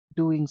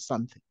doing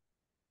something.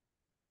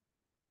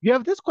 You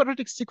have this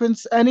quadratic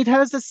sequence, and it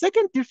has the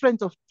second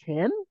difference of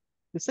 10.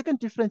 The second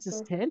difference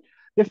is 10.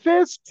 The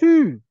first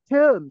two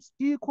terms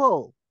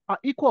are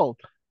equal.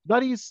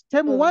 That is,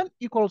 term 1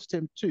 equals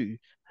term 2.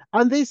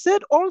 And they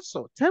said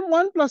also, term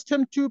 1 plus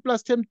term 2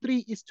 plus term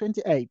 3 is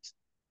 28.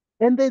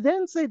 And they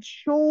then said,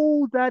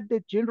 show that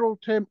the general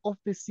term of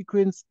the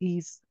sequence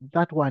is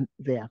that one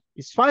there.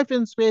 It's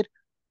 5n squared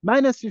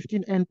minus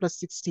 15n plus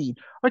 16.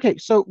 Okay,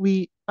 so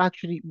we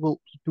actually will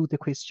do the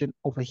question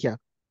over here.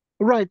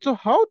 Right, so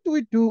how do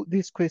we do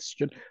this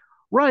question?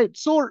 Right,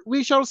 so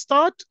we shall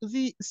start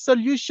the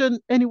solution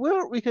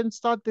anywhere. We can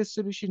start the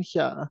solution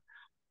here.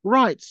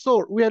 Right,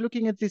 so we are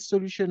looking at this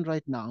solution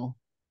right now.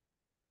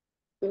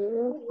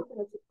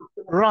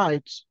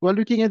 Right, we're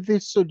looking at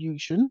this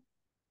solution.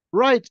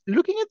 Right,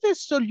 looking at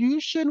this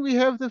solution, we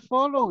have the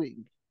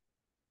following.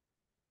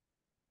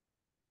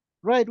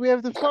 Right, we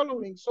have the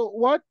following. So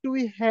what do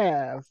we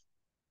have?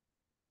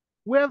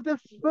 We have the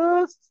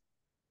first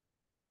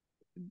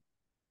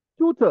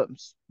two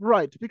terms,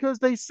 right? Because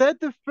they said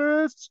the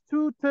first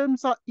two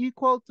terms are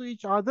equal to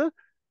each other.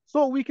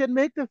 So we can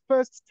make the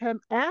first term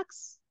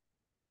x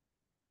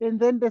and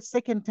then the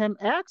second term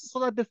x so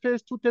that the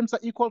first two terms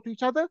are equal to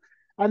each other.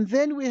 And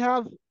then we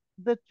have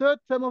the third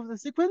term of the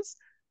sequence.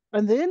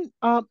 And then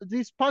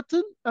this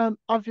pattern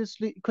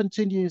obviously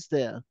continues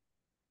there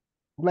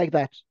like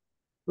that.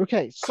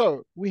 Okay,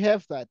 so we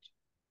have that.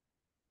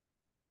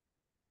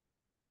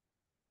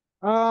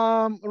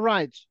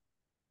 Right.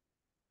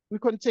 We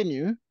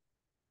continue.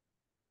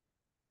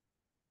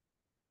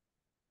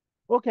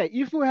 Okay,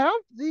 if we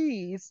have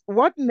these,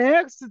 what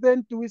next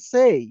then do we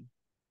say?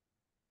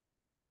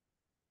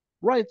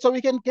 Right, so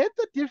we can get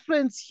the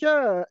difference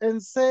here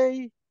and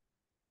say,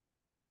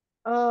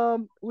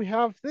 we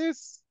have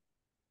this,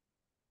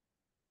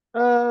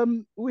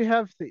 we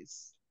have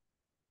this.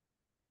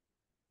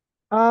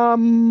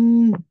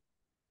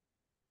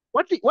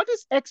 What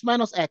is x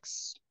minus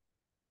x?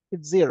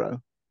 It's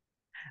 0.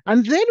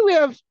 And then we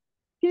have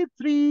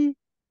T3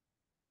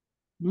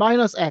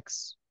 minus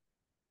x.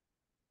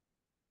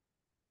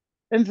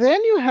 And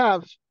then you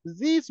have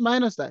this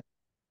minus that.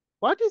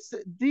 What is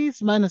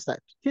this minus that?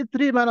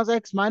 T3 minus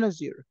x minus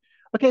 0.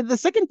 Okay, the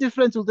second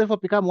difference will therefore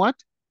become what?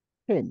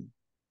 10.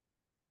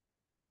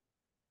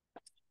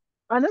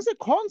 And as a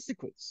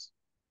consequence,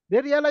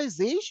 the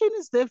realization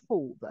is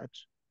therefore that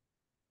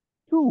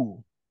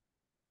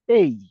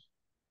 2a.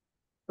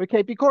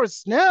 Okay,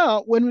 because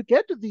now when we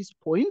get to this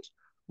point,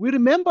 we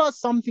remember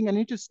something. I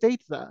need to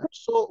state that.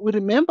 So we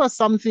remember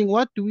something.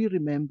 What do we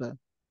remember?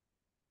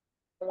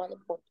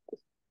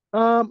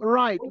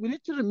 Right, we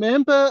need to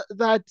remember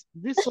that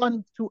this one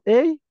is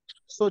 2a.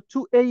 So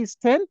 2a is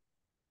 10.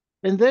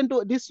 And then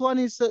this one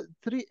is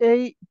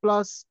 3a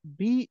plus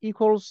b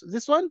equals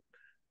this one.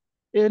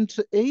 And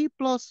a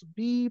plus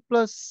b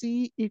plus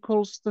c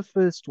equals the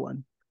first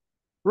one.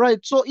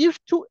 Right, so if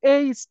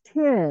 2a is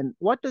 10,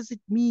 what does it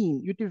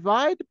mean? You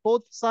divide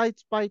both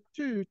sides by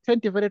 2. 10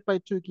 divided by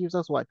 2 gives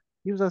us what?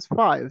 Gives us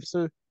 5.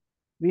 So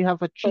we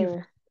have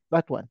achieved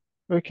that one.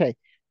 Okay.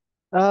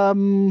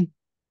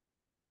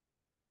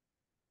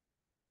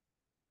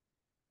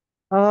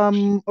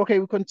 Okay,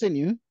 we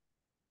continue.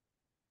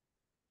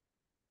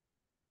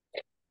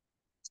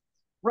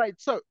 Right,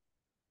 so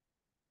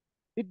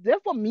it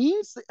therefore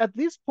means at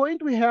this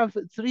point we have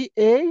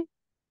 3a,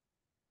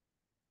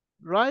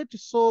 right?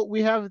 So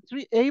we have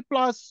 3a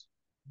plus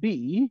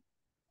b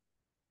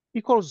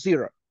equals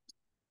 0.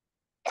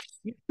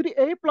 If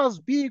 3a plus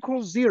b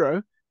equals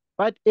 0,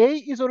 but a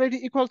is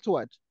already equal to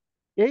what?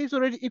 A is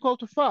already equal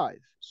to 5.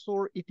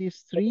 So it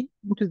is 3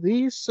 into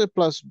this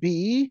plus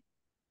b.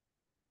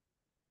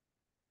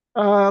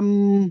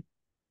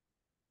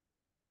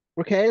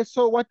 Okay,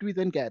 so what do we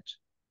then get?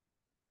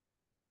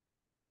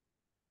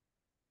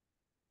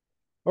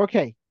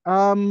 Okay,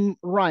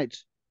 right.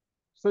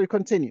 So we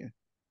continue.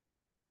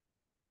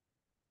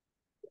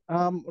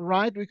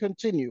 Right, we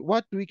continue.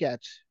 What do we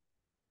get?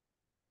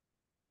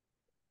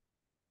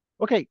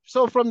 Okay,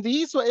 so from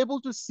these, we're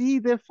able to see,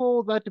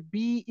 therefore, that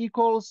b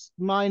equals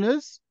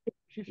minus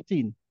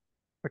 15,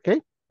 okay?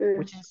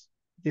 Which is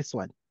this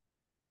one,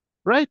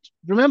 right?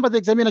 Remember, the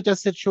examiner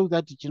just said, show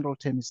that the general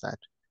term is that.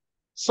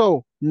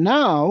 So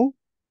now,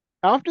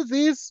 after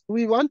this,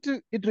 we want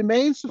to, it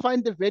remains to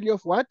find the value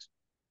of what?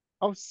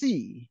 Of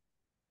c.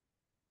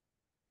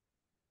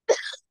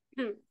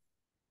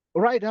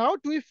 Right, how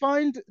do we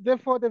find,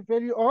 therefore, the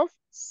value of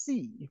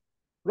c?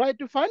 Right,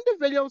 to find the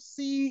value of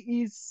c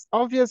is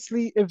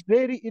obviously a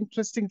very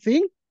interesting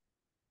thing.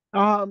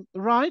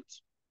 Right,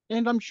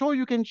 and I'm sure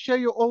you can share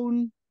your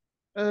own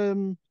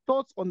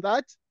thoughts on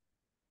that.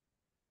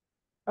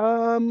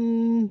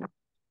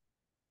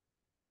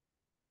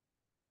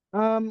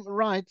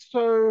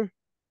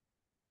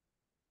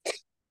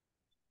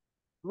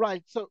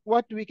 Right, so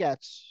what do we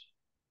get?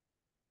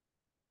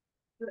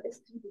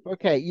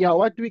 Okay, yeah,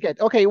 what do we get?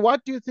 Okay,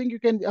 what do you think you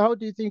can, how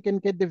do you think you can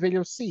get the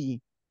value of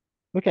c?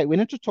 Okay, we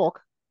need to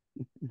talk.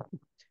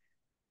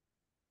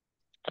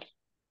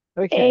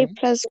 Okay. A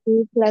plus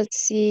B plus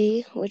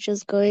C, which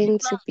is B going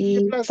to plus B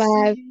be plus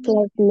 5 C.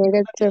 plus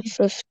negative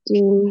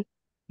 15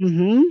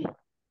 Mm-hmm.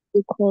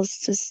 equals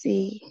to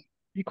C.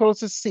 Equals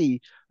to C.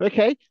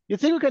 Okay. You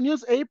think we can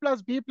use A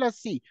plus B plus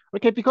C?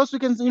 Okay, because we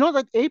can, you know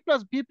that A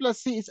plus B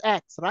plus C is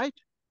X, right?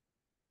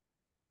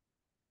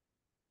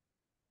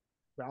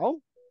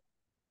 Well,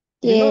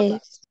 you know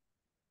that. Yes.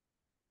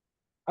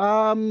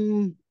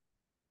 Um,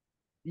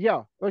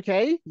 yeah,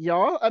 okay.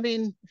 Yeah, I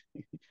mean,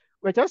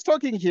 we're just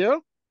talking here.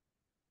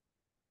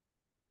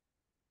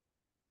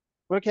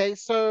 Okay,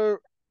 so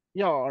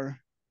yeah.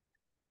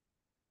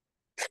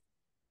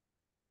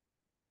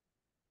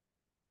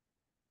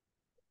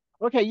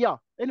 Okay, yeah.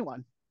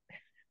 Anyone.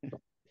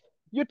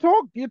 You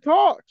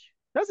talk.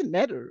 Doesn't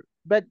matter.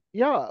 But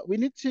yeah, we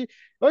need to.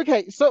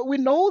 Okay, so we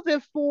know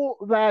therefore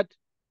that.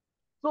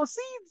 So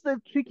C is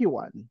the tricky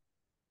one.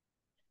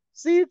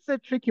 C is the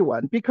tricky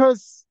one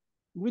because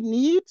we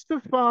need to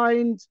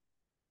find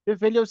the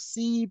value of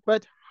C,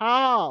 but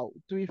how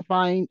do we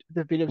find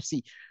the value of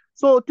C?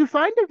 So to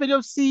find the value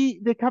of C,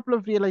 there are a couple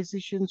of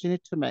realizations you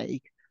need to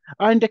make.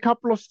 And a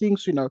couple of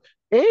things, we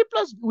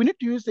need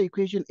to use the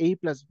equation A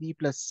plus B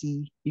plus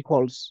C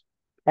equals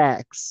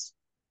X.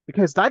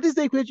 Because that is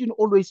the equation we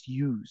always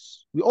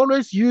use. We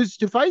always use,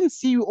 to find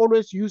C, we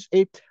always use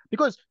A.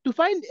 Because to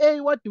find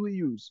A, what do we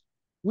use?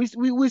 We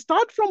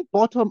start from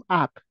bottom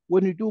up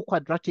when we do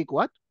quadratic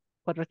what?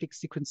 Quadratic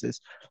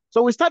sequences.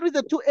 So we start with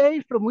the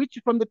 2a,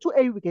 from the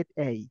 2a we get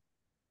a.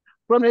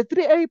 From the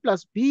 3a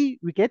plus b,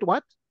 we get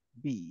what?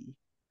 B.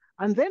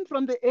 And then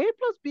from the a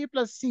plus b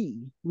plus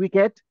c, we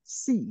get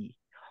c.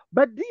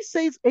 But this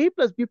says a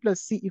plus b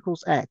plus c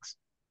equals x.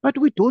 But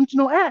we don't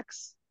know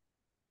x.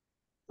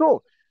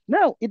 So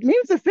now it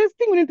means the first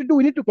thing we need to do,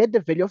 we need to get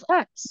the value of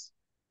x.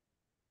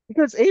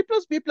 Because a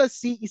plus b plus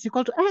c is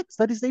equal to x.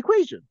 That is the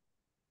equation.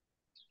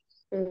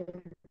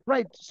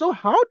 Right. So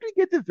how do we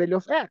get the value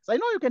of x? I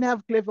know you can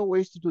have clever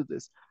ways to do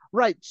this.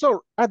 Right.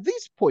 So at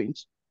this point,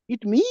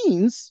 it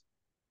means,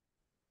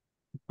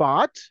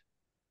 but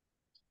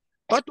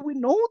we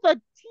know that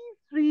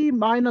T3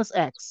 minus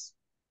x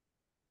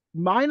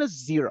minus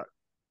 0.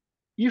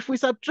 If we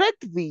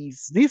subtract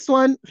this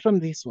one from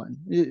this one,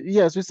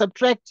 yes, we say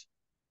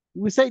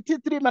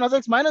T3 minus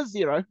x minus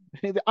 0,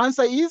 the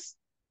answer is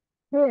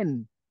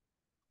 10.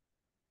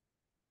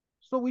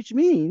 So which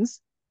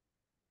means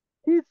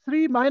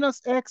T3 minus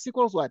x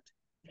equals what?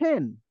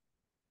 10.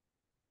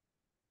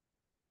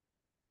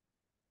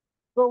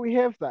 So we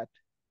have that.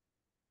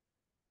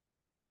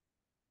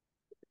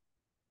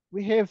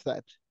 We have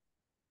that.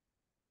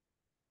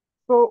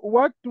 So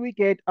what do we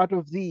get out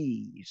of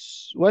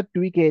these? What do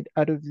we get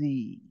out of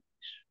these?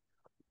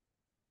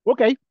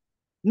 Okay,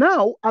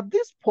 now at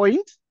this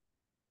point,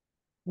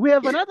 we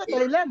have another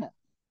dilemma.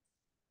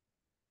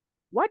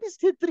 What is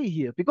T3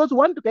 here? Because we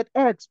want to get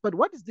X, but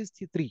what is this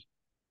T3?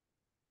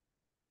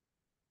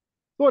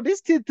 So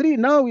this T3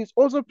 now is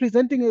also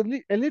presenting a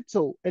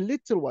little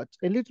what?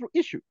 A little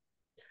issue.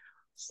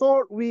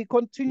 So we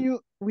continue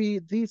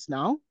with this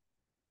now.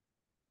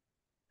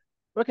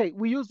 Okay,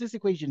 we use this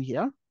equation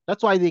here.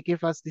 That's why they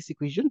gave us this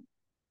equation.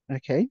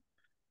 Okay.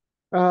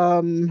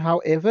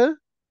 However,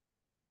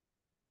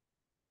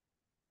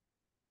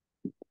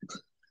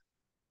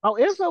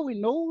 we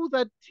know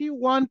that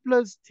T1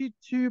 plus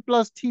T2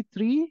 plus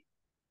T3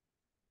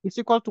 is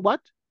equal to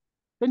what?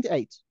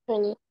 28.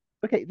 20.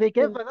 Okay,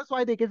 that's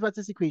why they gave us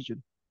this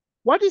equation.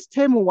 What is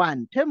term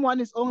 1? Term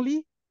 1 is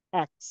only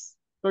x.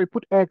 So we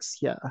put x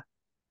here.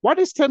 What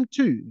is term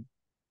 2?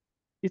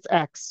 It's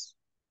x.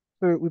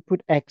 So we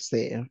put x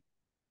there.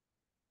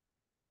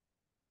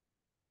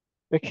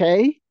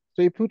 Okay,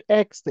 so you put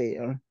x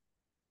there.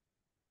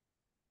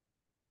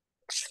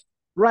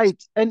 Right,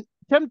 and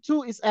term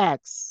 2 is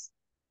x.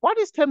 What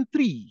is term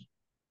 3?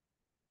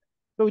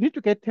 So we need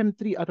to get term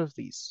 3 out of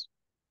this.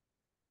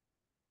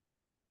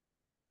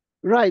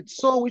 Right,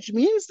 so which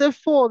means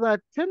therefore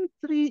that term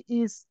 3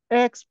 is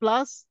x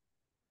plus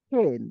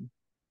 10.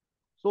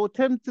 So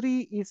term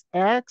 3 is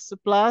x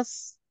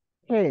plus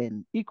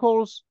 10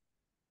 equals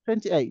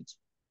 28.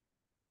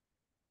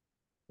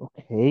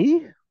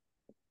 Okay,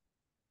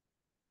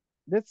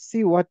 let's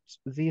see what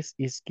this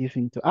is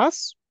giving to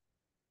us.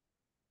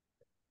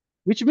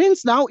 Which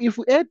means now if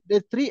we add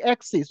the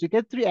 3x's, we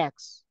get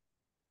 3x.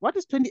 What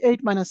is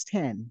 28 minus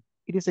 10?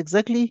 It is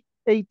exactly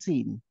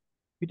 18.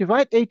 You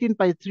divide 18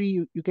 by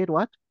 3, you get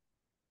what?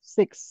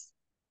 6.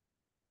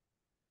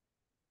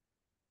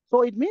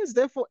 So it means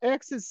therefore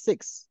x is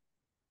 6.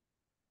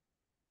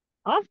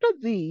 After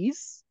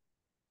these,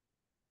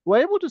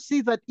 we're able to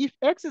see that if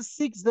x is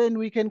 6, then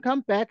we can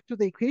come back to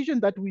the equation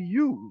that we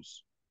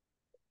use.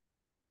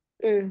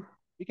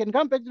 We can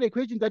come back to the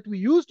equation that we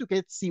use to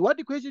get C. What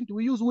equation do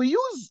we use? We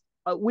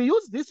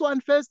use this one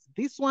first,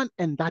 this one,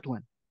 and that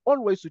one.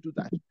 Always to do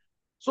that.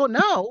 So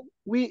now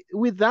we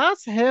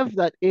thus have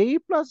that A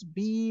plus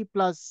B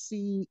plus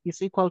C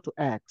is equal to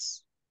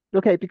X.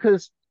 Okay,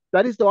 because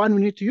that is the one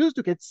we need to use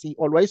to get C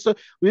always. So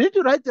we need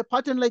to write the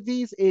pattern like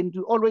this and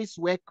to always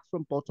work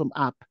from bottom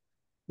up.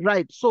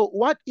 Right, so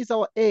what is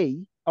our A?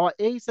 Our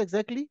A is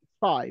exactly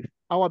 5.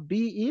 Our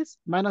B is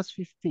minus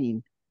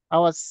 15.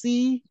 Our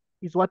C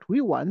is what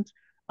we want.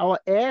 Our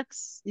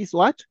X is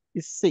what?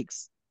 Is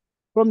 6.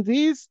 From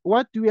these,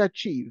 what do we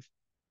achieve?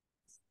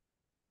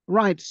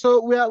 Right,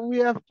 so we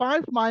have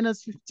 5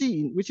 minus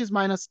 15, which is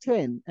minus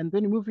 10. And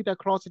then you move it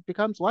across, it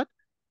becomes what?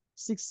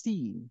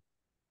 16.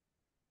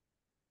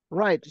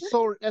 Right,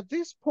 so at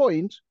this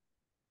point,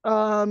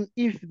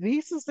 if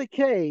this is the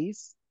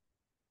case,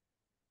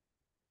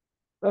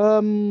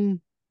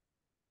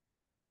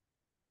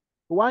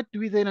 what do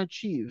we then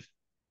achieve?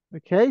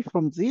 Okay,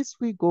 from this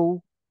we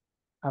go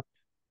up.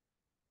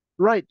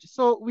 Right,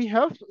 so we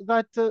have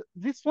that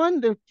this one,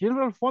 the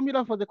general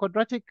formula for the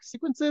quadratic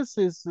sequences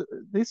is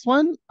this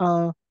one,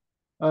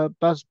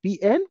 plus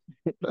Bn,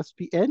 plus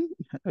Bn,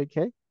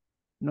 okay,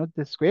 not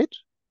the squared.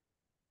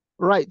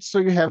 Right, so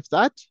you have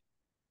that,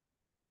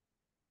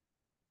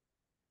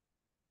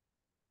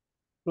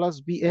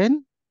 plus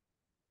Bn,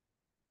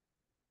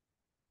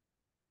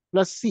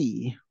 plus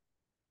C,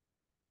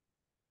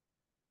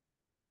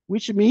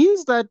 which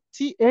means that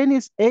Tn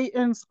is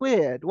An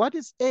squared. What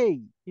is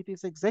A? It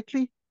is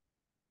exactly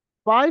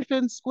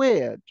 5n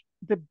squared.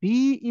 The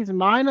B is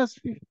minus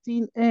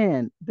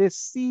 15n. The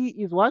C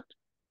is what?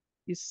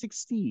 Is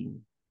 16.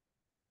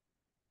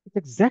 It's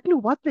exactly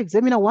what the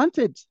examiner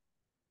wanted.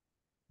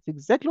 It's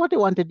exactly what they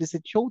wanted. They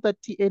said, show that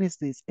Tn is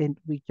this, and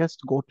we just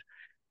got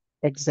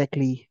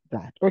exactly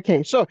that.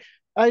 Okay, so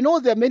I know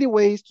there are many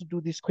ways to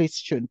do this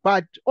question,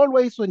 but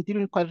always when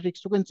dealing with quadratic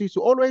sequences,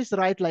 you always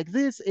write like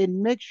this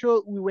and make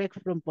sure we work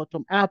from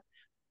bottom up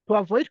to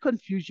avoid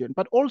confusion.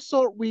 But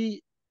also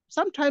we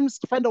sometimes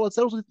find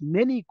ourselves with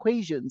many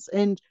equations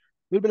and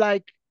we'll be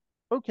like,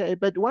 okay,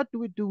 but what do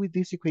we do with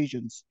these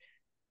equations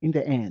in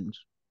the end?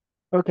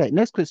 Okay,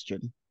 next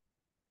question.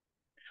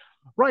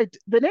 Right,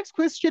 the next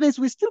question is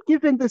we're still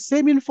giving the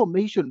same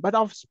information, but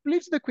I've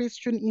split the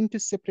question into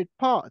separate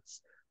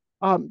parts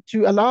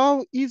to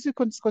allow easy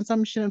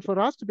consumption and for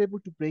us to be able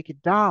to break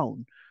it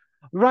down.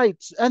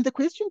 Right, and the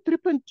question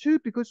 3.2,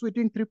 because we're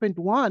doing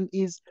 3.1,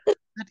 is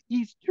that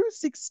is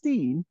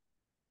 216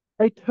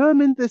 a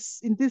term in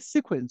this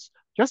sequence?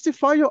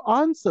 Justify your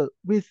answer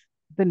with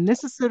the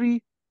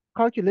necessary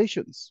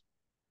calculations.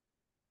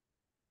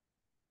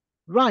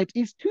 Right,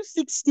 is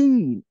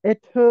 216 a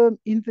term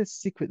in this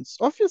sequence?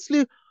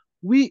 Obviously,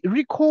 we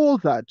recall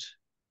that.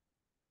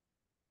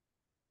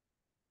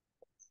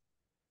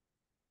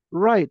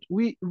 Right,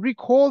 we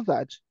recall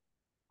that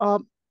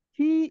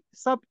T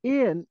sub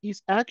n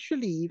is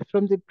actually,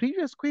 from the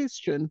previous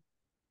question,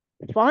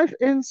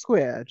 5n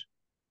squared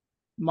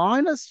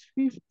minus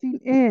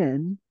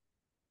 15n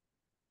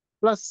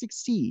plus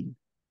 16.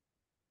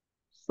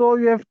 So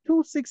you have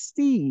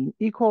 216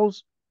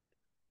 equals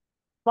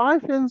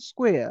 5n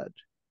squared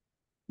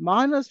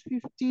minus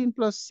 15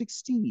 plus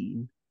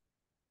 16.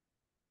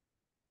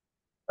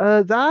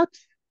 That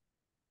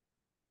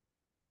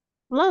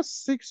plus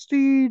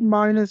 16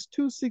 minus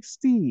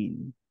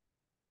 216.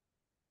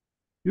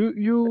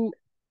 You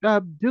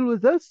deal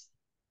with this?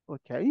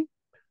 Okay.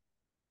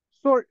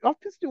 So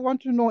obviously you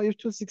want to know if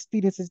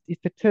 216 is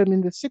a term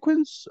in the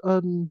sequence.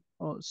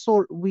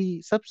 So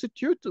we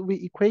substitute, we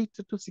equate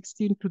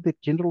 216 to the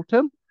general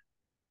term,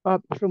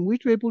 from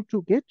which we're able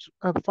to get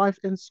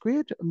 5n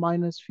squared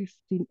minus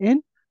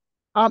 15n.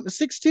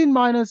 16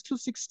 minus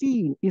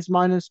 216 is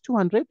minus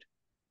 200,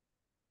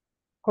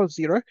 cos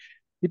 0.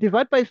 You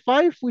divide by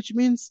 5, which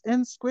means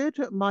n squared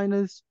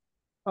minus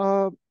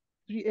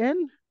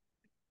 3n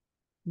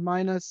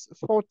minus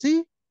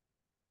 40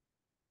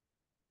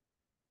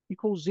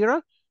 equals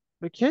 0.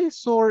 Okay,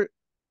 so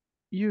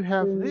you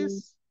have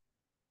this.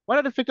 What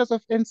are the factors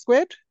of n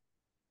squared?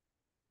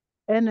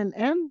 N and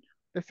n.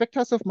 The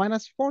factors of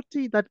minus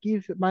 40, that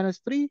give minus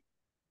 3,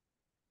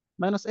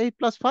 minus 8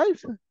 plus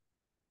 5.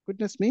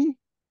 Goodness me.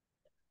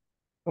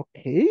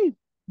 Okay,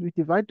 we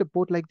divide the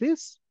both like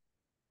this.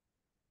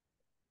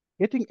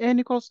 Getting n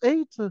equals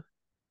 8,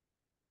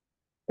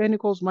 n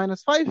equals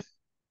minus 5.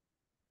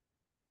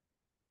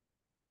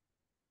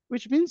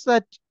 Which means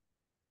that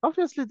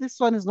obviously this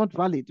one is not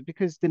valid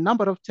because the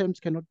number of terms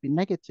cannot be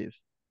negative.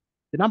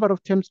 The number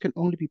of terms can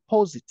only be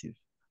positive.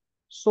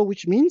 So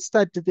which means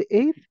that the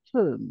eighth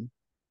term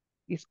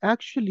is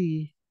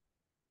actually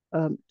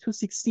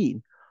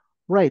 216.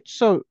 Right,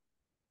 so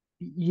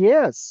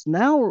yes,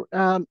 now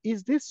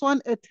is this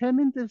one a term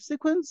in the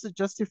sequence?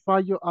 Justify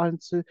your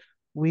answer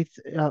with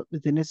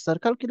the necessary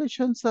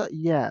calculations.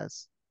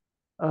 Yes,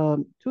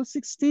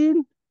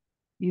 216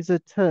 is a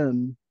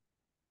term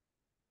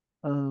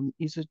in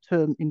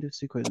the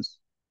sequence.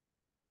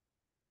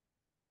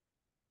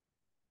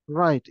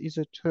 Right, is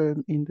a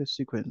term in the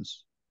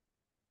sequence.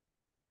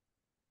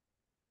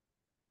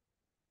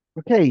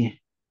 Okay.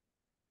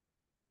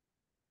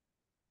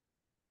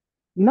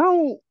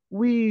 Now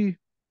we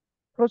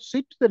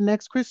proceed to the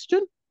next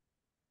question.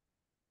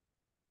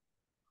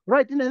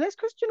 Right, in the next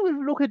question,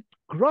 we'll look at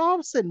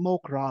graphs and more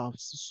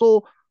graphs.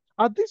 So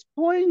at this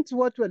point,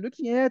 what we're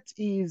looking at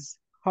is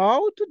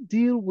how to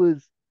deal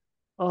with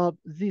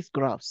these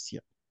graphs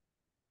here.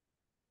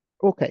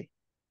 Okay.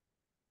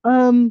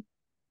 Given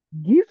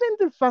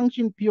the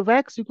function p of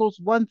x equals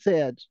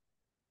 1/3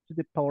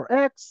 to the power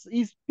x.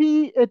 Is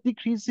p a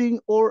decreasing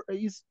or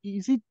is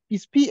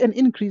p an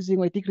increasing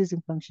or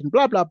decreasing function?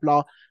 Blah, blah,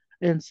 blah,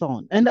 and so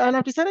on. And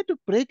I've decided to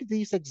break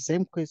this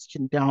exam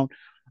question down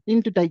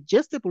into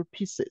digestible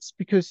pieces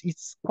because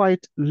it's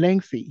quite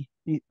lengthy.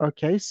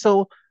 Okay,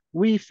 so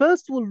we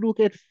first will look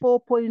at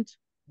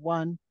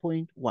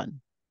 4.1.1.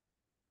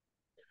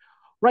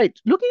 Right,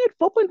 looking at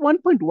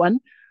 4.1.1,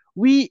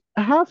 we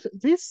have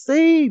this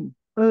same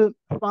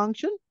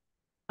function,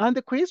 and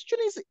the question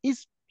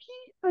is P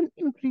an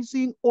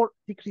increasing or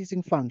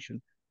decreasing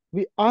function?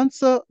 We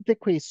answer the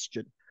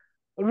question.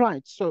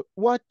 Right, so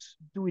what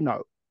do we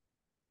know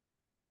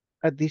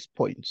at this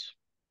point?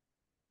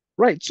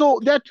 Right, so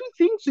there are two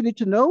things you need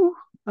to know.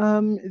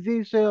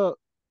 There's a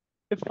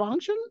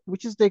function,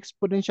 which is the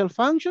exponential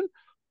function.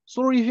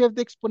 So if you have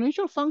the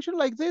exponential function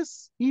like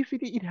this, if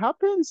it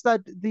happens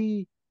that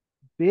the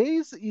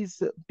base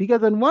is bigger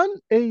than 1,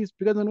 a is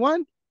bigger than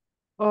 1,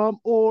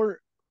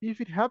 or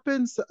if it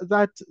happens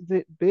that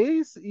the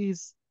base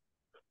is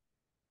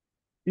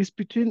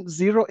between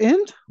 0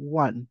 and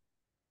 1.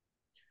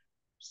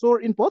 So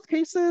in both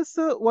cases,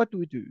 what do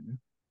we do?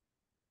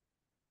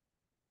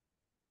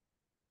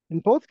 In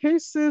both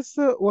cases,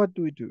 what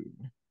do we do?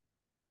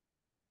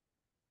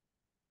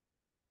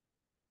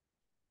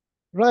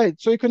 Right,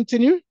 so you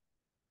continue.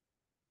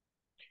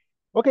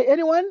 Okay,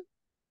 anyone?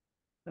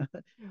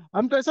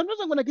 Sometimes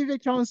I'm going to give you a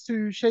chance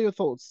to share your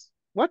thoughts.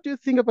 What do you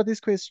think about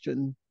this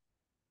question?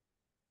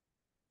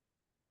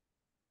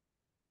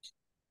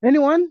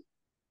 Anyone?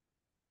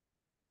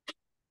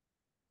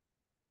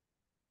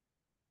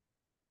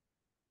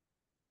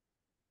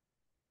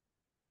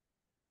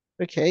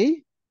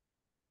 Okay.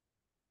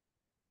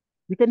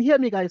 You can hear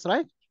me, guys,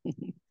 right?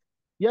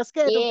 You're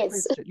scared of the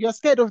Yes. question. You're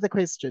scared of the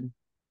question.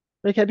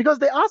 Okay, because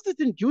they asked it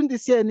in June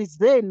this year and it's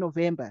there in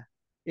November.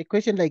 A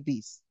question like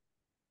this.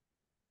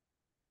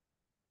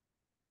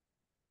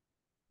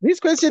 This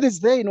question is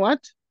there in what?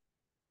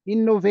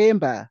 In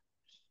November.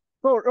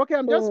 So, okay,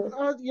 I'm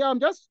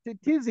just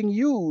teasing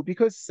you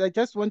because I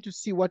just want to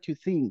see what you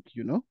think,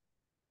 you know?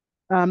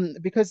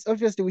 Because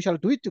obviously we shall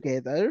do it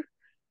together.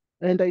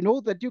 And I know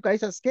that you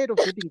guys are scared of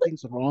getting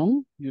things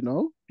wrong, you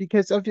know,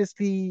 because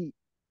obviously,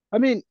 I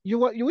mean, you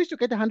wish to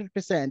get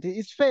 100%.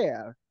 It's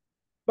fair.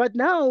 But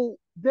now,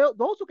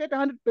 those who get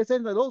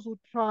 100% are those who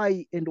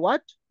try and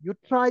what? You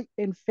try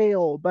and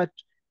fail, but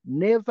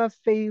never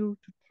fail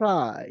to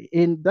try.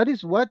 And that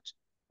is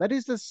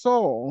the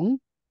song.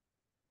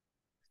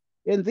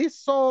 And this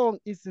song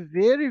is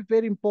very,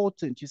 very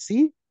important, you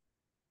see?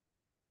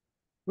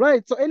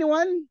 Right, so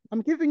anyone,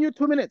 I'm giving you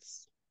 2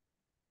 minutes.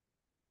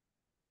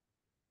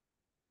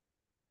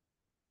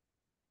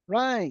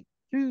 Right,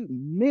 2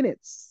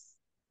 minutes.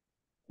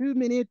 2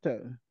 minutes.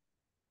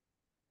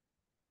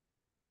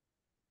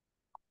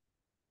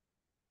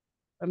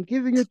 I'm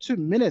giving you 2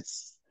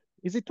 minutes.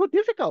 Is it too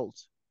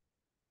difficult?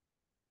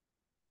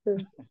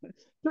 Mm.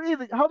 Too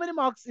easy. How many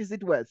marks is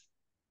it worth?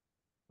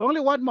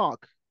 Only 1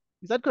 mark.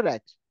 Is that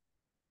correct?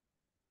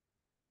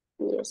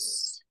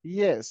 Yes.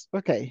 Yes.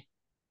 Okay.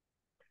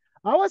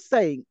 I was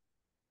saying,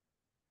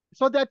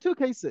 so there are two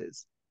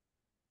cases.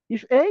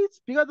 If A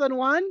is bigger than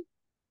 1,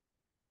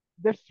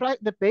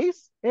 the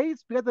base A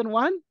is bigger than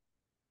 1,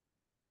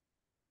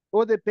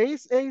 or the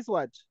base A is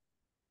what?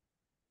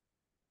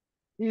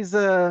 Is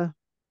the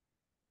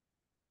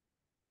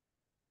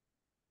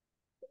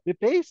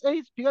base A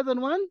is bigger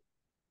than 1,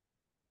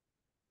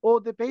 or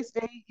the base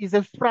A is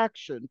a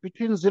fraction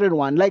between 0 and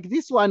 1. Like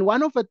this one,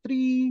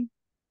 1/3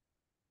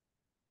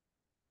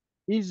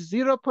 is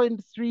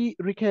 0.3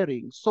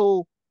 recurring.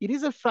 So it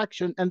is a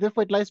fraction and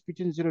therefore it lies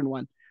between 0 and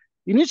 1.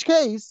 In which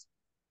case,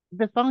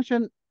 the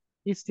function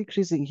is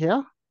decreasing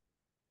here.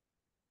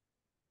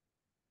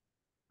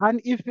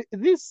 And if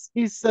this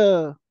is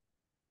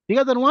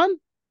bigger than 1,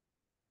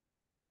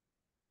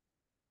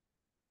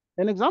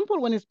 an example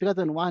when it's bigger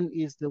than 1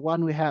 is the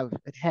one we have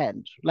at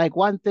hand, like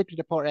 1/3 to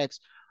the power x.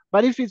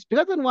 But if it's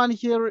bigger than 1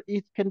 here,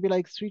 it can be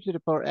like 3 to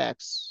the power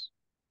x.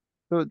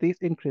 So this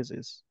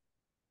increases.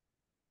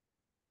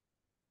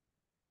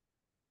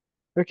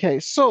 Okay,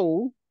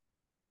 so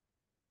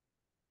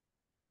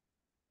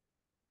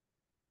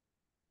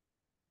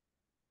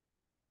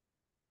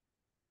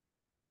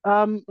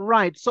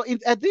right. So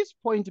at this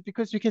point,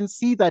 because you can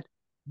see that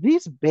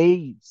this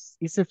base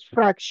is a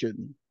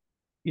fraction,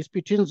 is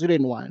between 0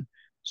 and 1.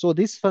 So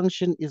this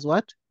function is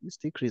what? Is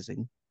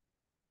decreasing.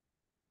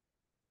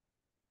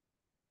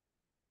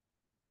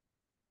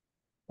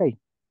 Okay,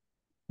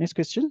 next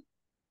question.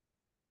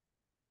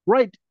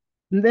 Right.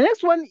 The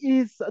next one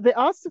is they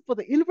asked for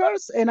the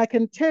inverse, and I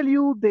can tell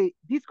you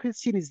this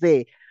question is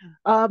there.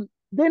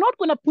 They're not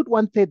going to put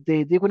 1/3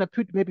 there. They're going to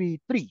put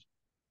maybe 3.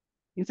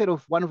 Instead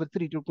of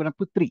 1/3, they're going to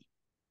put 3.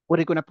 Or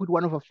they're going to put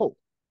 1/4.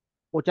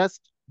 Or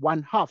just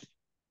 1/2.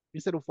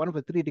 Instead of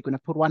 1/3, they're going to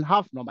put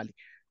 1/2 normally.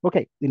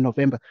 Okay, in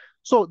November.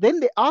 So then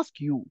they ask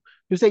you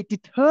to say,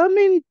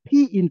 determine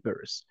P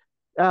inverse.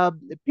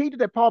 P to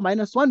the power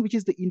 -1, which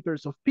is the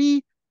inverse of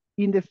P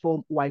in the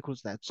form y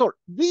equals that. So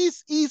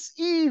this is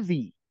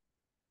easy.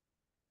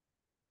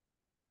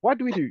 What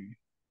do we do?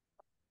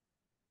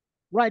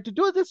 Right, to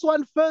do this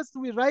one first,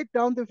 we write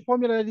down the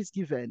formula that is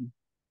given.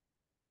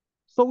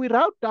 So we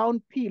write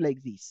down P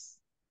like this.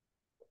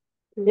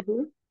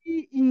 Mm-hmm.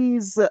 P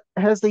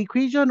has the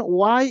equation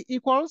y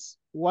equals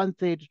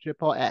 1/3 to the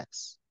power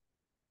x.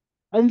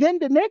 And then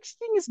the next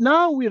thing is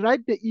now we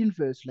write the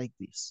inverse like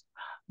this.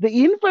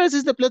 The inverse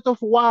is the place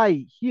of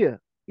y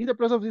here. In the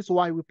place of this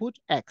y, we put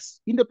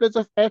x. In the place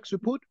of x, we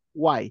put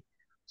y.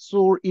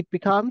 So it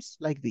becomes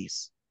like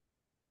this.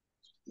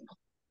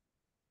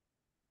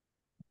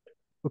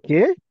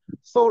 Okay,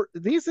 so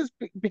this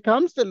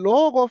becomes the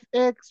log of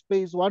x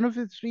base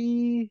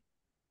 1/3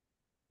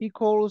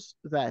 equals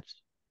that.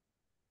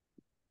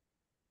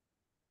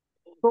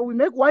 So we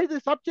make y the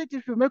subject.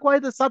 If you make y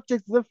the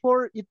subject,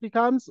 therefore it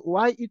becomes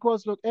y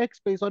equals log x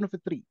base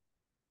 1/3.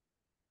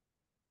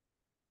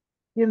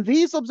 In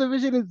this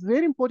observation, it's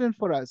very important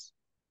for us.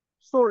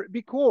 So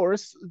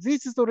because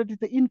this is already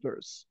the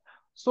inverse.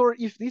 So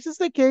if this is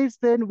the case,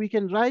 then we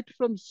can write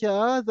from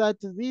here that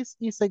this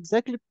is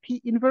exactly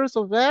P inverse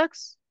of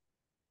x,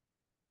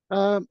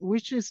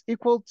 which is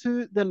equal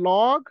to the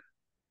log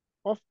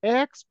of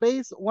x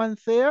base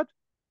 1/3.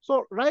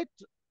 So write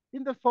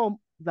in the form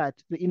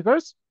that the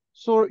inverse.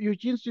 So you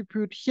just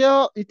put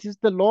here, it is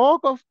the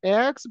log of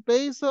x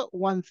base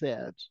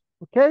 1/3.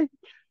 Okay.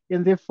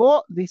 And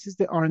therefore, this is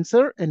the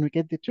answer, and we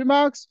get the 2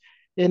 marks,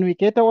 and we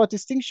get our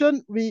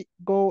distinction. We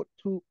go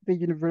to the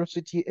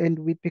university and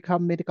we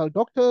become medical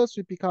doctors,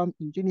 we become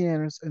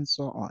engineers, and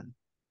so on.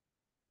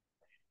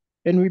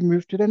 And we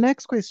move to the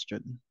next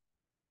question.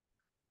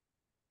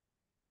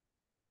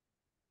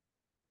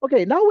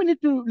 Okay, now we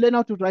need to learn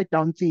how to write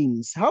down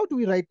things. How do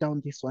we write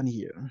down this one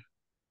here?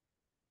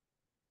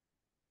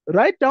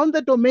 Write down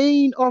the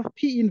domain of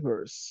P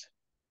inverse.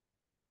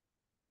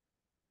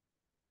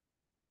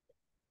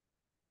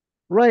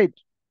 Right.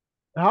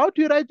 How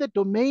do you write the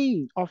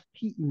domain of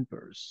P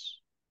inverse?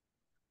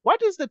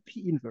 What is the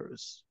P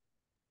inverse?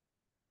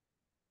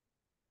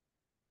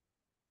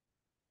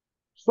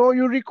 So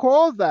you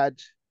recall that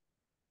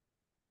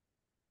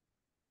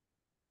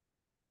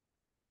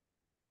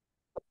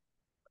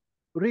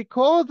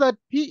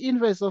P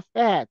inverse of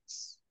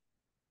x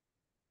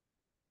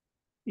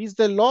is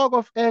the log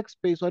of x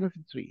base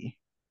 1/3.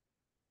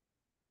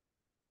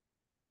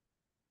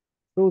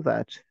 So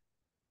that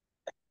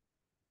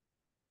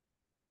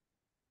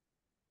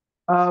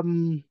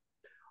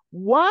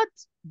what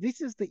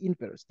this is the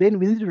inverse. Then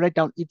we need to write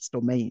down its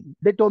domain.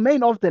 The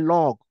domain of the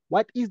log.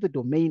 What is the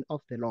domain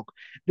of the log?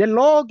 The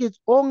log is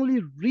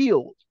only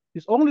real.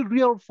 It's only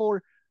real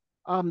for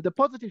the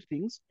positive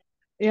things.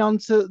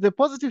 And the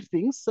positive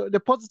things, so the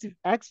positive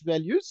x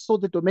values. So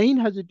the domain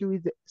has to do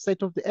with the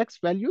set of the x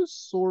values.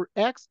 So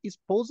x is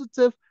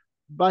positive,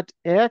 but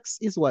x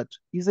is what?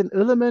 Is an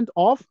element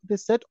of the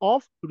set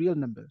of real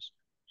numbers.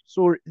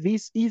 So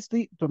this is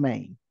the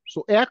domain.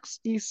 So x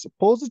is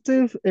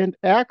positive and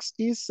x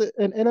is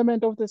an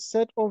element of the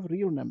set of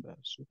real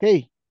numbers.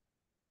 Okay.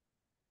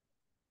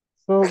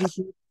 So we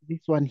get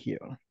this one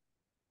here.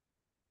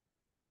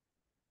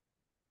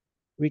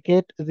 We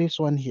get this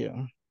one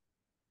here.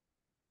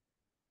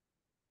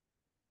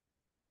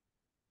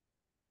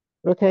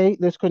 Okay,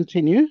 let's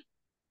continue.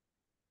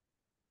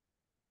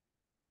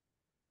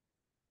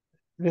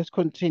 Let's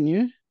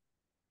continue.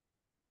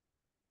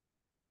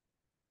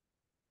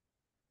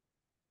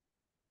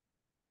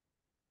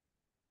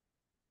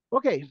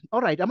 Okay,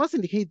 all right. I must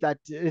indicate that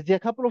there are a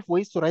couple of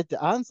ways to write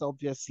the answer,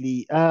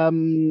 obviously.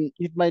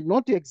 It might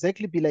not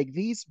exactly be like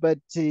this, but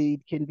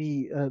it can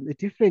be a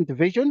different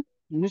version,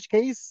 in which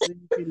case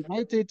you can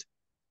write it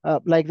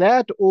like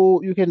that,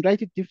 or you can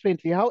write it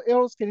differently. How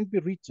else can it be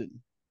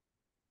written?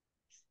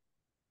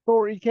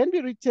 So it can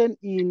be written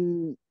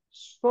in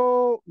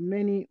so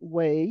many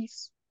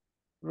ways,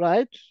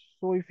 right?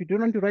 So if you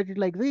don't want to write it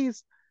like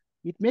this,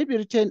 it may be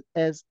written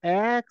as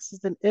x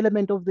is an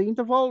element of the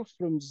interval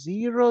from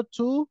 0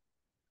 to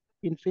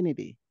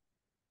infinity.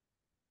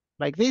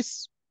 Like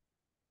this,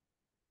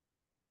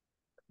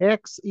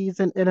 x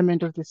is an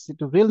element of the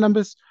set of real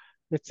numbers,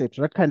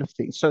 etc. That kind of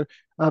thing. So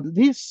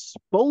these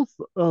both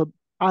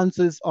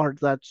answers are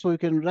that. So you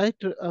can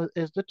write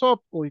as the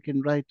top, or you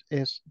can write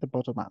as the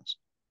bottom answer.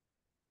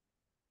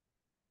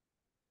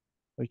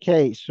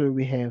 Okay, so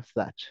we have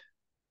that.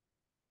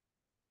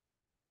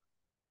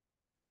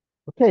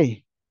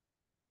 Okay,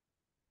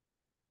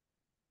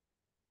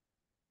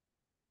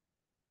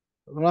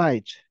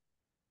 right.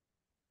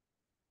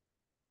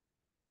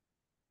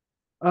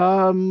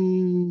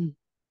 You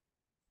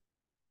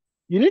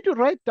need to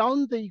write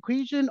down the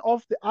equation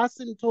of the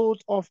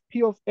asymptote of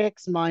P of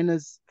x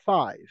minus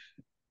 5.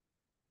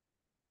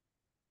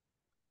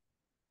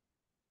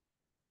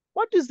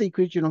 What is the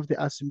equation of the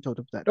asymptote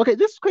of that? Okay,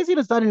 this question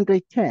is done in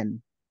grade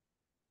 10.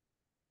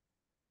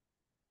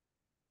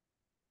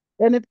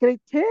 And at grade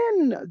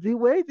 10, the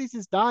way this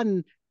is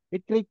done,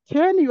 at grade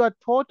 10, you are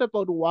taught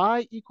about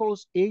y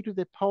equals a to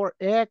the power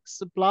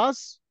x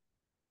plus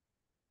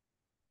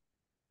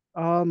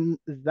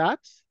that.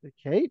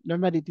 Okay,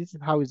 normally this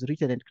is how it's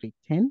written at grade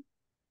 10.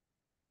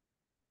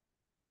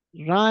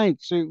 Right,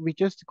 so we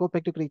just go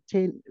back to grade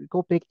 10,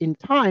 go back in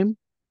time.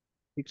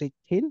 at grade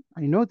 10.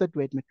 I know that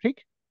we're at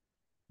matric.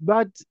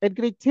 But at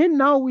grade 10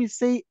 now we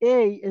say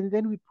A and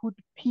then we put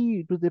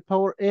P to the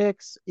power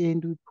X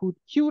and we put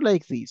Q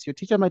like this. Your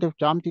teacher might have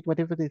jumped it,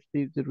 whatever the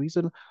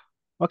reason.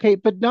 Okay,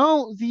 but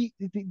now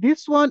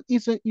this one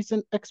is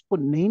an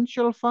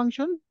exponential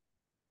function.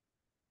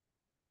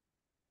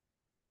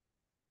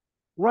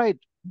 Right.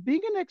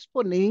 Being an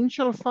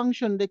exponential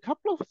function, there are a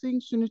couple of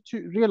things you need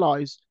to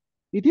realize.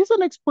 It is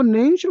an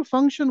exponential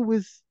function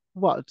with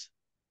what?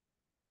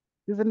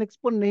 It's an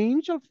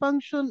exponential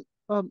function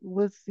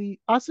with the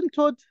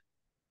asymptote.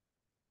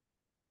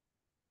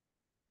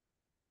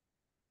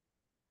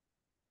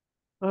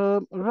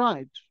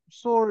 Right.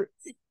 So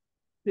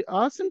the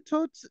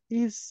asymptote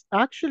is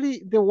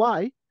actually the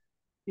y.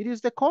 It is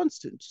the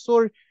constant.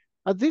 So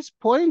at this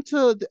point,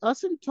 the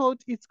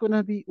asymptote is going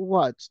to be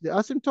what? The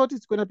asymptote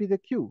is going to be the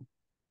q.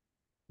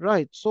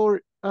 Right. So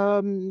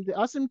the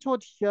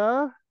asymptote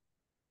here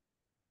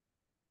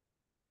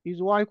is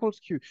y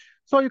equals q.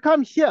 So you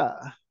come here,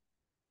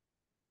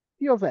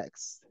 p of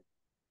x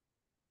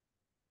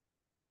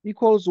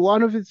equals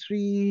 1 over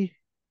 3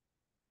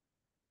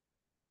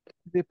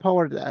 to the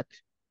power of that.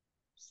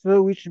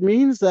 So which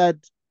means that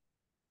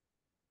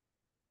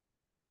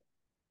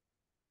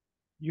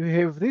you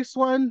have this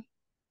one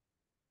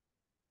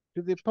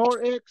to the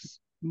power x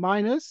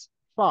minus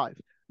 5.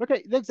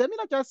 Okay, the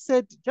examiner just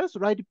said, just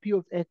write p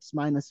of x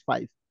minus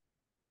 5.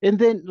 And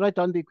then write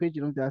down the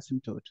equation of the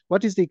asymptote.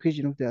 What is the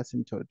equation of the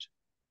asymptote?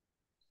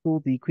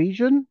 So the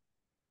equation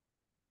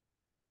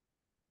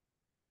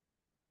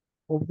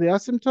of the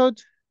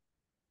asymptote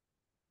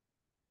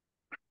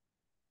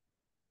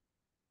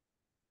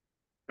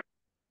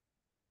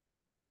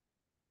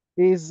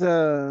is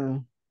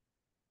the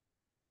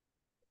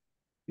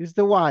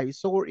y.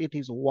 So it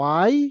is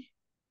y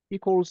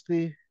equals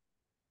the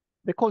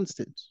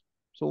constant.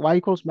 So y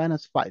equals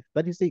minus 5.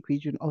 That is the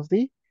equation of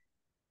the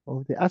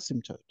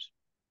asymptote.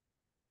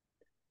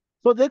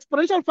 So the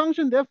exponential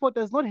function, therefore,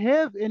 does not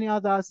have any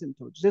other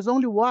asymptotes. There's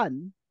only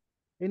one,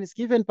 and it's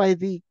given by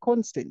the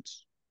constant,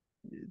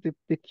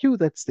 the q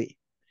that's there.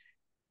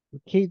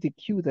 Okay, the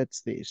q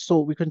that's there.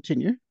 So we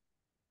continue.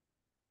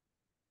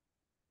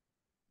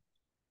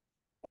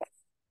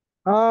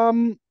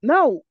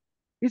 Now,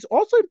 it's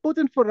also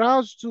important for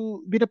us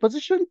to be in a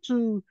position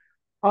to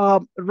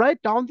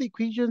write down the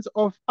equations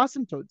of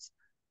asymptotes,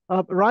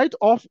 right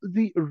off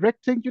the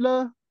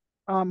rectangular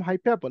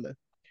hyperbola.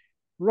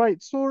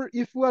 Right, so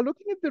if we are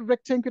looking at the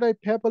rectangular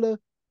hyperbola,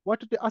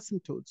 what are the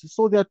asymptotes?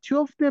 So there are two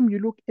of them. You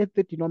look at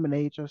the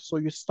denominator. So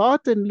you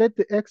start and let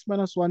the x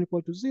minus 1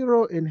 equal to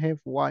 0 and have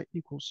y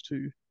equals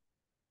 2,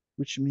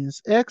 which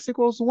means x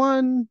equals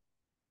 1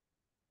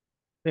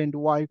 and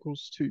y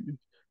equals 2.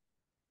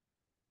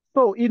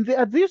 So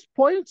at this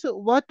point,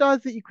 what are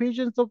the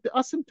equations of the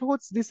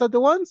asymptotes? These are the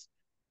ones.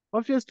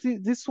 Obviously,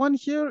 this one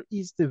here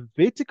is the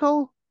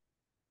vertical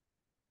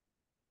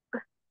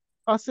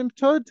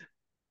asymptote.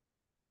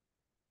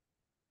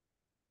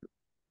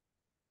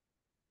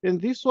 And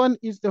this one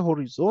is the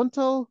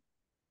horizontal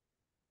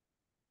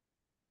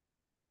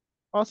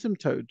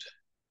asymptote.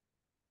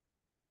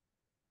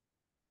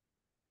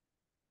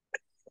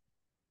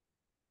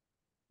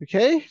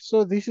 Okay,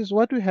 so this is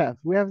what we have.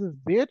 We have the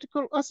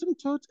vertical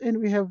asymptote and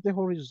we have the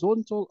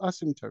horizontal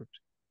asymptote.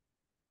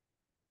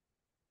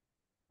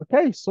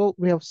 Okay, so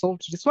we have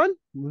solved this one.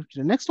 Move to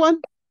the next one.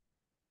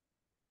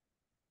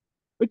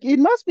 Okay, it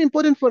must be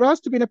important for us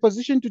to be in a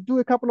position to do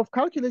a couple of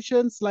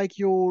calculations like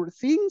your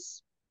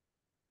things.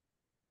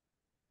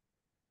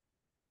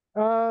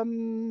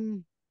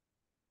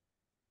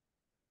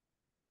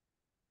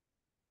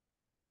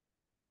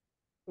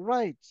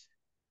 Right.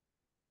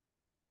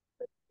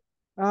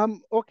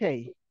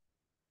 Okay.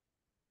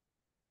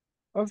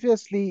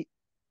 Obviously,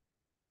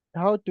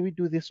 how do we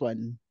do this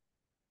one?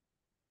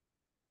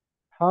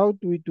 How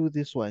do we do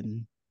this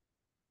one?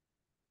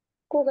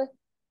 Google.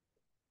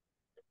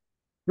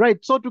 Right,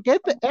 so to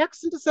get the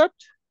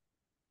x-intercept,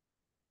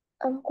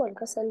 Amkol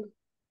kasali.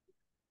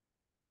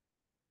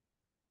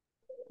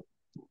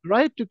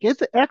 right, to get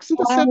the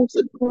x-intercept,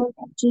 equal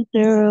to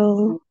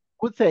 0.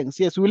 good things.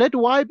 Yes, we let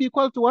y be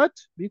equal to what?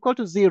 Be equal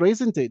to 0,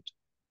 isn't it?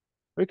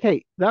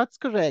 Okay, that's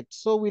correct.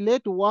 So we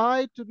let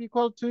y to be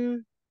equal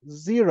to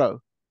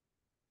 0.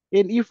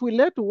 And if we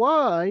let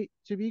y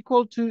to be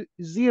equal to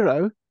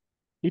 0,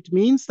 it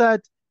means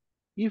that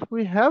if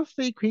we have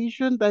the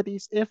equation that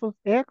is f of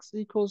x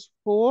equals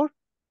 4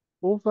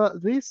 over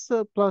this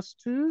plus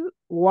 2,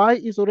 y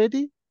is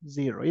already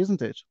 0,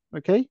 isn't it?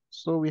 Okay,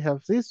 so we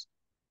have this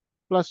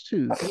plus 2.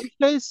 In this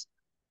case,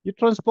 you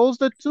transpose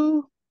the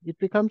 2, it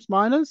becomes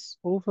minus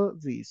over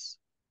this.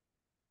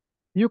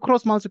 You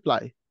cross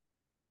multiply.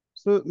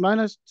 So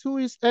minus 2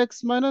 is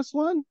x minus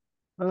 1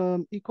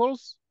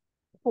 equals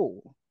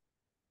 4.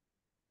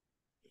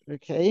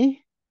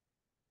 Okay.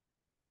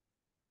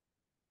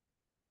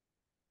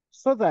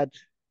 So that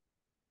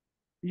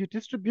you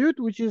distribute,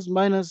 which is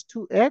minus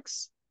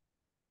 2x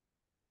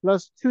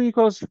plus 2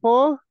 equals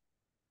 4,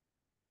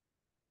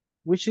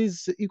 which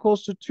is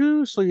equals to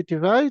 2. So you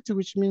divide,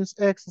 which means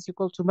x is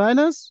equal to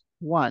minus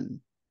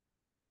 1.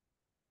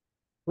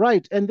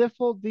 Right, and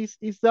therefore this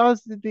is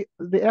thus the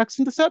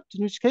x-intercept,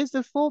 in which case,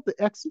 therefore, the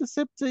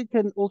x-intercept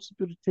can also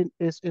be written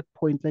as a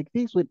point like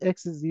this, when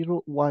x is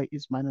 0, y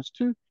is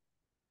 -2,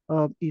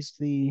 is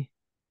the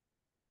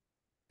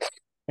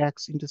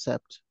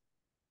x-intercept.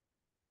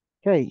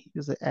 Okay,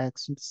 is the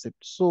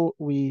x-intercept. So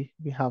we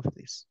have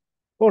this.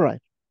 All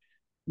right,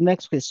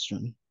 next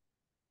question.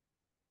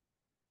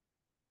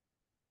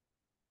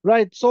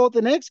 Right, so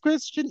the next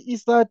question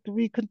is that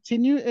we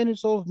continue and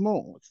solve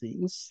more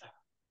things.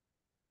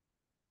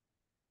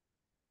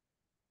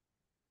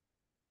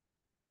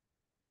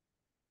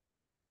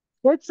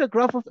 Sketch a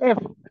graph of f.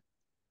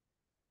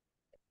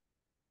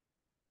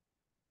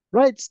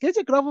 Right, sketch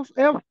a graph of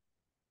f.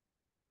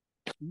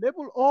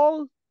 Label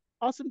all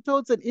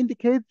asymptotes and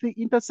indicate the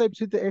intercepts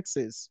with the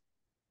x's.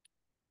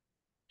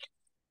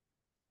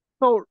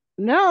 So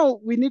now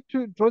we need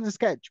to draw the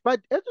sketch. But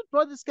as we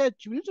draw the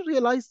sketch, we need to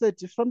realize that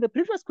from the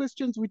previous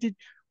questions we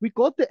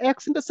got the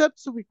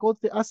x-intercepts, we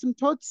got the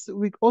asymptotes,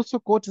 we also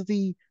got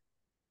the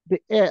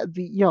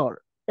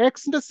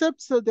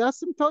x-intercepts, so the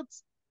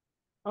asymptotes,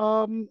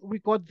 we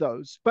got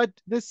those. But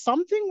there's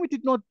something we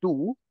did not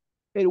do.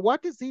 And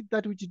what is it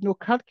that we did not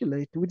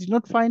calculate? We did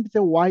not find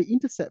the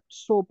y-intercept.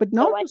 So, but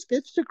now to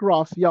sketch the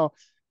graph, the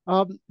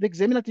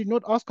examiner did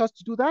not ask us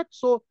to do that.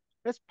 So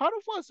as part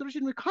of our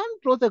solution, we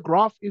can't draw the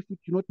graph if we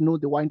do not know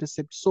the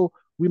y-intercept. So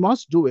we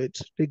must do it.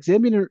 The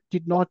examiner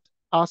did not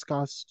ask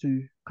us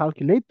to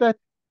calculate that,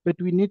 but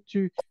we need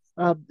to,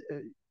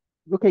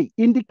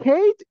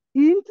 indicate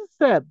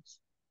intercepts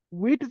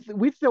with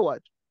the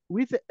what?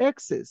 With the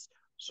x's.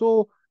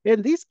 So,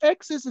 and this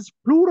axis is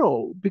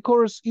plural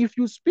because if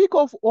you speak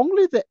of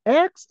only the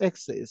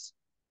x-axis,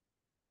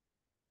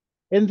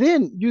 and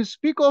then you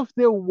speak of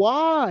the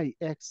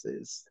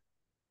y-axis,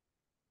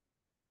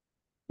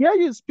 here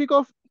you speak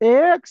of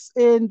x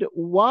and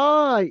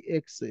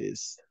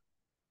y-axis.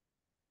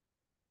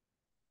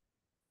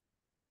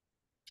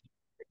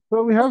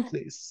 So we have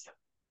this.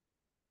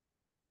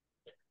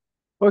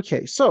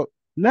 Okay, so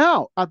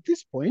now at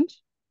this point,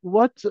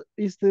 what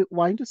is the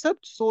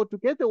y-intercept? So to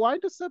get the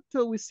y-intercept,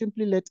 we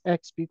simply let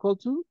x be equal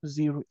to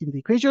 0 in the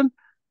equation.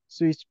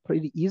 So it's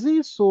pretty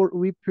easy. So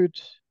we put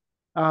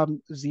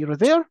 0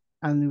 there,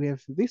 and we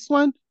have this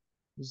one,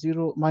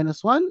 0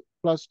 minus 1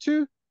 plus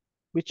 2,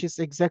 which is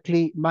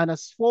exactly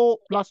 -4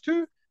 plus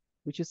 2,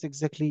 which is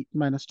exactly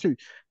 -2.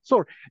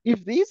 So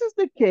if this is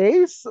the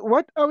case,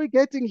 what are we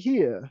getting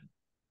here?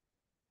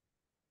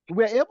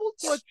 We're able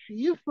to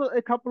achieve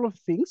a couple of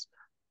things,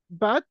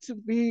 but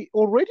we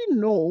already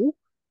know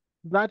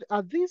that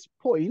at this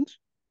point,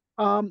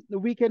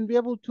 we can be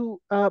able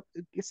to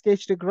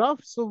sketch the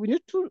graph. So we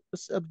need to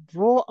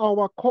draw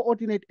our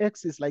coordinate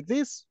axis like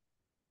this.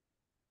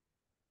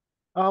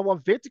 Our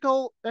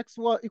vertical x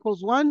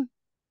equals 1.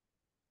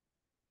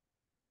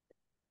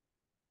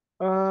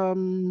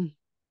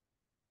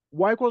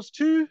 Y equals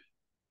 2.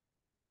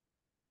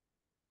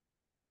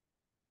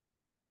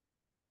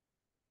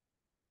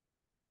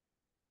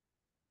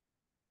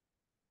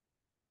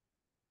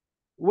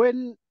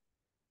 When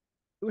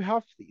we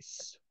have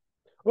this.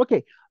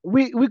 Okay,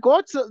 we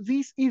got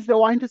this is the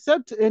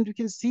y-intercept, and you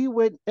can see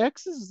when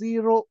x is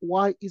 0,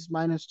 y is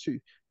 -2.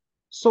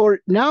 So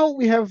now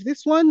we have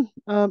this one.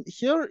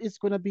 Here it's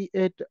going to be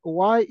at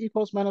y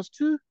equals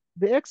 -2.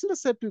 The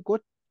x-intercept we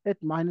got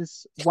at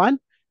 -1.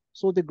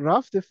 So the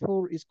graph,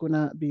 therefore, is going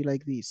to be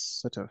like this,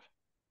 sort of.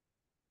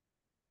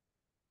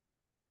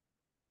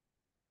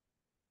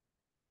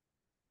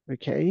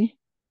 Okay.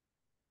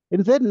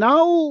 And then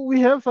now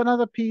we have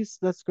another piece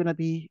that's going to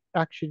be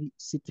actually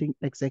sitting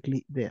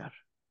exactly there,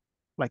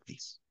 like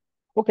this.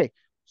 Okay,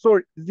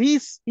 so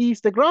this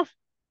is the graph,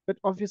 but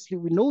obviously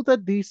we know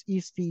that this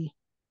is the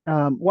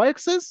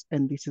y-axis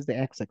and this is the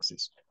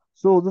x-axis.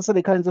 So those are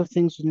the kinds of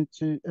things you need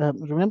to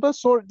remember.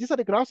 So these are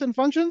the graphs and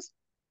functions,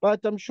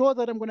 but I'm sure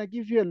that I'm going to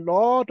give you a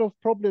lot of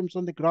problems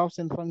on the graphs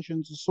and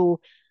functions.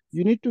 So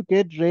you need to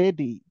get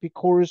ready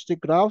because the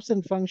graphs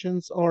and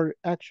functions are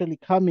actually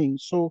coming.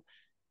 So,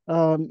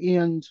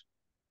 and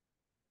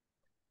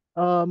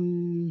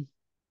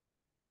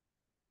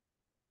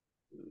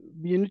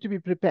you need to be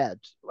prepared.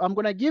 I'm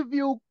going to give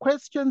you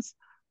questions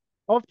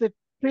of the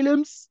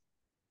prelims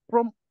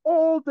from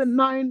all the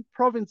 9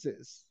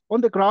 provinces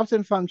on the graphs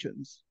and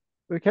functions.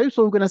 Okay,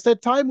 so we're going to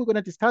set time, we're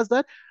going to discuss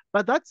that,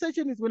 but that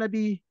session is going to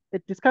be a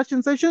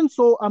discussion session.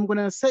 So I'm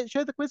going to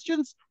share the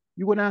questions.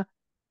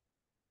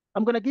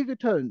 I'm going to give you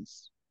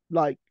turns.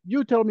 Like,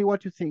 you tell me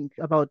what you think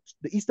about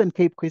the Eastern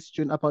Cape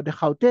question, about the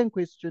Gauteng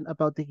question,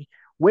 about the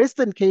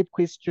Western Cape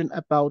question,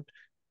 about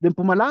the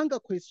Mpumalanga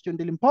question,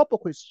 the Limpopo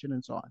question,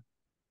 and so on.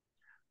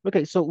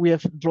 Okay, so we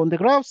have drawn the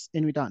graphs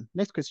and we're done.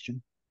 Next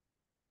question.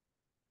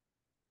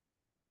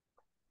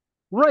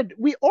 Right,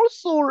 we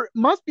also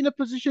must be in a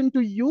position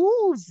to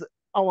use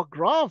our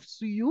graphs,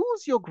 to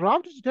use your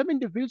graph to determine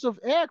the values of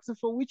x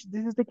for which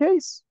this is the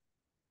case.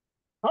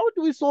 How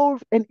do we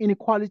solve an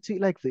inequality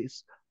like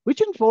this,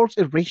 which involves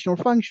a rational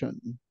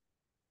function?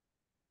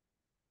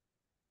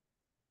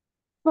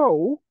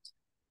 So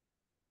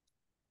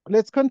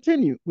let's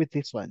continue with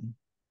this one.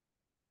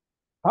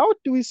 How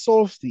do we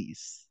solve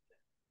these?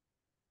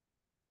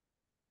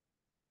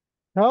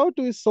 How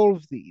do we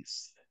solve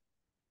these?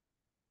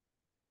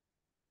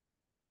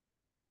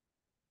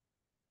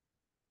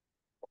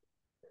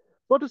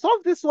 So to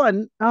solve this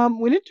one,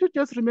 we need to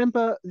just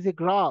remember the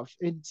graph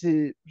and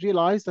to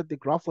realize that the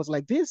graph was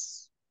like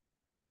this,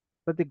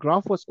 but the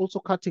graph was also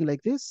cutting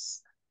like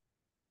this.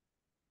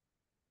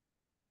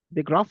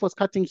 The graph was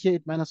cutting here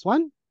at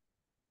 -1,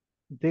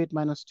 there at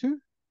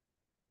 -2.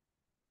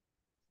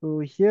 So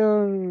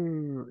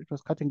here it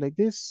was cutting like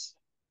this.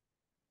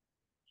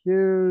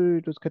 Here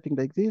it was cutting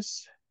like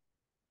this.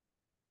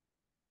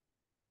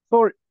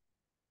 So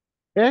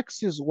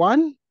x is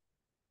 1,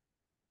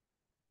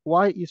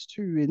 y is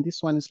 2, and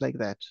this one is like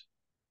that.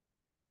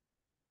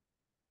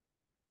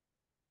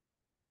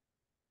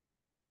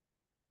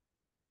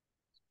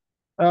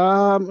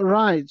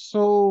 Right,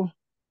 so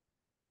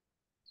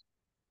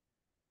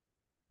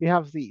we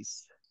have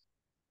these.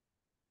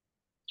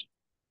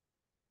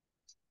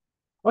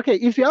 Okay,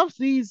 if you have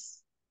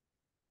these,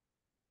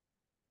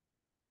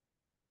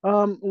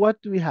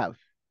 what do we have?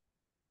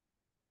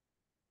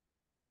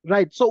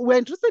 Right, so we're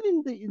interested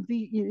in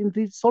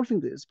the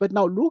solving this, but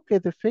now look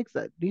at the fact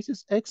that this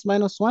is x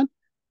minus 1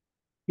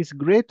 is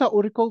greater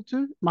or equal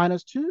to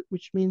 -2,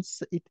 which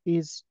means it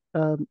is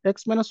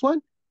x minus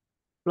 1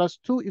 plus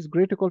 2 is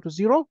greater or equal to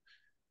 0.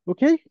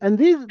 Okay, and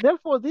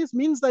therefore this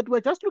means that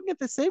we're just looking at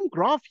the same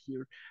graph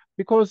here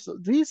because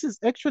this is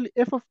actually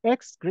f of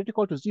x greater or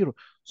equal to 0.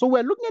 So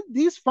we're looking at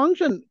this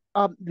function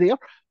there,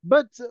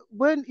 but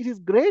when it is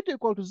greater or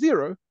equal to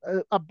 0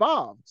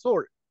 above,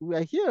 sorry,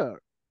 we're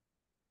here,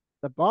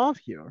 above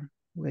here,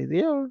 we're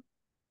there,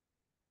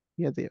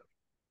 here, there.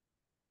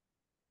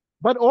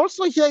 But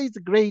also here it's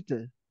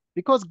greater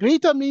because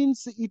greater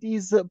means it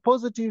is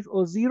positive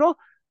or 0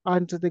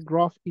 and the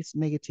graph is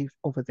negative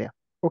over there.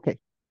 Okay.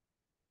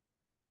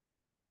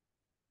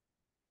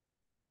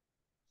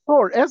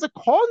 Or as a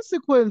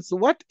consequence,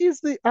 what is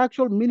the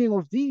actual meaning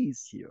of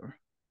these here?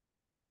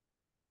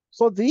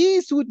 So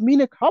these would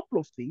mean a couple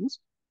of things,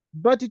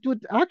 but it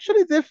would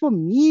actually therefore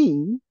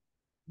mean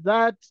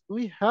that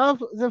we have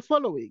the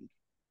following.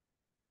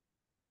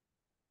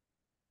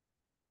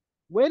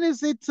 When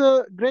is it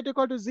greater or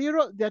equal to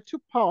 0? There are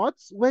two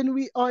parts. When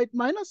we are at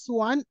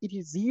 -1, it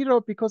is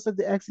 0 because of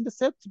the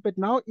x-intercept, but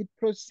now it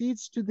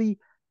proceeds to the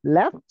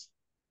left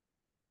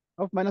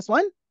of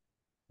 -1.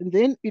 And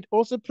then it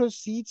also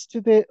proceeds to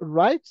the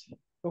right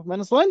of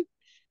 -1.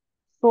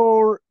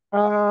 So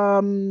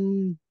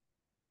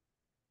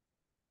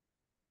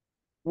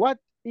what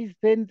is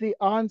then the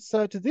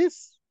answer to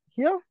this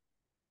here?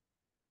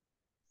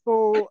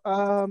 So,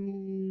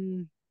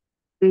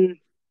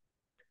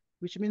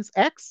 which means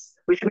x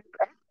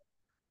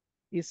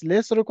is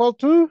less or equal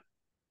to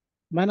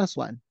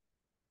 -1.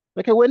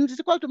 Okay, when it is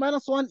equal to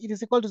 -1, it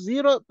is equal to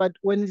 0, but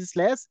when it is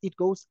less, it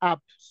goes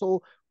up.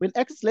 So when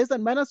x is less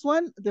than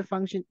 -1, the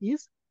function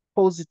is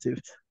positive.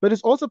 But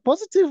it's also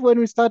positive when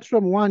we start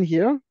from 1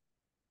 here.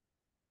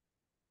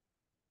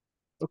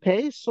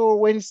 Okay, so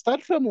when you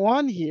start from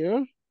 1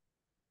 here,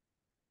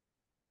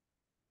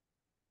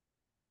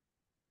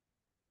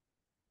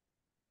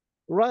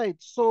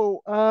 right,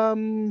 so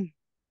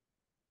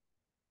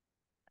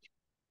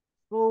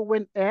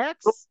when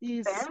x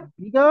is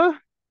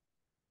bigger,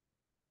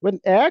 when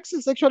x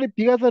is actually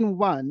bigger than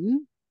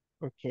 1,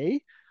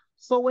 okay,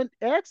 so when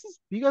x is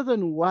bigger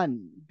than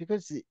 1,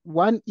 because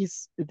 1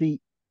 is the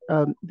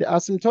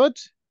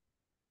asymptote,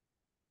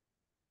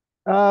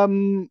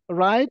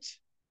 right?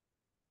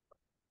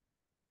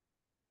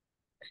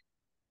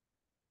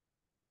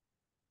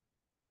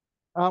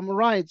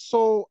 Right,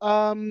 so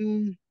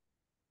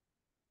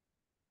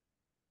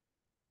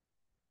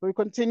we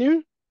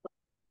continue,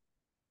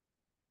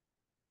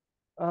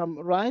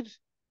 right?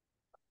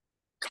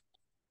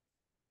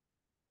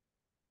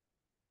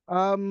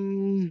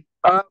 Um,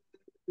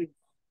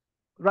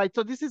 right,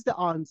 so this is the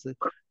answer.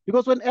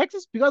 Because when x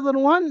is bigger than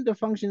 1, the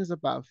function is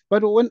above.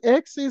 But when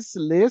x is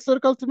less or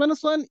equal to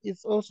 -1,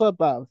 it's also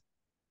above.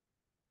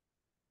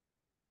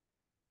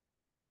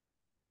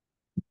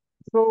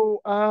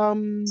 So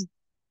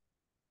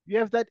you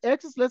have that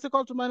x is less or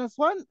equal to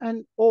 -1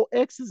 and or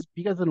x is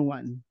bigger than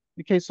 1.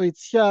 Okay, so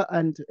it's here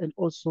and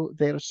also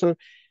there. So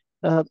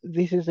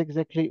this is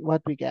exactly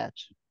what we get.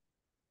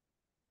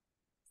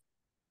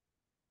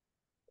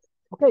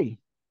 Okay.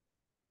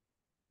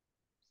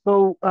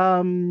 So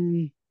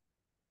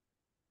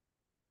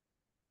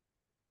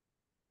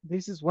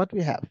this is what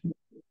we have.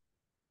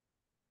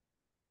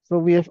 So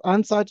we have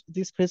answered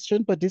this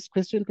question, but this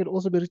question can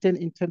also be written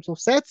in terms of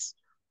sets.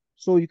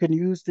 So you can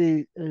use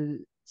the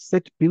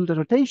set builder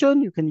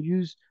notation. You can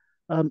use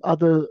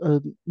other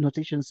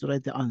notations to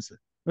write the answer.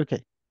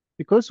 Okay,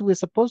 because we're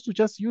supposed to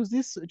just use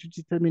this to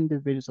determine the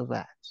values of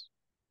that.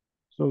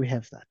 So we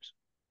have that.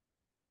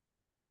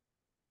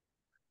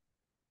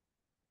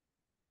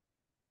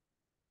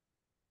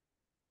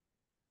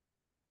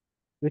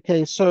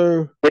 Okay,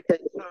 so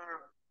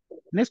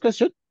next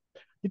question.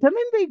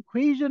 Determine the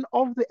equation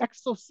of the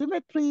axis of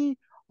symmetry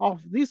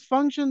of this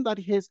function that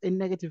has a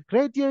negative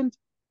gradient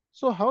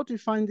So how to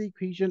find the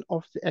equation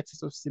of the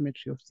axis of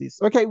symmetry of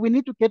this? Okay, we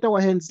need to get our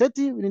hands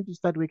dirty. We need to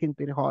start working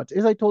very hard.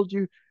 As I told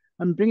you,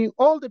 I'm bringing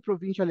all the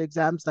provincial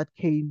exams that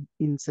came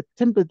in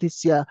September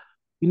this year.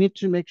 You need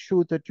to make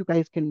sure that you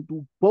guys can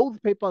do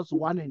both papers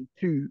 1 and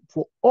 2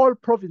 for all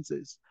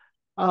provinces.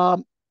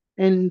 And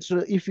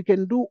if you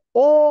can do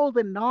all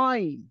the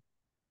 9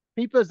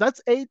 papers,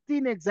 that's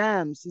 18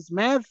 exams. It's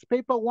math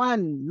paper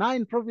 1,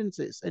 9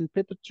 provinces, and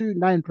paper 2,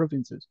 9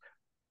 provinces.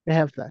 They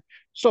have that.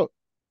 So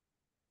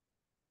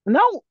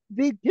now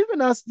they've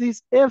given us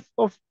this f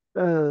of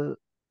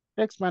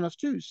x minus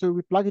 2. So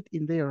we plug it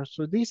in there.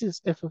 So this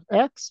is f of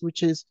x,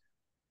 which is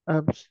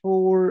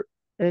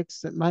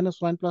 4x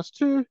minus 1 plus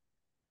 2.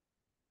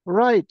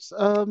 Right.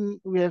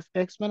 We have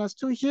x minus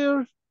 2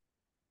 here,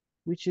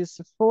 which is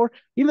 4.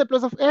 In the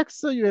place of x,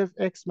 so you have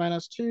x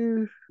minus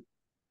 2.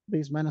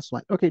 There's minus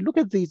 1. Okay, look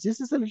at these. This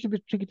is a little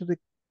bit tricky to the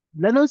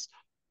learners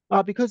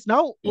because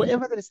now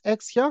wherever there is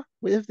x here,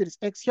 wherever there is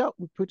x here,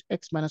 we put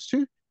x minus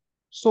 2.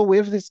 So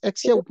wherever there's x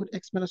here, we put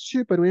x minus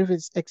 2, but wherever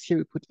there's x here,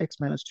 we put x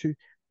minus 2.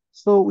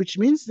 So which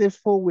means,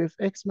 therefore, we have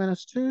x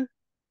minus 2,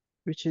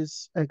 which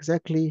is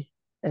exactly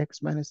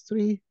x minus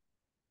 3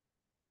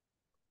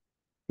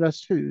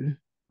 plus 2.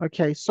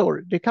 Okay, so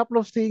the couple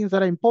of things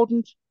that are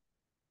important.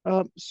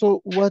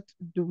 So what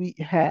do we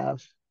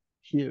have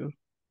here?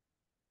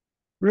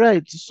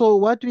 Right, so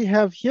what we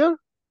have here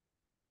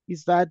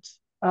is that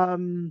I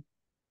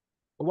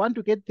want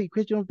to get the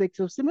equation of the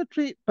axis of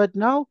symmetry, but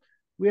now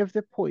we have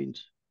the point.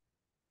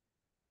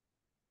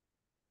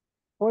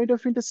 Point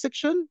of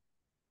intersection.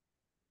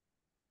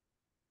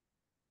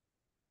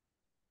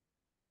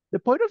 The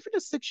point of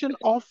intersection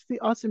of the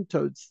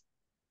asymptotes.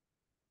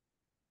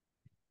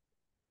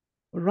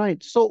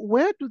 Right, so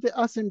where do the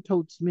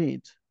asymptotes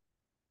meet?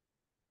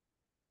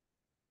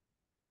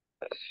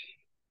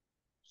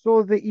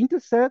 So they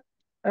intersect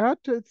at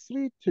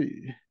 3,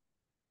 2.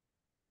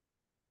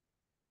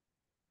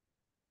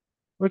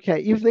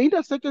 Okay, if they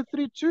intersect at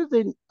 3, 2,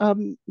 then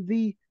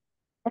the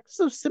axis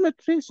of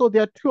symmetry, so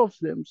there are 2 of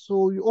them.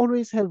 So you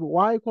always have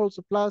y equals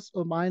to plus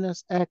or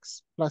minus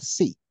x plus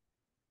c.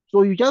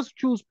 So you just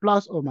choose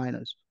plus or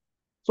minus.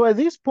 So at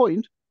this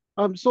point,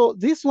 so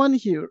this one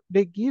here,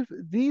 they give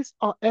these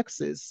are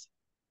axes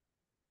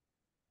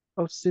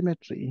of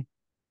symmetry.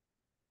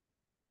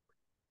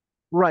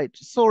 Right.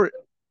 So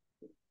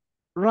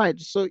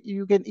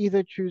you can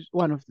either choose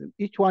one of them.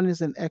 Each one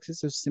is an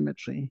axis of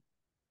symmetry.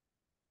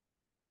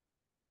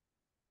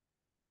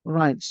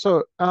 Right.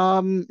 So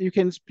you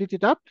can split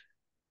it up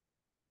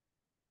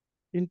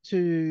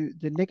into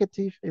the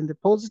negative and the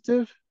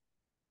positive.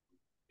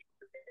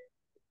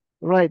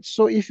 Right.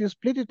 So if you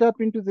split it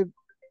up into the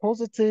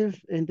positive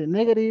and the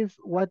negative,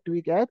 what do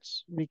we get?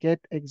 We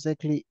get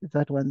exactly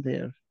that one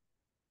there.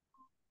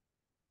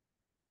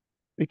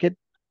 We get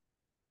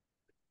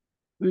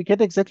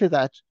exactly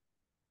that.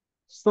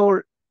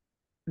 So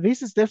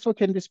this is therefore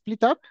can be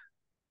split up.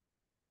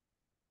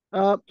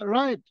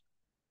 Right.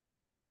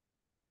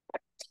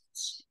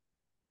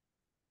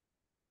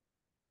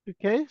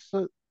 Okay.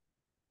 So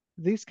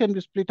this can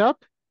be split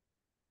up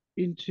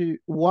into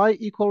y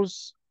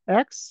equals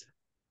x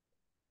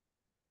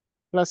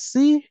plus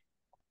c,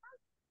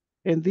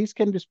 and this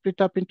can be split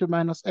up into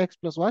minus x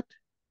plus what?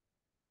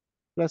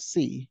 Plus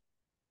c.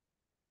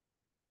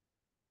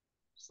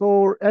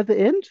 So at the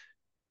end,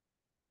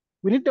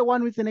 we need the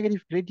one with the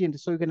negative gradient,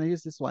 so we're going to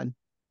use this one.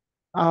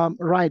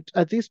 Right,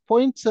 at this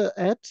point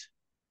at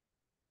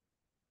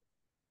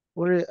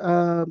where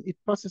it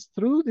passes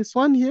through this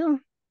one here.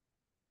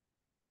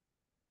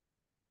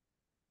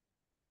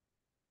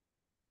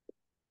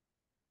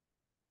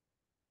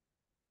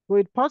 So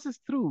it passes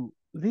through,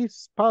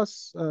 this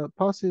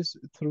passes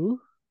through.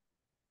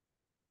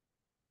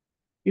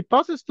 It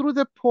passes through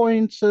the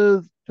point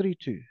 3,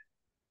 2.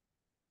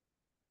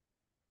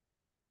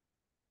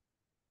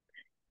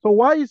 So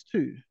y is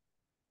 2.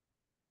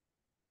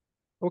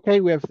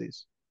 Okay, we have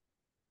this.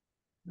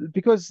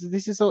 Because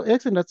this is our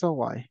x and that's our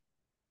y.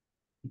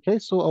 Okay,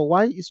 so our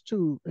y is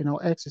 2 and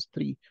our x is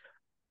 3.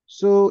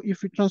 So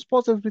if we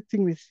transpose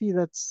everything, we see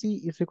that c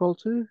is equal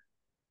to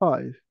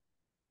 5.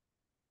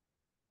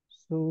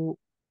 So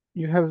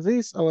you have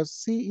this, our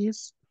c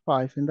is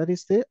 5, and that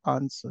is the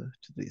answer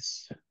to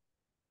this.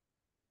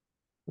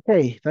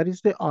 Okay, that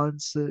is the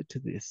answer to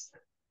this.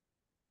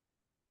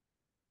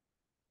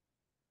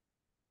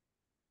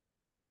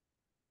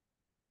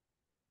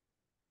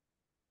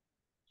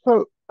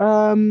 So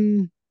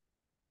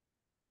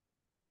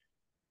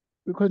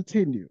we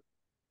continue.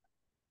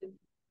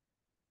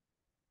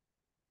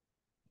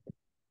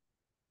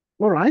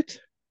 All right.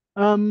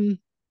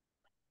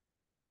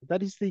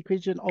 That is the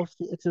equation of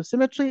the axis of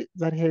symmetry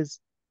that has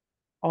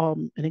a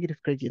negative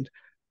gradient.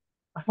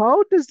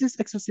 How does this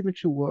axis of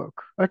symmetry work?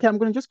 Okay, I'm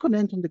going to just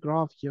comment on the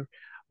graph here.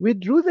 We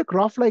drew the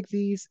graph like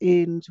this,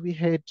 and we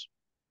had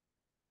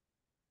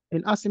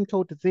an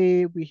asymptote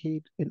there. We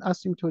had an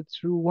asymptote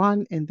through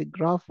 1, and the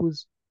graph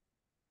was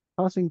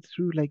passing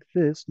through like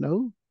this.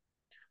 No?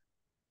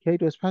 Okay,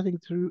 it was passing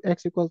through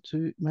x equal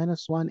to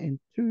minus 1 and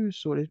 2.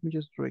 So let me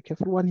just draw a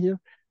careful one here.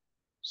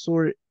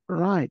 So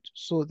Right.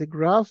 So the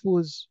graph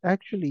was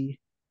actually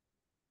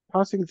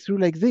passing through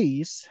like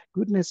this.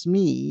 Goodness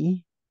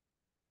me.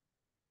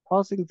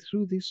 Passing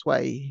through this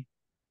way.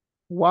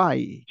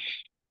 Y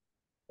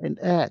and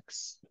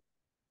X.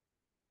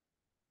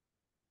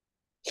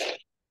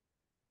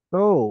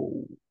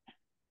 So,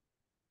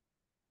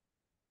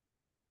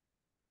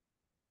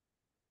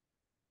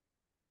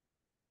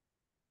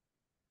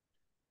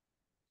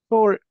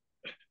 so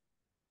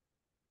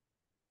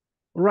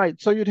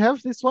right. So you'd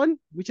have this one,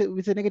 which is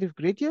with a negative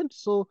gradient.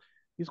 So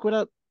it's going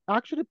to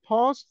actually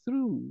pass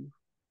through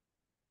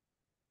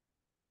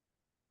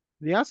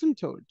the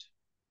asymptote.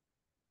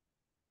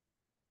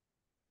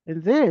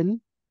 And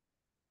then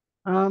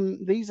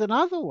there's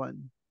another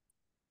one.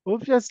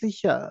 Obviously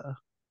here,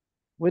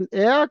 when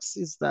X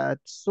is that,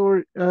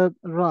 so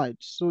right,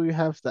 so you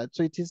have that.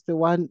 So it is the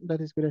one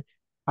that is going to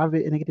have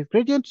a negative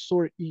gradient.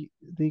 So the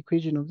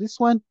equation of this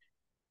one,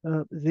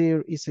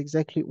 there is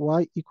exactly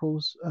y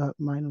equals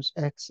minus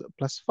x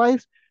plus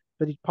 5,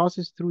 that it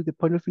passes through the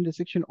point of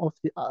intersection of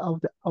the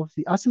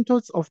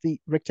asymptotes of the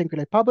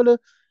rectangular parabola,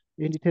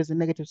 and it has a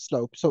negative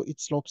slope, so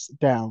it slopes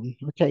down.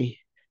 Okay,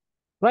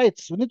 right.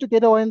 So we need to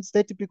get our ends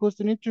dirty because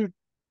we need to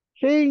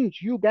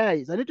change, you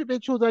guys. I need to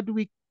make sure that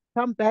we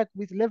come back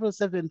with level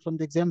 7 from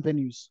the exam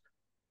venues.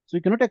 So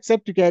you cannot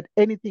accept to get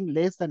anything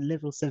less than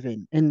level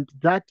 7. And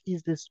that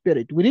is the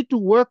spirit. We need to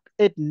work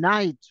at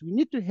night. We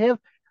need to have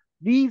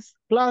these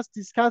class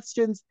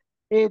discussions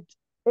at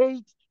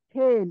 8,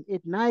 10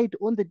 at night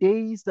on the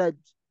days that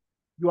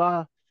you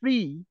are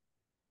free.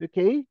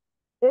 Okay?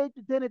 8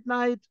 to 10 at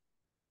night.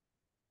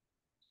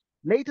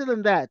 Later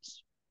than that,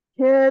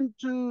 10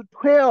 to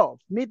 12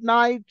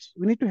 midnight,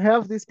 we need to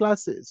have these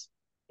classes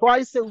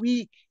twice a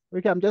week.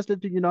 Okay, I'm just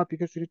letting you know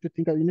because you need to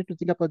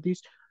think about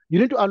this. You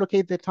need to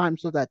allocate the time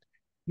so that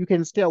you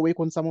can stay awake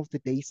on some of the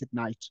days at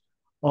night.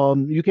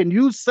 You can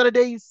use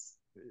Saturdays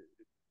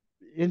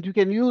and you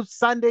can use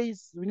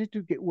Sundays. We need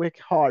to work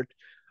hard.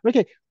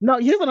 Okay, now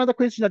here's another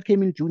question that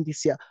came in June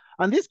this year.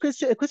 And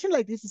a question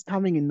like this is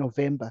coming in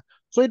November.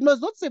 So it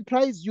must not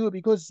surprise you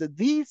because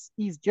this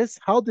is just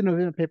how the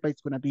November paper is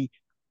going to be.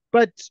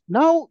 But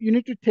now you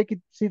need to take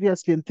it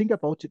seriously and think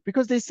about it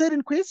because they said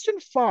in question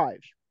 5,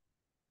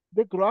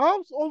 the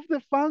graphs of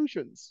the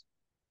functions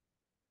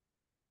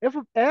f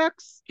of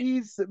x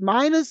is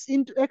minus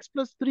into x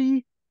plus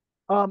 3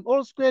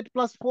 all squared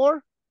plus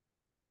 4,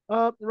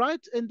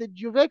 right? And the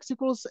g of x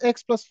equals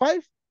x plus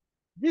 5.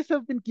 These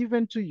have been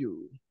given to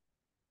you.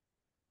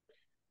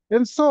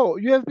 And so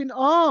you have been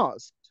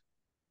asked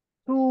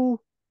to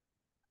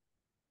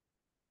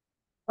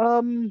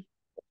um,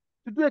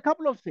 do a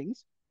couple of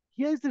things.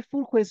 Here's the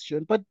full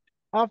question, but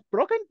I've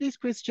broken this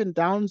question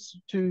down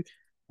to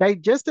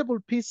digestible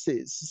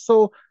pieces.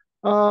 So,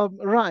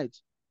 right,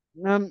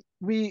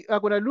 we are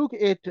going to look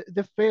at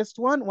the first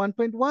one,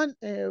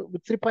 1.1,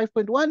 with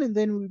 5.1, and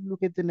then we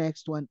look at the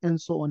next one, and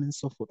so on and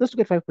so forth. Let's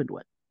look at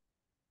 5.1.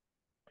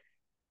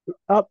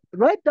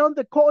 Write down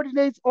the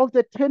coordinates of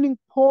the turning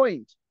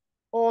point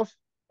of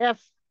F.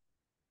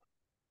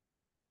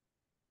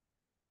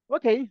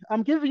 Okay,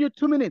 I'm giving you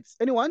 2 minutes.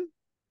 Anyone?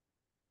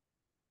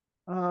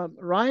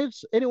 Right?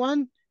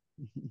 Anyone?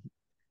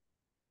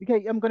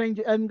 Okay, I'm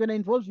gonna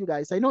involve you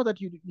guys. I know that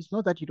it's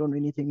not that you don't know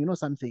anything, you know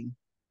something.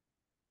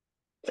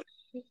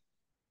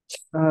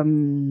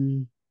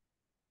 Um,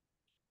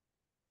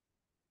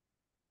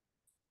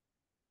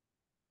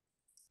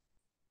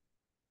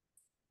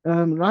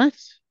 right?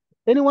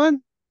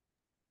 Anyone?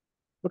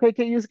 Okay,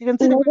 you can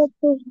see the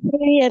question.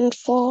 -3 and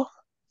 4.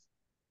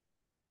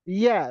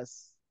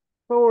 Yes.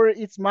 So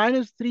it's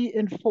minus 3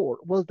 and 4.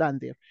 Well done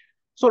there.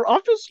 So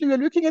obviously we're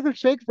looking at the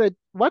fact that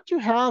what you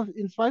have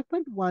in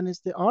 5.1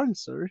 is the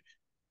answer.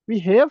 We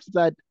have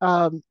that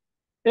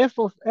f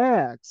of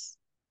x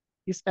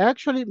is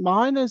actually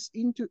minus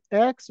into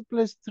x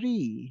plus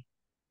 3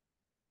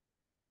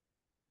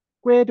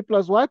 squared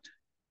plus what?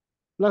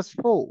 Plus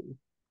 4.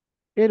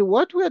 And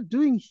what we're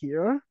doing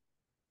here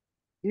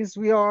is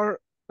we are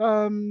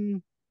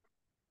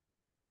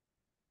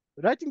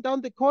writing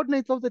down the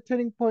coordinates of the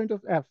turning point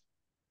of f.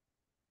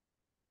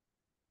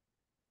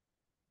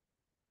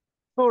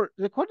 So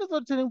the coordinates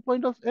of the turning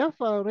point of f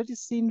are already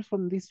seen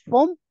from this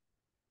form,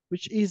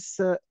 which is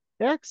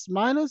x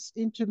minus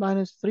into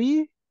minus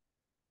 3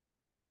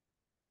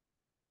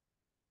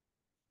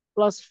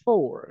 plus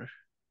 4.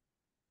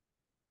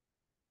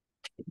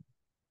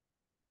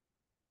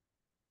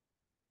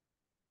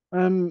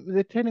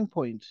 The turning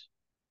point.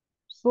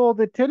 So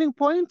the turning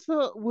point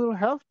will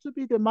have to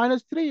be the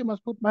minus 3. You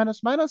must put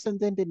minus minus and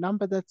then the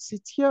number that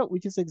sits here,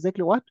 which is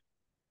exactly what?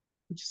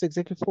 Which is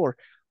exactly 4.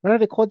 What are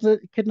the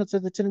coordinates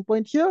of the turning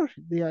point here?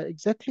 They are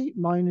exactly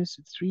minus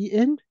 3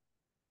 and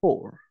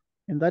 4.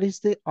 And that is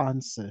the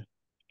answer.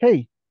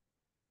 Okay.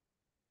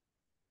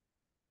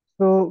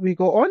 So we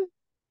go on.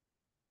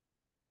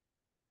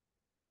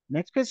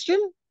 Next question.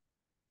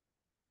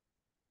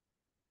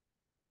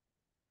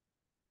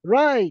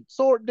 Right.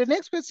 So the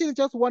next question is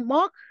just 1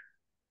 mark.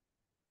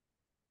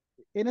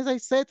 And as I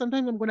said,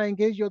 sometimes I'm going to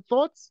engage your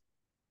thoughts.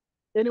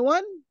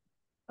 Anyone?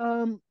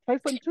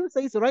 5.2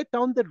 says write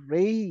down the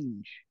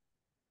range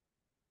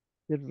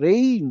the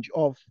range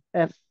of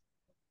f.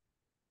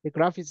 The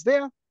graph is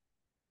there.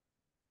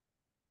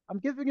 I'm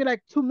giving you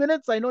like 2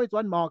 minutes. I know it's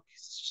 1 mark.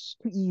 It's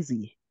too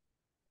easy.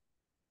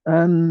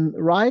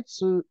 Right.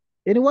 So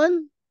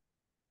anyone?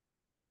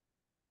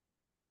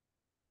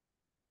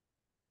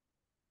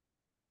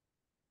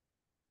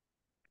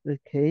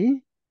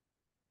 Okay.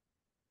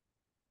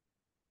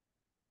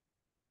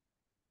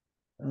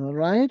 All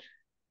right.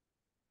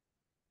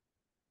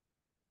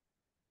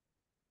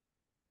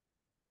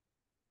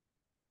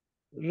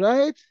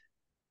 Right.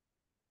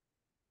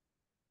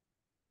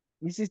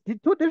 This is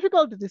too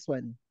difficult, this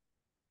one.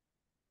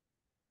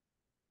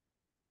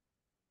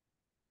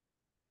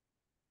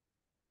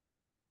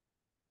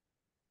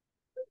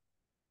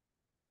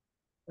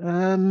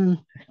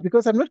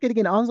 Because I'm not getting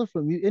an answer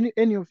from you,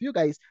 any of you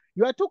guys.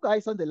 You are 2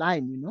 guys on the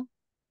line, you know.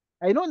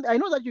 I know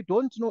that you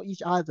don't know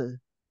each other.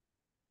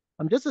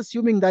 I'm just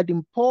assuming that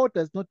Import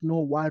does not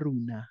know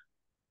Waruna.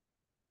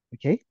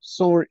 Okay,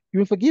 so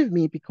you forgive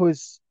me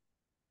because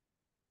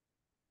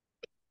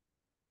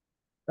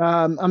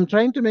I'm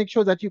trying to make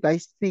sure that you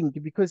guys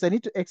think because I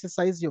need to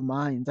exercise your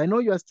minds. I know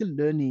you are still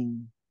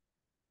learning.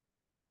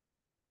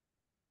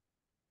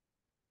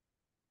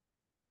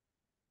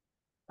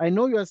 I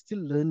know you are still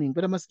learning,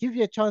 but I must give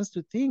you a chance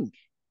to think.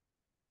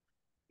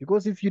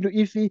 Because if you do,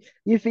 if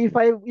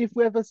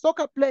we have a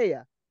soccer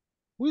player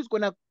who is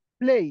gonna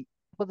play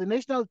for the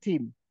national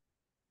team,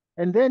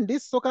 and then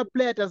this soccer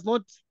player does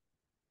not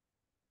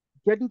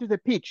get into the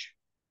pitch,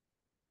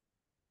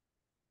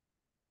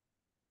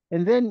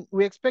 and then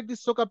we expect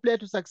this soccer player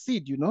to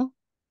succeed, you know,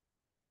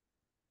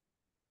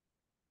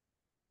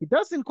 it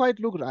doesn't quite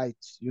look right,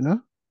 you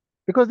know,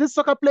 because this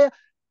soccer player,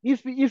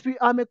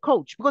 I'm a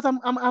coach, because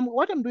I'm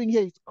what I'm doing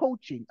here is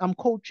coaching. I'm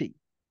coaching,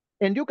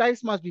 and you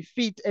guys must be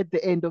fit at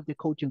the end of the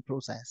coaching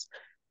process,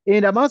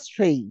 and I must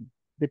train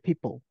the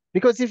people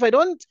because if I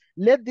don't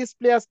let these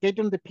players get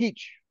on the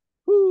pitch,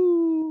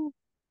 whoo,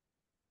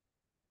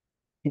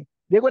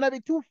 they're gonna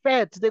be too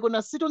fat. They're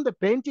gonna sit on the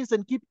benches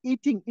and keep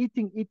eating,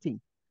 eating, eating,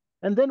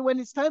 and then when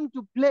it's time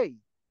to play,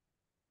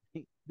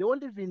 they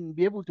won't even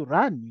be able to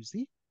run. You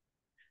see.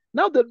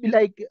 Now they'll be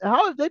like,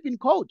 how have they been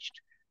coached?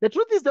 The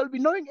truth is they'll be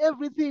knowing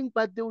everything,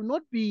 but they will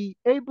not be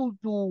able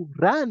to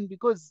run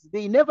because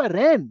they never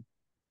ran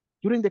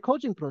during the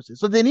coaching process.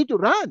 So they need to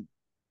run.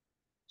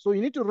 So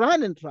you need to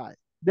run and try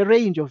the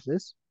range of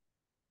this.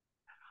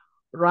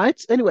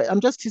 Right? Anyway, I'm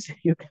just teasing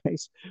you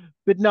guys.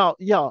 But now,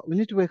 yeah, we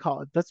need to work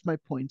hard. That's my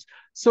point.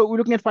 So we're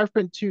looking at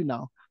 5.2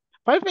 now.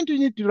 5.2, you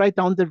need to write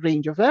down the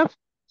range of f.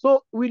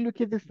 So we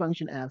look at the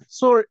function f.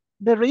 So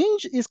the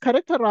range is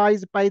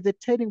characterized by the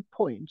turning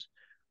point.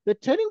 The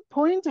turning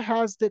point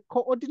has the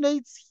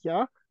coordinates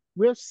here.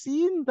 We have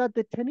seen that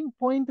the turning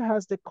point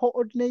has the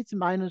coordinates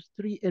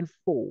 -3 and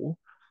 4.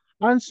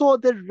 And so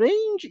the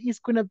range is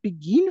going to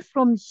begin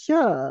from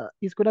here.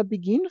 It's going to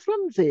begin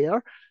from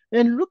there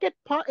and look at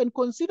part and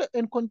consider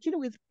and continue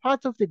with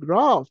part of the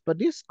graph. But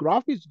this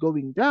graph is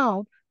going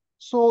down.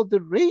 So the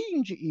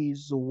range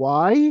is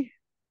y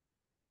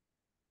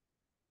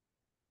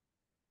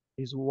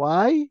is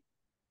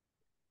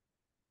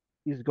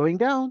going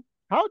down.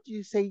 How do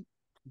you say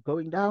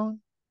going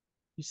down?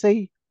 You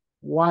say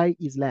y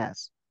is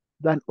less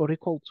than or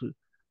equal to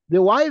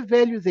the y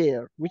value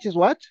there, which is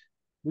what?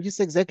 Which is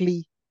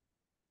exactly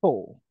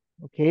 4.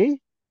 Okay.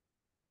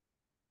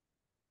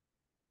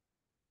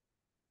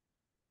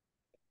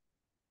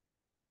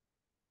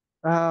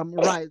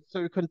 Right.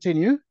 So we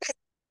continue.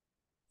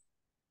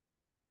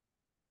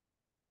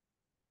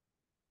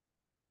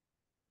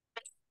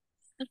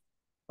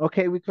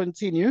 Okay, we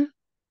continue.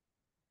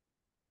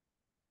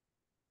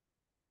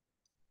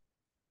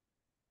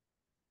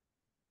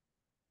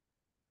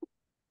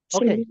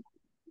 Okay,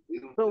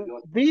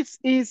 so this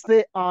is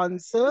the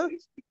answer.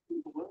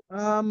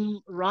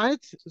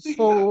 Right.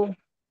 So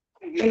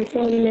And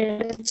from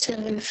negative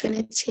to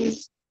infinity.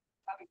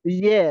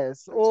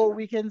 yes, or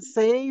we can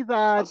say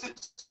that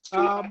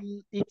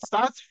it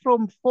starts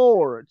from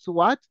 4 to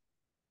what?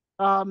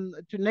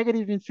 To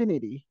negative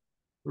infinity.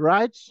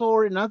 Right.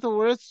 So in other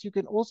words, you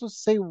can also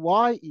say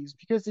y is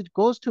because it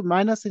goes to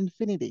minus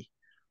infinity.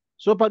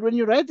 So, but when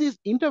you write these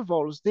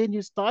intervals, then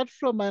you start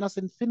from minus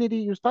infinity,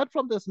 you start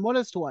from the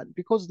smallest one,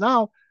 because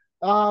now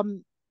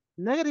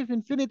negative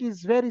infinity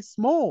is very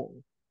small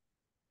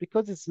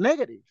because it's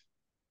negative.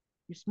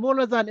 It's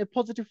smaller than a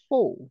positive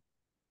 4.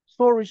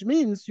 So, which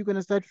means you're going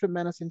to start from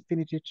minus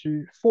infinity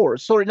to 4.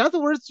 So, in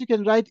other words, you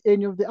can write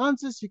any of the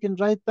answers. You can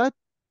write that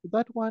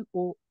one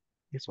or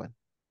this one.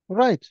 All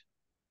right.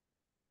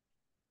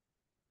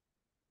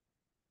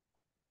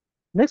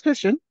 Next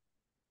question.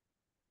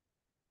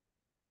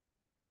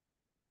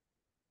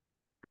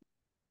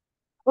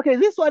 Okay,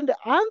 this one, the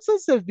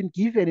answers have been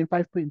given in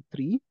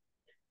 5.3.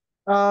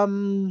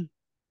 Um,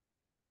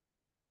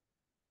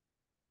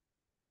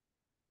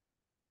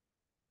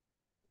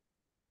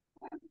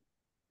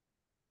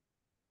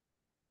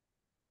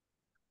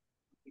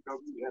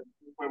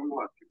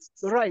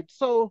 right.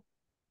 So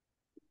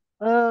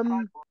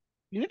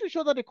you need to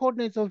show that the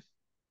coordinates of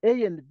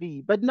A and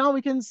B. But now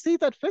we can see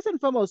that first and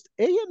foremost,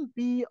 A and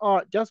B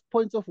are just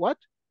points of what?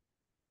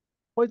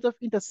 points of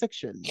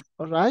intersection,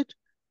 all right?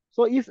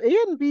 So if A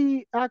and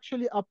B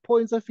actually are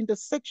points of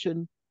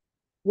intersection,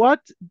 what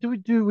do we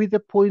do with the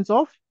points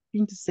of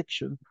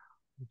intersection?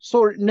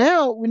 So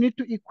now we need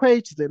to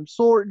equate them.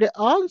 So the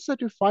answer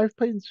to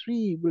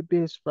 5.3 would be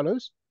as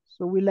follows.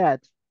 So we'll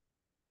add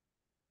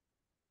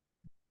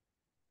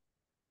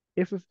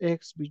f of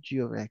x be g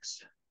of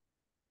x.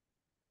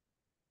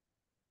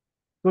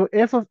 So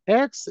f of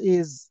x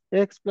is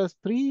x plus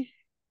 3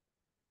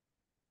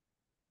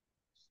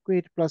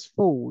 squared plus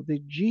 4. The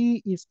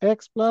g is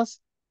x plus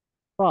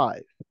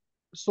 5.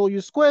 So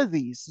you square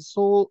these.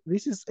 So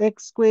this is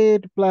x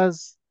squared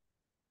plus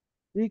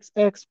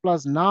 6x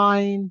plus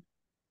 9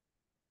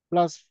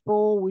 plus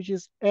 4, which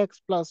is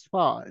x plus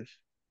 5,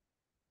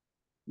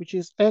 which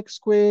is x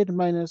squared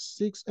minus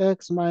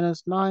 6x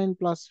minus 9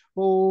 plus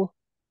 4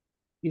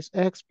 is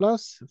x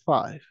plus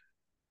 5.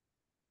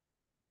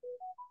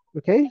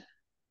 Okay,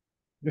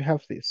 we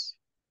have this.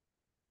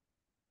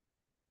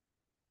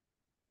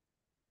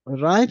 All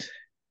right.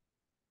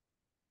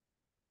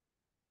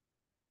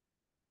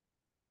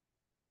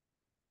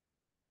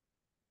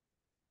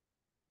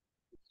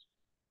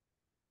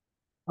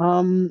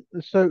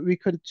 So we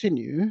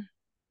continue.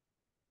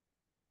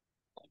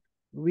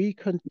 We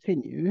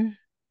continue.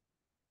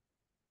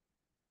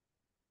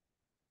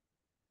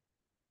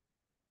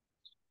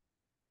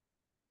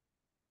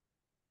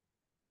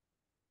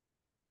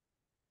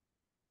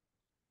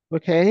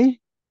 Okay.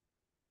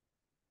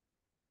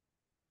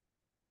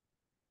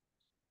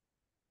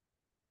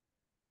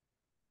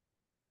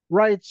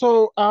 Right.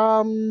 So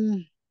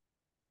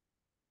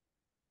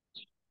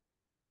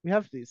we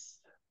have this.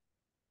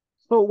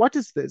 So what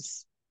is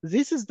this?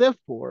 This is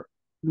therefore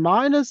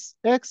minus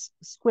x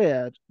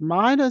squared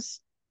minus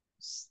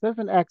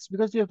 7x,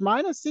 because you have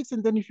minus 6,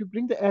 and then if you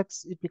bring the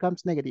x, it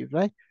becomes negative,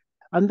 right?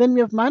 And then we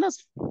have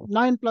minus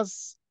 9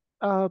 plus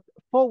 4,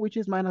 which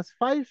is minus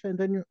 5, and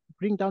then you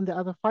bring down the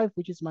other 5,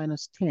 which is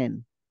minus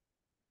 10,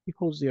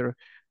 equals 0.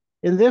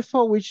 And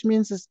therefore, which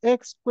means it's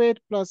x squared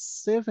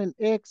plus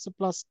 7x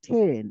plus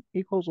 10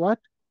 equals what?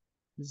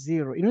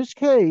 0. In which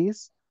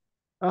case,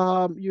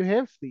 you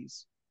have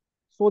these.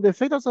 So the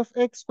factors of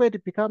x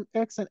squared become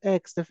x and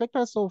x. The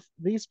factors of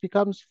this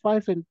becomes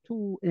 5 and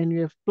 2, and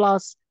you have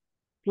plus,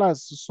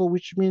 plus. So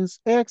which means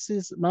x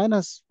is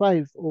minus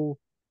 5 or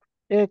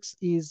x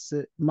is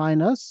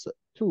minus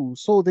 2.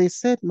 So they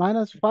said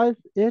minus 5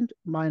 and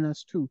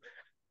minus 2.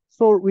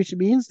 So which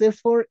means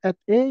therefore at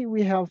A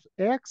we have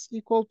x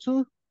equal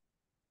to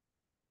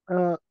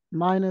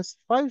minus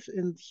 5,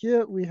 and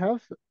here we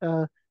have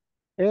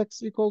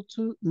x equal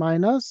to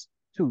minus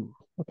 2.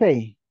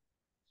 Okay,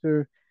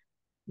 so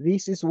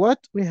this is what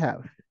we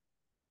have.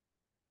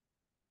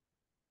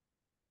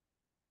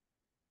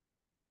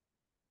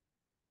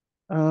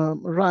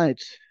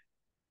 Right.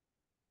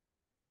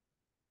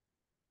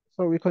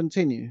 So we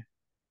continue.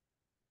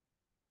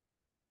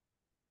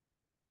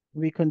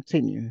 We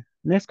continue.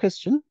 Next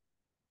question.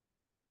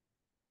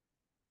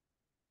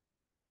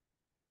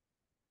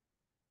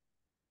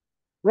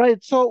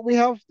 Right. So we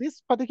have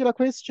this particular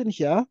question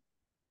here.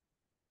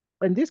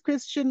 And this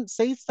question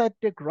says that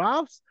the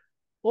graphs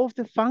of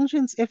the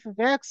functions f of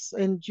x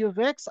and g of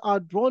x are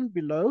drawn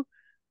below,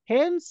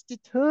 hence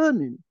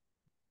determine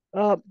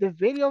the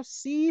value of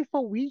c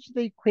for which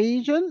the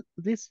equation,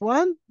 this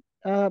one,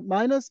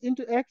 minus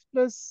into x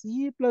plus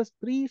c plus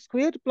 3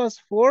 squared plus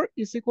 4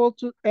 is equal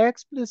to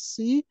x plus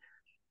c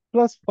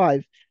plus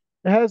 5.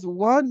 It has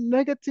one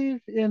negative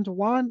and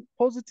one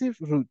positive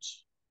root.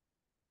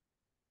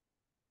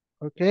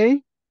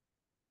 Okay,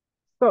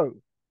 so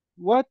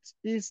what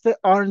is the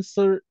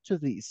answer to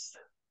this?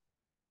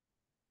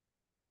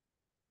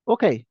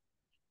 Okay,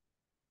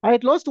 I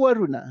had lost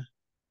Waruna.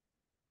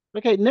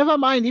 Okay, never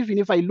mind even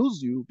if I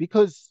lose you,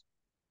 because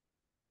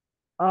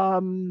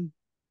um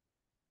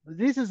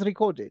this is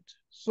recorded.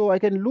 So I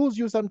can lose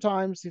you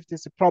sometimes if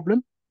there's a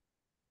problem.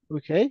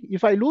 Okay,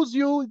 if I lose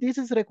you, this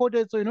is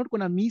recorded, so you're not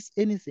gonna miss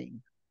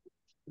anything.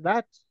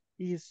 That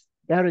is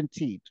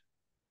guaranteed.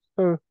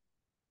 So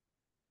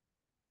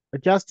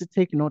just to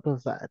take note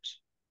of that.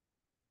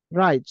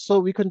 Right, so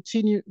we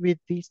continue with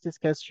this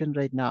discussion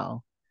right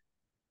now.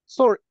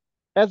 So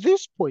at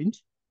this point,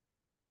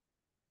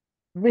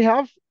 we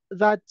have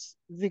that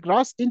the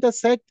graphs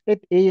intersect at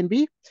A and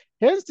B,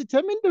 hence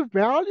determine the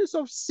values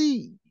of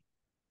C,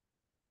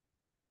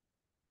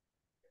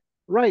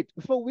 right,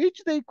 for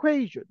which the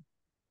equation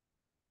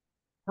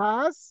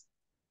has,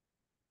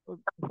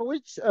 for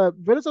which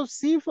values of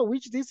C for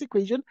which this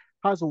equation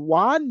has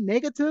one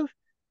negative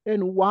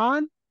and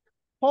one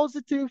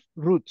positive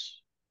root.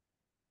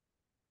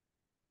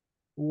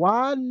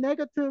 One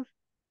negative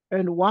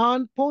and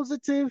one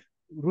positive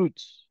root.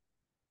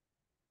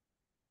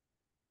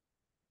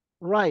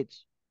 Right.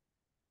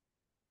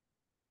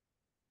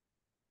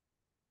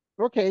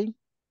 Okay.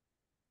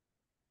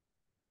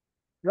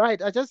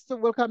 Right. I just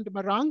welcomed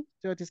Marang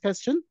to our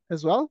discussion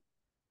as well.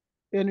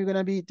 And we're going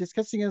to be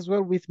discussing as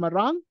well with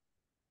Marang.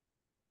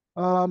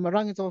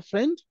 Marang is our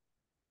friend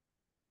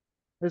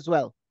as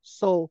well.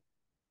 So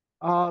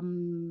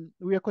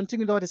we are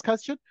continuing our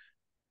discussion.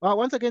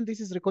 Once again, this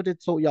is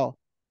recorded. So yeah,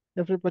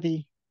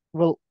 Everybody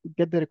will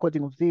get the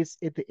recording of this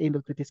at the end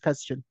of the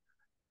discussion.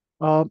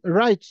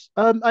 Right.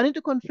 I need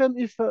to confirm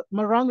if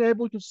Marang, you're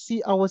able to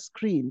see our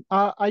screen.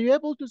 Are you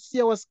able to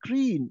see our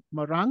screen,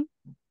 Marang?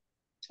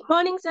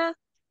 Morning, sir.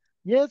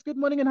 Yes, good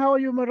morning. And how are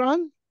you,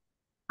 Marang?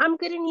 I'm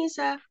good and you,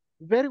 sir.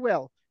 Very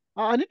well.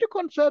 I need to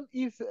confirm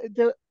if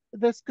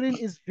the screen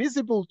is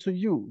visible to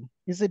you.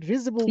 Is it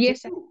visible to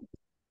Yes, sir.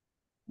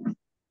 you?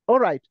 All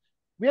right.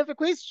 We have a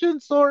question.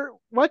 So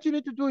what you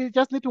need to do is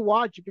just need to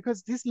watch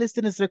because this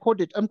lesson is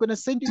recorded. I'm going to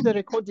send you the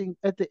recording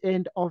at the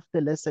end of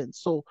the lesson.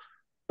 So,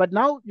 but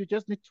now you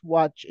just need to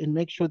watch and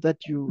make sure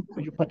that you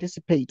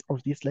participate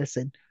of this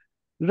lesson.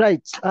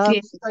 Right.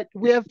 Yes. Right.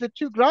 We have the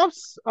two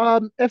graphs,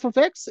 f of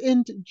x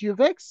and g of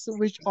x,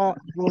 which are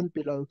drawn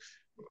below.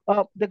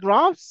 The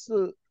graphs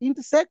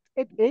intersect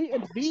at A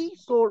and B,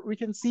 so we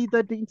can see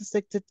that they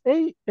intersect at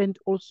A and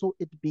also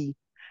at B.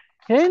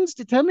 Hence,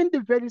 determine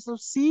the values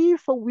of C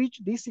for which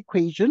this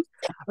equation.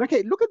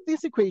 Okay, look at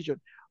this equation.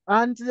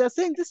 And they're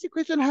saying this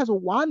equation has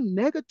one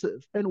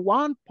negative and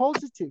one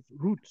positive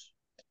root.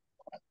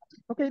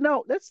 Okay,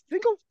 now let's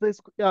think of this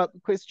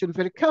question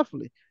very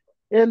carefully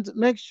and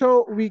make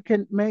sure we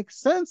can make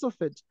sense of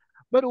it.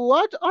 But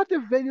what are the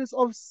values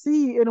of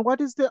C and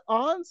what is the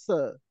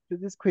answer to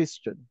this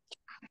question?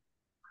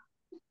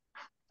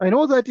 I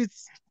know that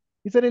it's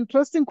an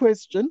interesting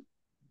question.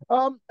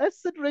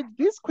 Let's read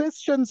these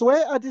questions.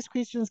 Where are these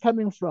questions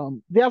coming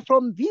from? They are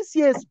from this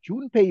year's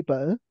June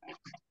paper.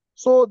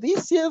 So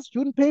this year's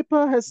June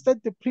paper has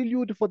set the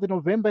prelude for the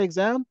November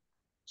exam.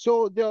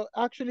 So there are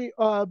actually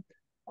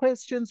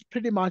questions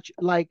pretty much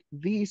like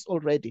these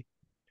already.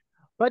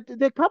 But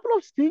there are a couple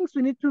of things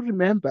we need to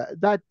remember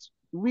that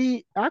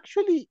we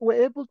actually were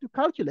able to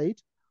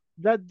calculate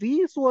that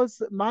this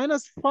was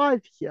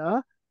 -5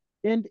 here,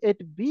 and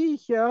at B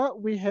here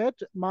we had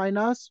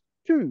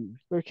 -2.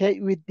 Okay,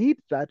 we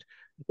did that.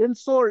 And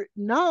so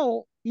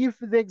now if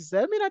the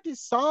examiner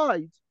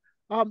decides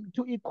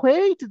to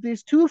equate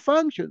these two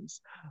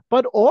functions,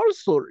 but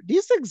also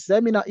this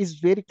examiner is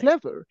very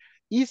clever,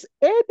 is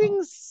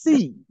adding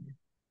C.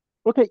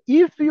 Okay,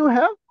 if you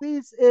have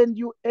this and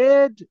you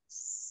add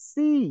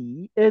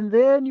C, and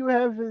then you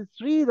have a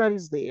 3 that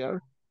is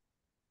there,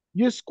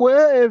 you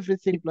square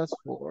everything plus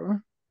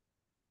 4.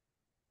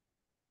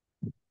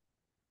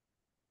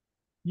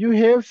 You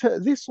have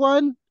this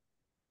one,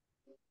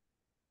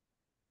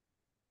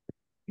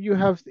 you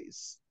have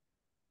this.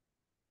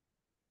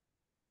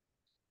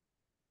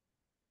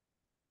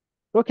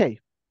 Okay,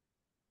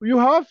 you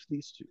have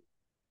these two.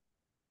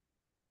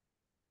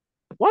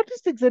 What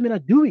is the examiner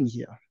doing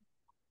here?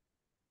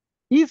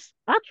 He's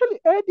actually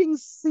adding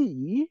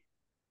C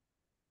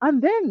and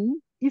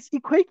then is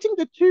equating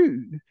the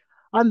two.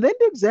 And then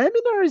the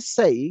examiner is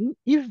saying,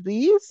 if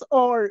these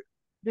are,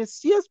 the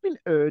C has been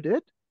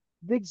added,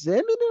 the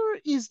examiner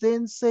is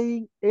then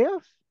saying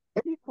F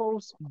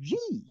equals G.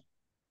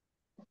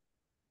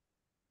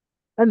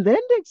 And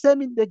then the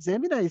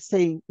examiner is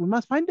saying, we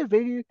must find the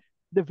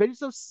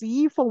values of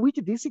C for which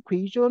this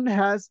equation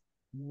has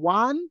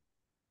one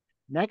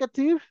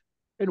negative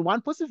and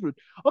one positive root.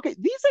 Okay,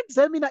 this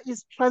examiner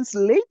is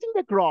translating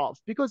the graph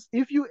because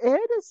if you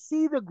add a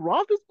C, the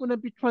graph is going to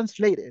be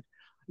translated.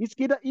 It's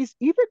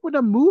either going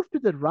to move to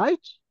the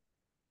right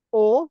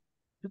or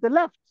to the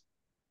left.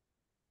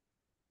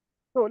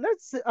 So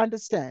let's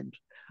understand.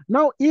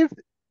 Now, if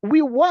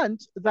we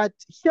want that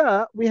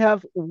here we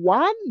have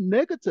one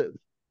negative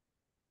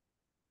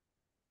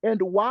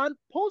and one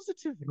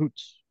positive root.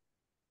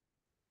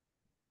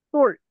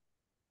 So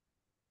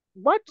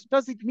what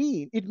does it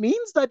mean? It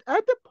means that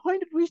at the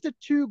point at which the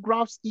two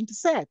graphs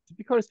intersect,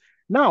 because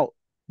now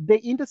they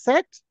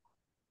intersect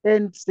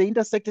and they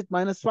intersect at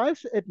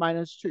 -5 at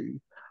 -2.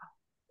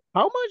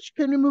 How much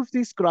can we move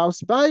these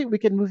graphs by? We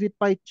can move it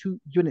by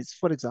 2 units,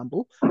 for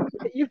example.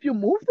 If you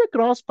move the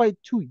graphs by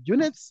 2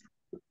 units,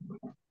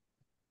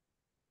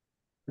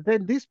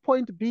 then this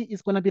point B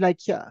is going to be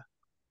like here.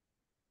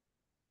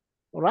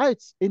 All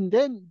right. And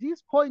then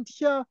this point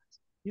here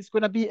is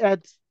going to be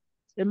at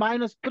a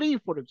 -3,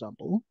 for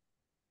example.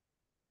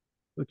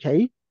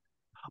 Okay.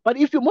 But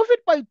if you move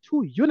it by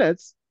 2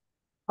 units,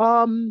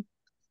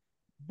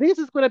 this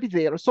is going to be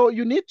there. So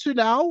you need to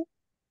now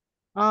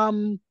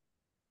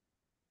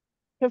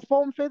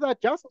perform further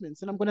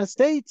adjustments. And I'm going to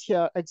state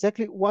here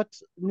exactly what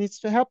needs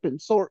to happen.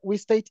 So we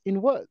state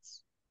in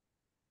words.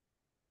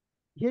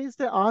 Here is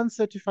the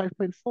answer to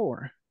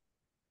 5.4.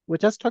 We're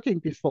just talking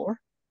before.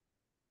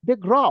 The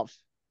graph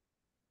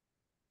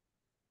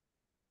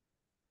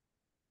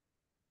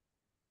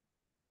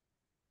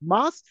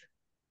must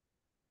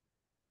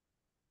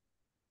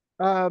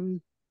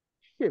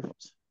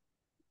shift.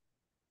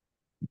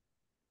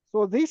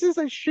 So this is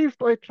a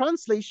shift or a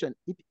translation.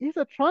 It is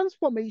a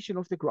transformation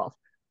of the graph.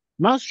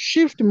 Must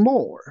shift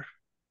more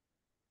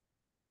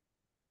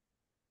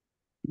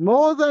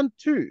than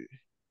 2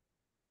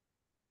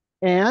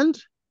 and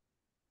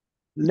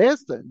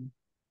less than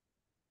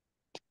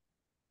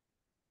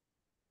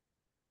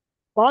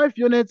 5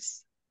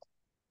 units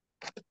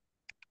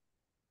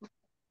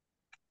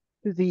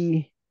to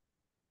the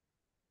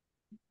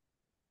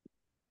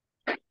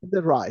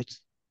the right.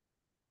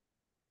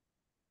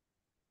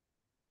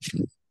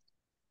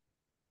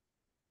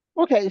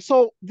 Okay,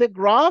 so the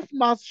graph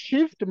must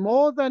shift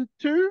more than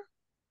 2.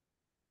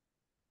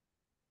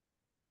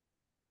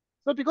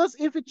 So because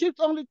if it shifts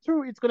only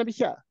 2, it's going to be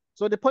here.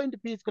 So the point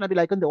B is going to be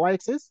like on the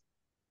y-axis.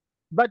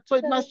 But so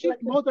it must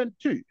shift more than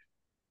 2.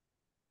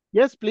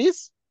 Yes,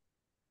 please.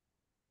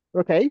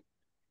 Okay,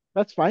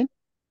 that's fine.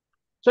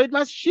 So it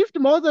must shift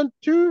more than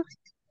 2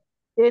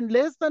 in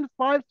less than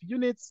 5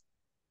 units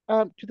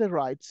to the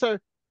right. So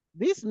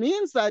this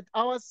means that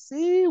our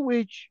C,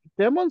 which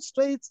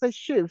demonstrates the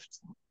shift,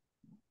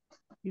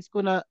 is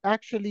going to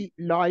actually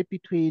lie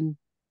between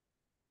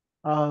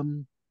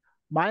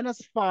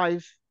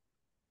 -5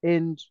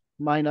 and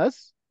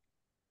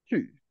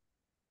 -2.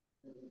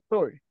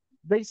 Sorry.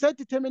 They said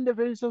determine the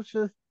values of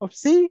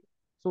C.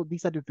 So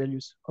these are the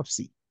values of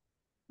C.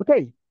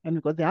 Okay, and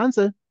we got the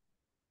answer.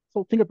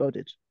 So think about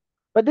it.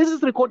 But this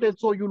is recorded,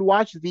 so you'll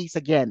watch these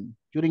again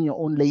during your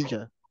own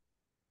leisure.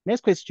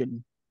 Next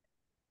question.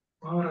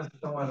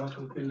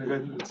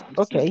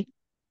 Okay.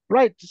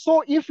 Right.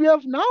 So if we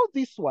have now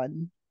this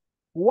one,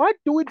 what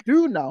do we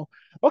do now?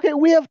 Okay,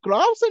 we have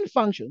graphs and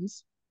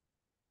functions.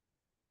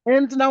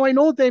 And now I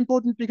know they're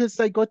important because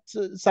I got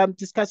some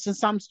discussion.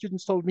 Some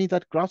students told me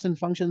that graphs and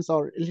functions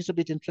are a little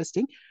bit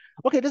interesting.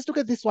 Okay, let's look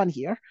at this one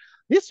here.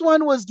 This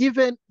one was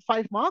given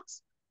 5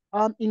 marks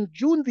in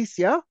June this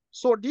year.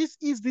 So this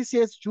is this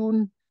year's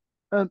June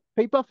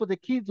paper for the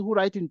kids who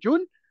write in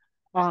June,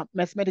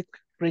 mathematics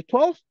grade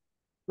 12.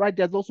 Right,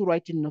 there's also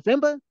writing in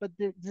November, but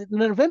the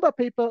November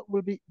paper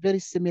will be very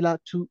similar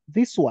to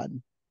this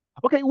one.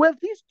 Okay, we have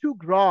these two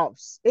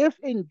graphs, F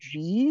and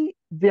G,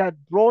 they are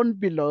drawn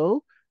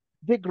below.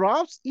 The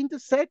graphs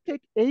intersect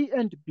at A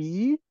and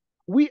B.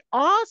 We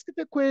ask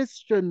the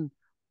question,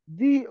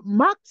 the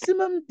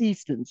maximum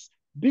distance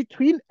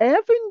between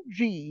F and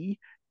G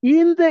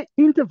in the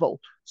interval.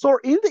 So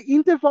in the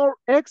interval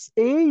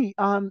XA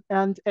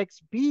and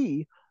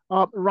XB,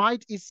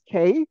 right, is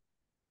K.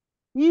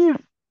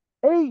 If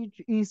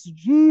H is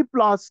G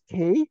plus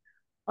K,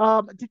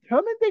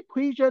 determine the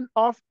equation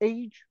of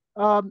H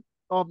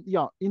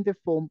in the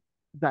form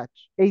that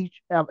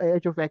H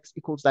of X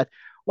equals that.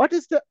 What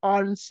is the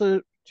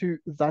answer to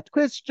that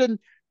question?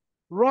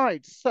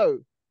 Right,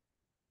 so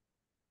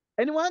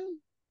anyone?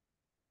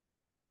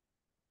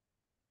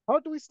 How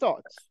do we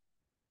start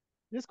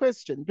this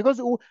question?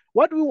 Because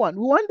what do we want?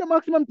 We want the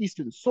maximum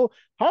distance. So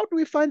how do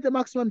we find the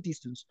maximum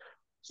distance?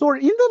 So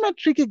in the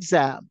matric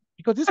exam,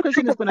 because this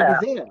question is going to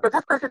be there.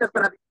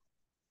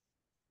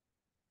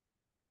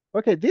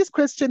 Okay, this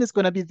question is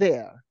going to be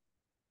there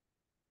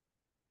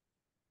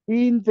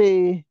in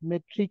the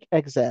matric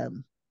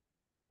exam.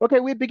 Okay,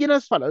 we begin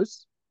as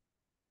follows.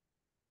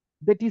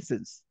 The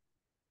distance.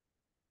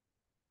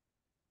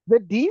 The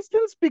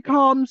distance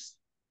becomes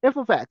f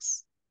of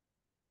x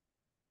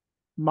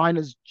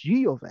minus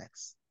g of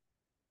x.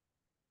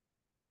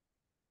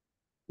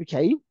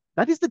 Okay,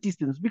 that is the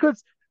distance,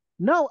 because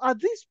now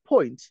at this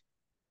point,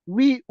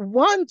 we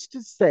want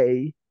to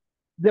say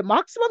the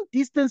maximum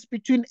distance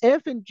between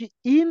f and g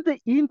in the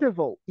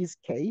interval is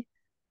k,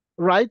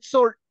 right?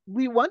 So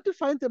we want to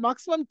find the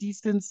maximum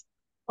distance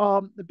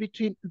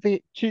between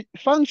the two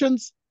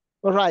functions,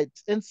 right?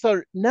 And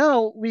so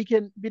now we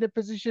can be in a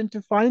position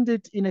to find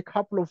it in a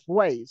couple of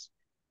ways.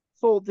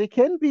 So there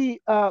can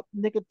be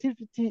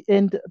negativity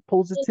and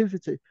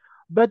positivity,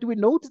 but we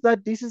note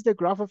that this is the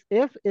graph of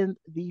f and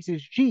this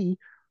is g.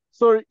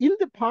 So in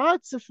the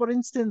parts, for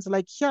instance,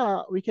 like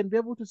here, we can be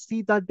able to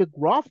see that the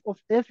graph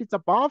of f is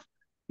above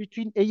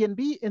between a and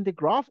b, and the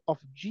graph of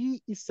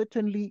g is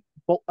certainly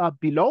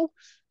below.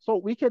 So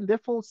we can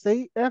therefore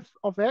say f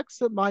of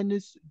x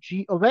minus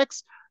g of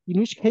x, in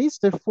which case,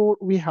 therefore,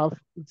 we have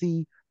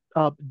the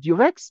d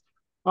of x.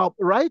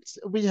 Right,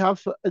 we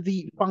have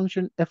the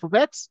function f of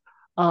x,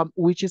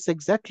 which is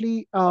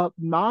exactly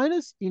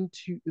minus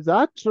into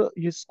that.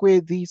 You square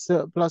these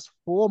plus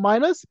 4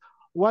 minus.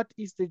 What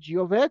is the g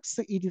of x?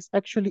 It is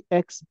actually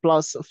x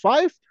plus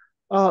 5,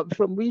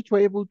 from which we're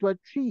able to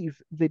achieve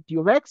the d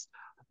of x.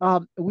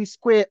 We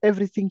square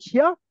everything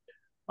here.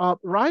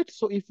 Right,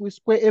 so if we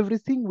square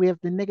everything, we have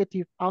the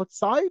negative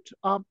outside.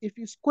 If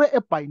you square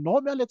a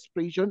binomial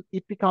expression,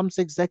 it becomes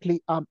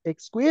exactly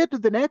x squared.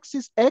 The next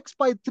is x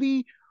by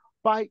 3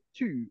 by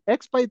 2.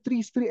 X by 3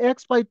 is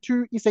 3x by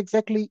 2 is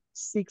exactly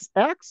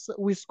 6x.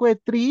 We square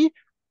 3.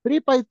 3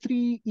 by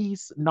 3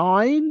 is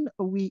 9.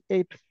 We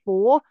add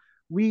 4.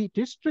 We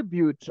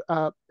distribute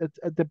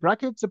the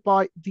brackets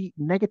by the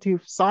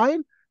negative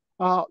sign.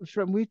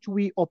 From which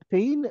we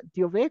obtain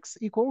d of x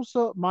equals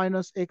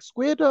minus x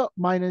squared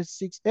minus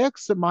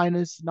 6x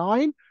minus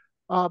 9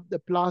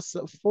 plus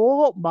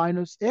 4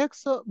 minus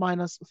x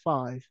minus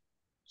 5.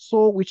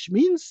 So which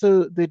means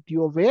the d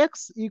of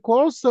x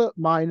equals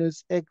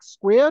minus x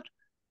squared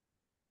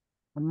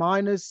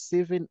minus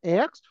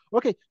 7x.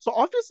 Okay, so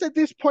obviously at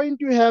this point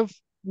you have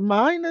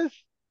minus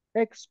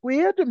x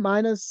squared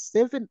minus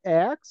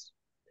 7x.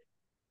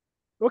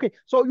 Okay,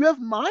 so you have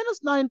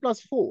minus 9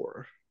 plus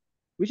 4.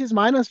 Which is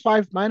minus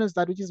 5 minus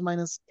that, which is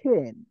minus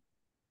 10.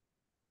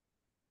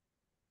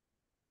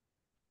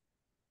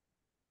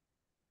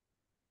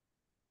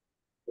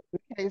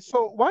 Okay,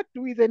 so what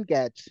do we then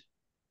get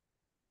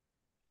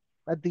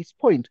at this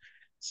point?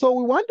 So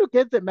we want to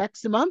get the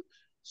maximum.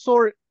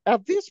 So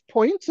at this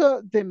point,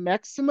 the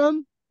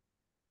maximum,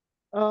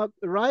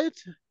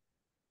 right,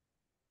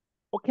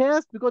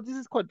 occurs because this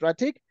is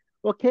quadratic,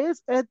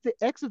 occurs at the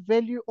x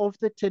value of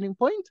the turning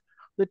point.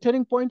 The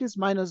turning point is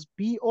minus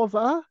b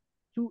over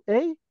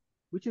 2a,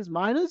 which is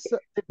minus,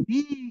 the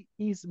b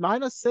is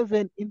minus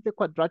 7 in the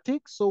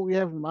quadratic. So we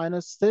have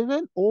minus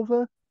 7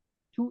 over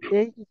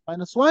 2a is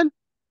minus 1.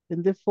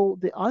 And therefore,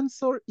 the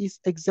answer is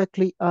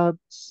exactly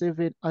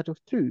 7 out of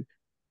 2.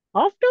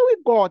 After we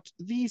got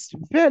this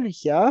value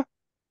here,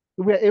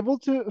 we were able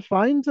to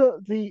find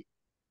the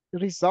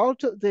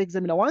result the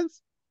examiner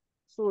wants.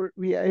 So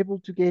we are able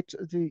to get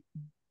the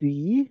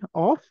d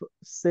of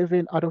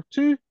 7 out of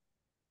 2.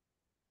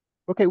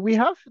 Okay, we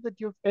have the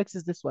d of x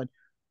is this one.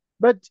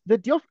 But the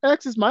d of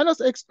x is minus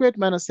x squared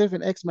minus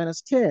 7x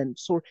minus 10.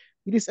 So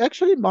it is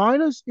actually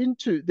minus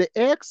into the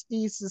x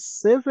is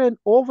 7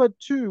 over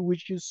 2,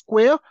 which is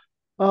square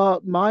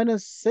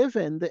minus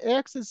 7. The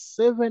x is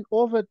 7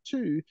 over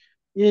 2.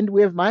 And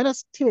we have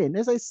minus 10.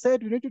 As I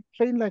said, we need to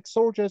train like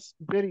soldiers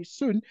very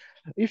soon.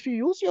 If you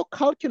use your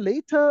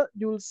calculator,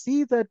 you will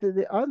see that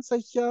the answer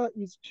here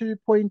is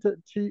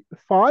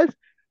 2.25.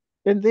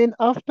 And then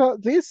after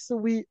this,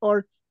 we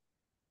are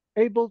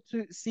able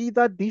to see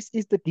that this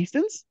is the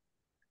distance.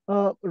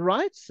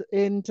 Right,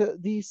 and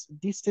this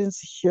distance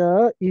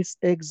here is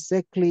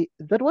exactly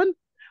that one.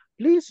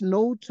 Please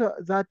note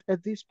that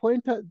at this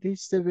point,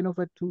 this 7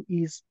 over 2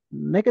 is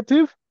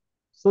negative,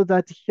 so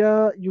that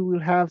here you will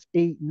have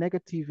a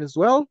negative as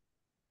well.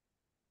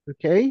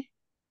 Okay,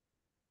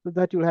 so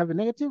that you'll have a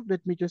negative.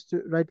 Let me just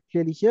write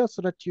clearly here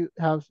so that you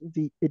have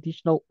the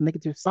additional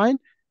negative sign,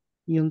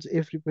 and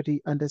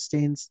everybody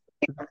understands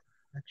that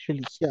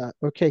actually here.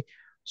 Okay,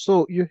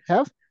 so you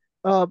have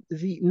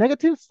the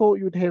negative, so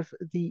you'd have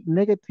the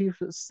negative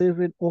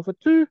 7 over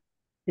 2,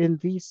 and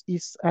this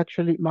is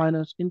actually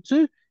minus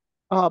into.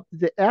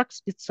 The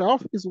x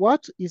itself is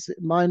what? Is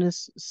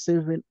minus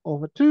 7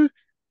 over 2,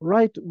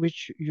 right?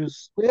 Which you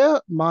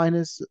square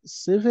minus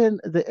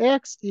 7. The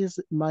x is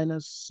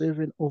minus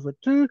 7 over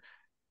 2,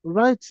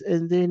 right?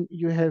 And then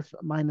you have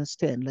minus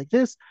 10 like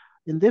this.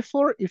 And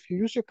therefore, if you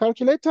use your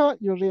calculator,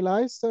 you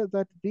realize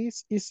that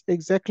this is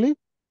exactly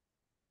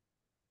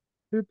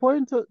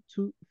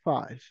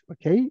 2.25.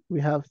 Okay,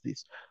 we have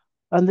this.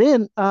 And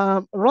then,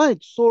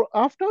 right, so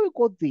after we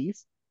got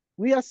this,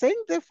 we are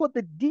saying therefore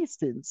the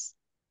distance,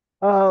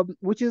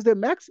 which is the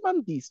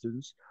maximum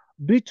distance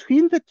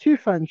between the two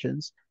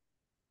functions,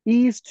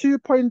 is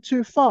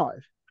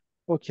 2.25.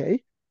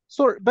 Okay,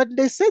 so but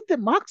they said the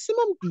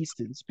maximum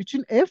distance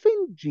between f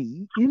and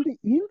g in the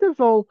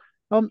interval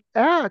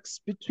x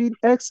between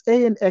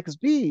xa and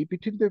xb,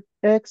 between the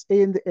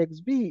xa and the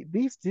xb,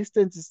 this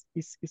distance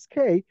is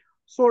k.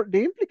 So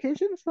the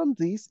implication from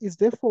this is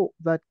therefore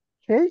that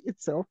k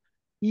itself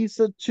is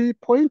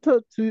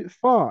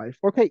 2.25.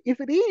 Okay, if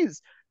it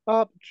is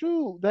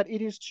true that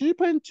it is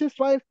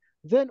 2.25,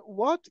 then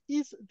what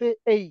is the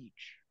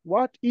age?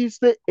 What is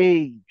the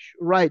age?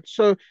 Right.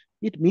 So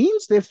it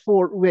means,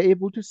 therefore, we're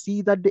able to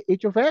see that the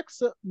h of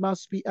x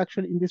must be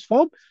actually in this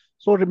form.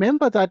 So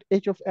remember that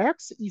h of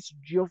x is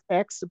g of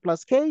x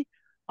plus k,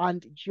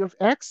 and g of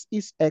x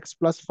is x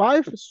plus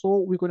 5. So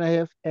we're going to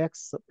have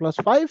x plus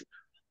 5,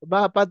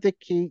 but the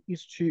k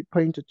is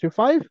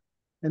 2.25.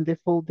 And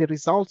therefore, the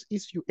result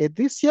is you add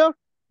this here.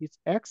 It's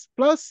x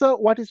plus,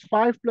 what is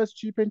 5 plus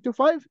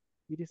 2.25?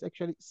 It is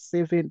actually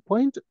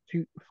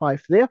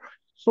 7.25 there.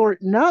 So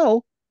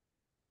now,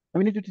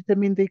 we need to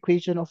determine the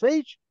equation of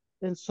age.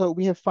 And so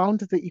we have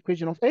found the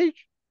equation of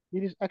age.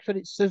 It is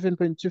actually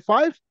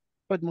 7.25,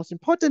 but most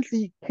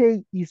importantly,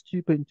 k is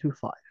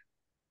 2.25.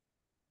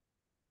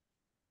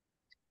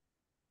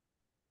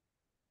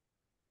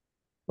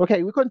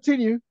 Okay, we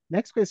continue.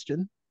 Next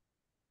question.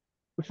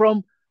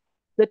 From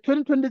the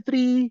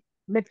 2023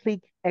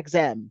 metric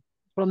exam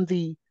from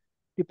the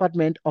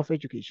Department of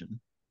Education.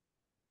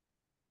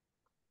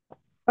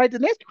 Right, the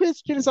next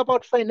question is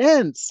about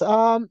finance.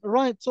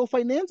 Right, so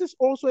finance is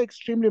also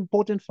extremely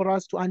important for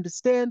us to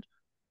understand.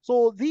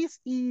 So this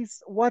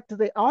is what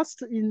they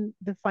asked in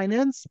the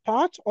finance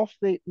part of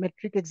the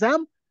metric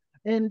exam.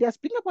 And they're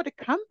speaking about a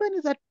company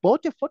that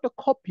bought a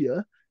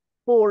photocopier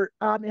for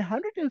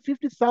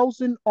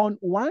 150,000 on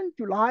 1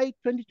 July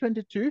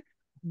 2022.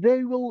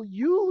 They will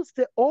use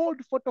the old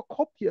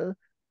photocopier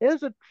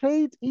as a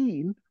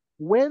trade-in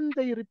when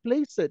they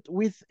replace it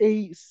with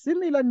a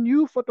similar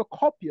new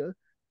photocopier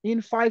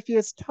in 5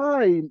 years'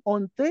 time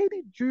on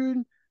 30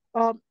 June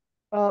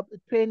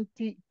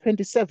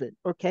 2027.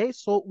 Okay,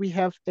 so we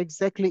have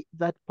exactly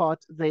that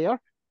part there.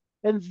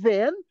 And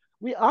then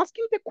we're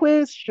asking the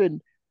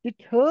question,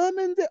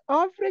 determine the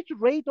average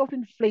rate of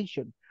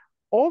inflation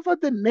over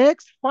the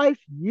next 5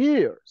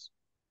 years.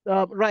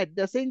 Right,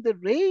 they're saying the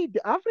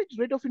average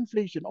rate of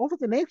inflation over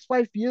the next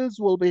 5 years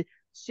will be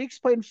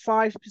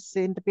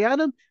 6.5% per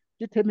annum.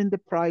 Determine the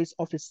price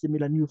of a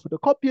similar new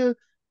photocopier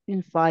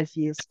in 5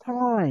 years'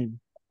 time.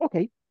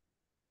 Okay,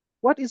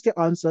 what is the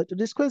answer to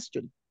this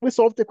question? We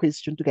solve the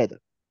question together.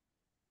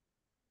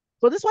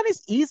 So this one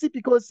is easy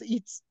because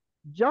it's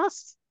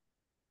just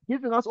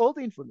giving us all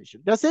the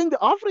information. They're saying the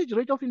average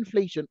rate of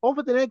inflation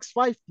over the next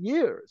 5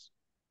 years,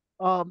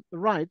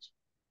 right,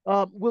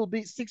 will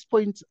be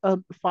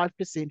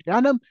 6.5% per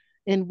annum,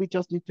 and we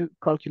just need to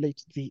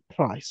calculate the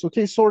price.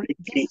 Okay, so this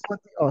is what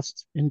they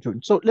asked in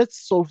June. So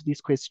let's solve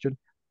this question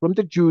from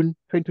the June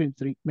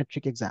 2023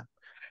 metric exam.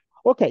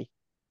 Okay,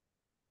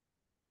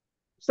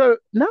 so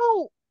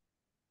now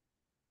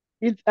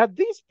at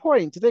this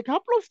point, there are a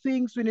couple of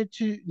things we need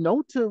to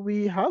note.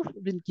 We have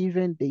been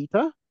given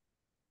data.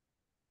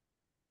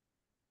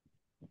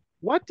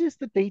 What is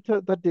the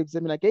data that the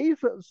examiner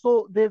gave?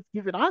 So they've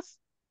given us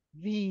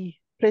the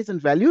present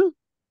value.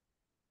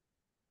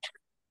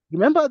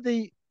 Remember,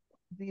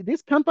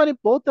 this company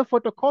bought the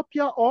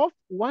photocopier of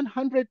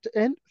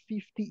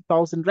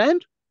 150,000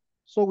 Rand.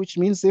 So which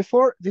means,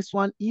 therefore, this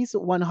one is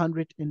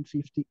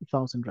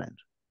 150,000 Rand.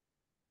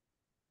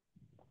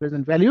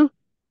 Present value.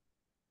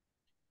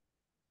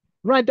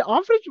 Right, the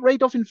average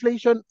rate of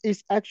inflation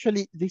is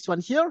actually this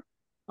one here,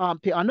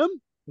 per annum.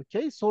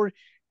 Okay, so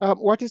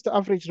what is the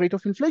average rate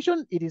of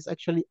inflation? It is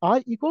actually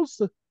I equals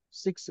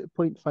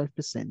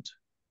 6.5%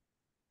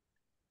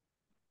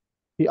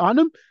 per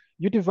annum.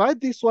 You divide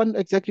this one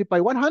exactly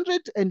by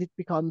 100 and it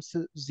becomes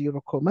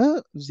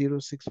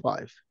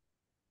 0.065.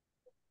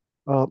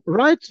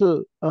 Right,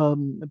 per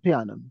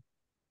annum.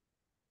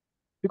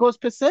 Because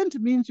percent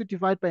means you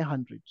divide by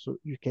 100, so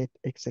you get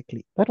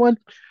exactly that one.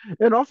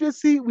 And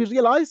obviously, we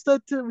realize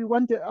that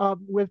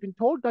we've been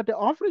told that the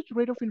average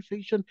rate of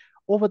inflation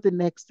over the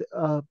next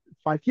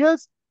 5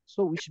 years,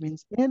 so which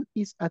means N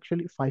is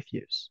actually 5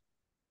 years.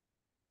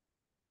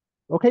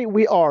 Okay,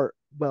 we are,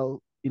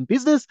 well, in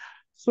business,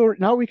 so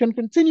now we can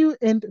continue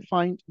and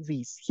find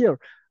these here.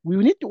 We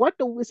need to, what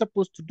are we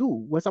supposed to do?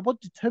 We're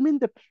supposed to determine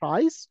the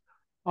price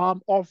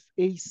of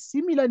a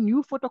similar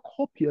new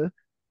photocopier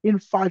in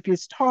 5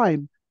 years'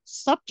 time,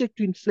 subject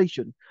to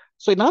inflation.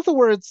 So in other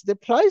words, the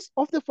price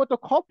of the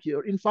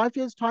photocopier in 5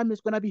 years' time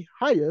is going to be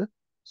higher.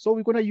 So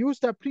we're going to use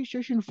the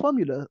appreciation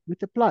formula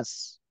with a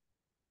plus.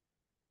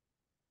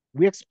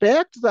 We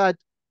expect that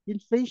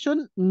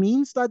inflation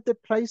means that the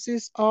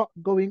prices are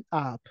going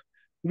up.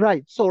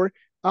 Right. So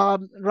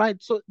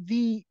right. So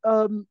the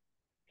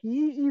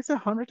P is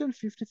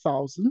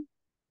 150,000.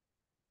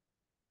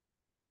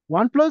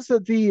 1 plus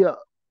the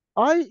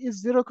I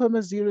is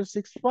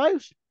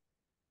 0.065.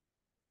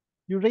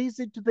 You raise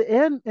it to the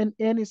N, and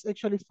N is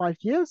actually 5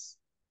 years.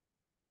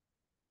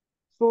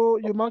 So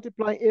you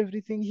multiply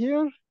everything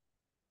here.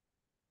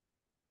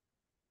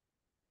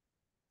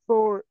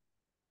 So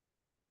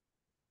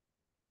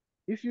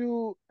if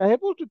you are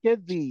able to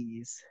get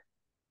these,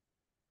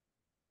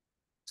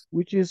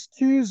 which is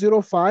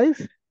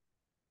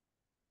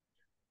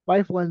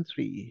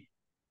 205,513.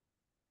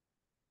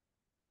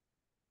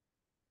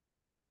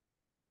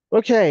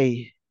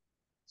 Okay,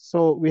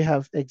 so we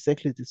have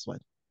exactly this one.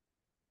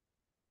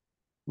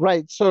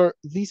 Right, so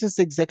this is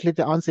exactly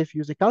the answer if you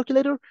use a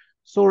calculator.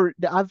 So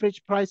the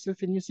average price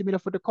of a new similar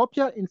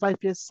photocopier in 5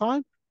 years'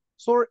 time.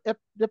 So a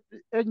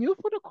new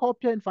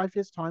photocopier in 5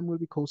 years' time will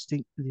be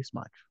costing this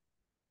much.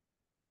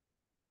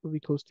 Will be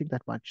costing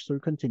that much. So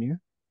we continue.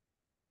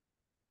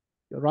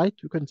 You're right,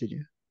 we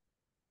continue.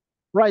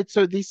 Right,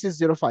 so this is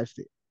 0.5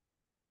 there.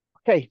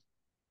 Okay.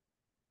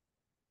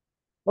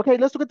 Okay,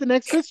 let's look at the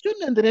next question.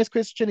 And the next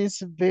question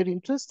is very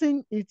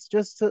interesting. It's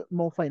just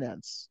more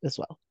finance as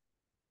well.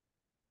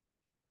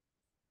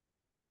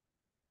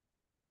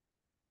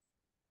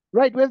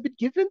 Right, we have been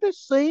given the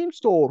same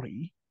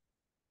story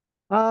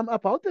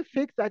about the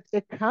fact that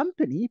a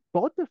company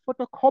bought a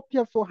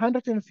photocopier for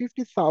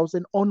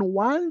 150,000 on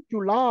 1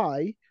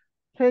 July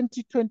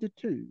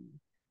 2022.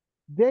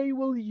 They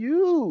will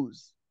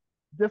use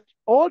the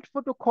old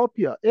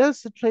photocopier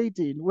as a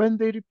trade-in when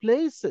they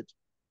replace it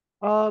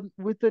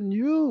with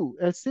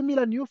a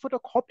similar new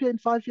photocopier in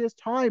 5 years'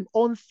 time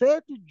on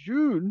 30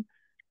 June,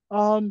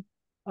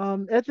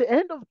 at the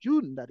end of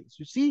June, that is,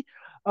 you see,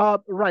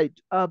 right,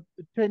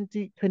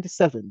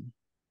 2027.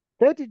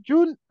 30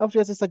 June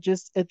obviously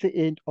suggests at the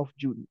end of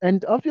June.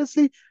 And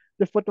obviously,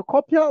 the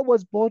photocopier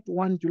was bought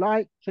 1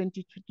 July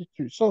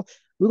 2022. So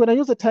we're going to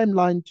use a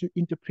timeline to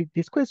interpret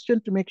this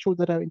question to make sure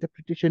that our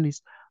interpretation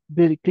is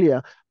very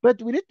clear. But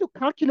we need to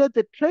calculate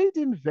the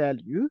trade-in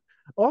value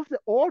of the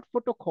old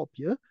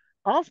photocopier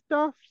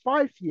after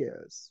 5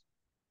 years.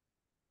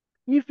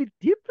 If it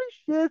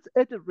depreciates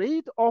at a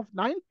rate of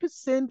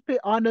 9% per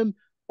annum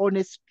on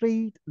a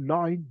straight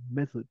line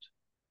method,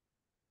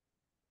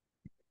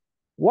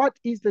 what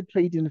is the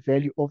trade-in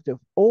value of the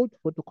old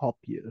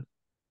photocopier?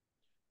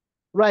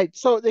 Right,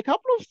 so the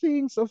couple of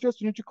things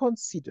obviously you need to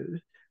consider.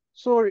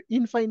 So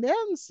in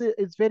finance,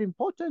 it's very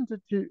important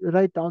to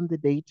write down the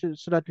data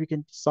so that we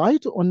can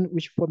decide on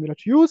which formula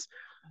to use.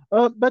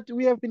 But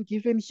we have been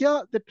given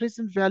here the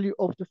present value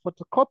of the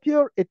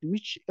photocopier at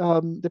which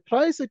the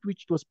price at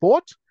which it was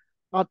bought.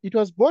 It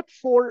was bought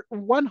for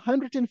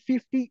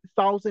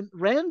 150,000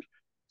 Rand.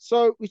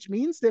 So which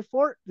means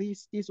therefore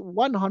this is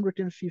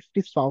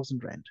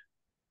 150,000 Rand.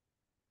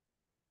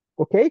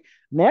 Okay,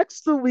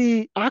 next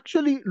we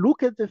actually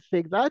look at the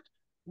fact that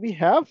we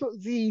have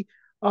the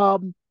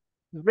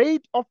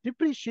rate of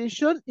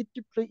depreciation. It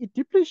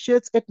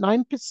depreciates at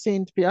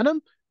 9% per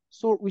annum.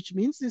 So which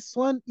means this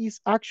one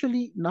is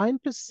actually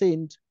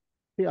 9%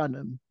 per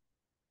annum.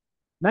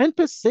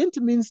 9%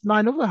 means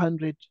 9 over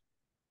 100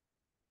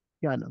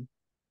 per annum,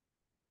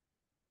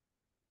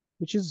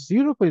 which is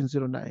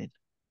 0.09.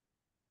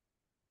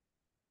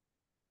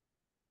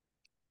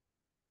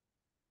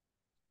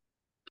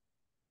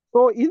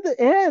 So in the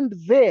end,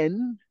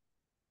 then,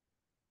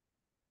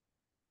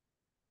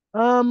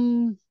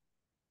 so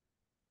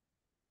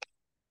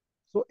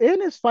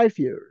N is 5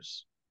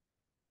 years.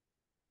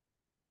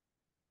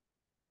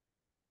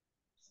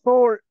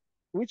 So,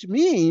 which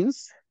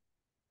means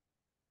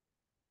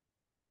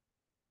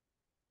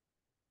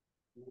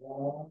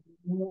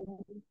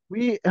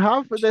we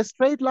have the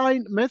straight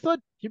line method,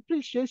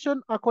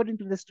 depreciation according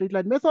to the straight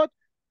line method.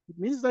 It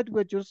means that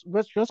we're just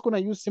going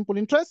to use simple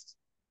interest.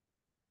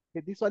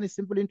 Okay, this one is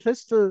simple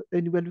interest, and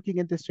we're looking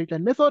at the straight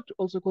line method,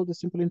 also called the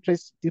simple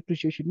interest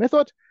depreciation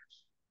method.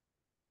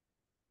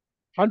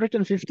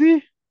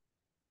 150.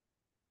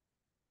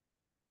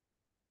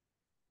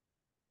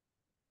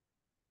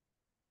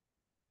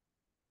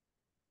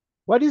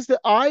 What is the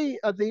I?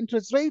 The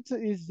interest rate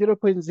is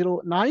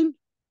 0.09.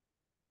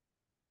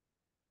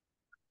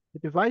 You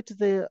divide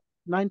the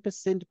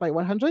 9% by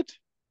 100.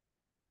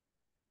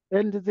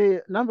 And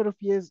the number of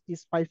years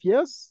is 5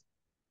 years.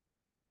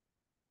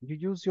 You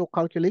use your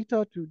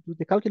calculator to do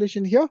the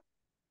calculation here.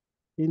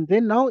 And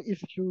then now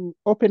if you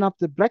open up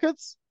the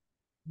brackets,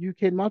 you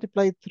can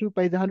multiply it through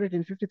by the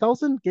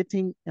 150,000,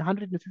 getting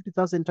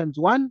 150,000 times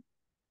 1,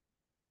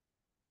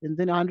 and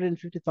then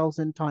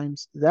 150,000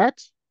 times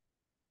that.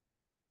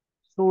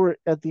 So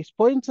at this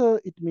point,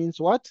 it means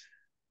what?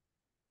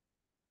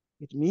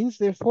 It means,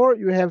 therefore,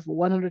 you have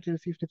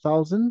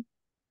 150,000.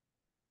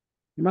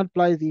 You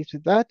multiply this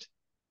with that,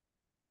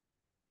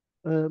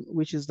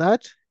 which is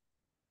that.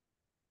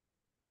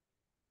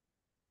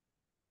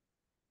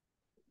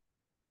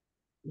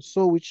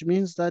 So which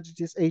means that it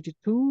is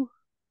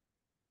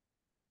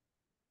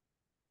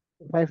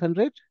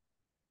 82,500.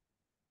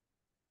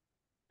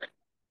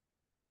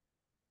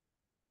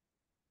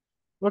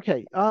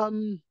 Okay.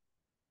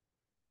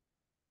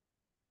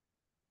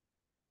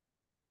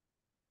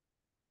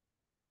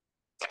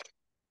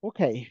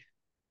 Okay.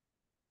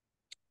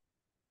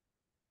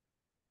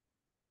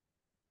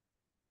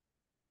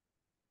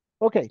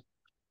 Okay.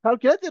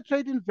 Calculate the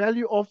trading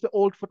value of the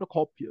old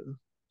photocopier.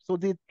 So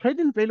the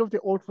trading value of the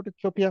old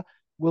photocopier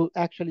will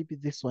actually be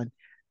this one.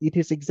 It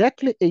is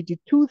exactly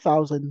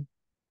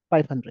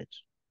 82,500.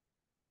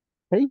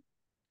 Okay.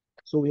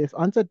 So we have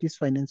answered this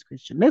finance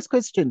question. Next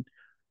question.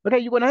 Okay,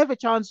 you're gonna have a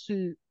chance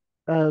to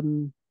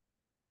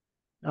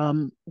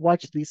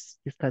watch this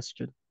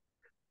question.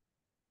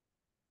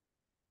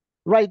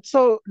 Right.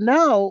 So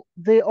now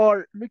they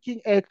are looking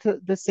at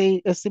the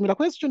same a similar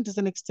question. It is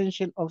an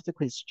extension of the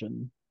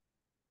question.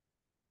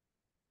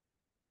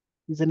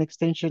 Is an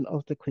extension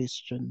of the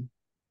question.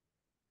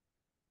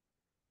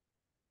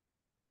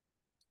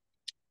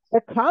 A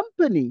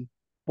company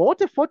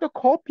bought a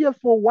photocopier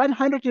for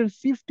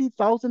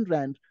 150,000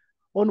 Rand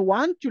on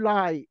 1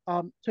 July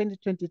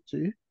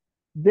 2022.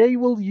 They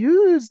will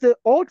use the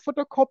old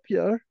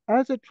photocopier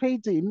as a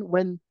trade-in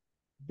when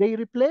they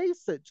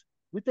replace it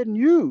with a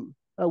new,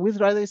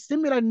 with rather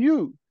similar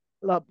new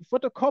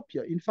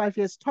photocopier in 5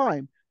 years'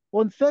 time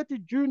on 30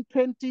 June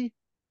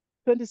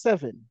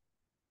 2027.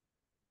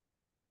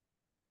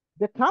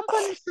 The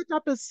company set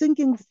up a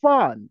sinking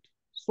fund.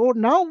 So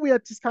now we are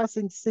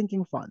discussing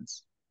sinking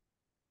funds.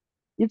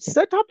 It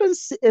set up a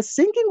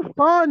sinking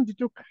fund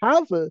to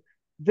cover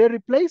the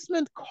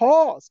replacement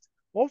cost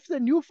of the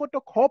new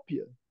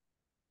photocopier.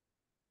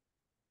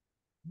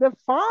 The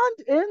fund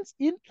earns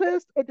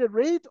interest at a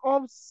rate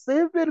of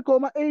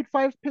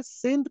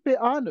 7.85% per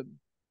annum,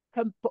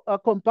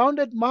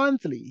 compounded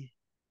monthly.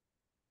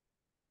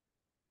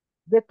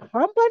 The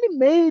company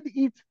made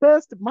its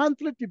first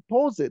monthly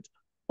deposit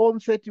on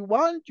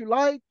 31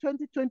 July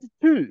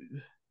 2022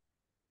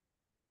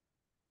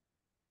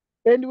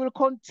 and will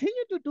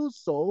continue to do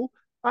so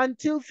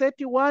until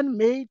 31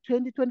 May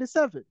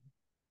 2027.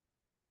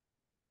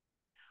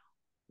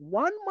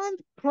 1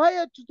 month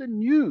prior to the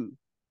new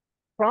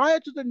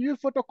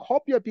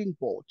photocopier being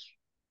bought,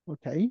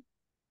 okay,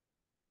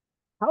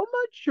 how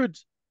much should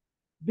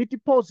be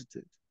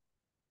deposited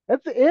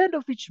at the end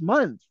of each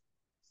month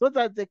so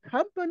that the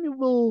company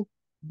will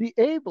be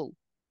able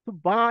to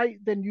buy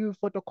the new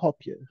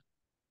photocopier?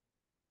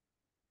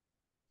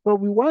 So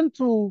we want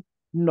to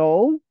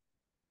know,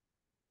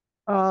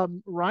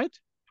 right,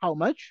 how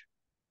much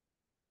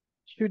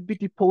should be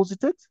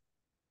deposited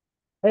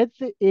at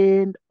the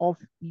end of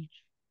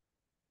each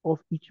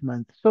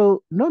month.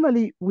 So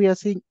normally we are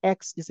saying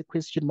X is a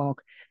question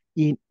mark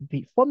in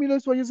the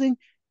formulas we're using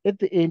at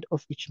the end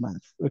of each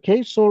month.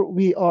 Okay, so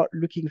we are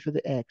looking for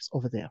the X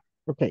over there.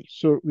 Okay,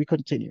 so we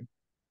continue.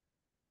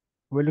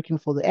 We're looking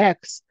for the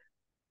X.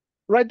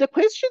 Right, the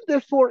question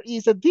therefore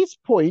is at this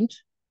point,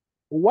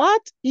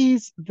 what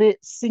is the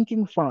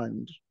sinking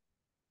fund?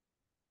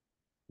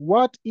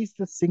 What is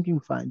the sinking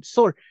fund?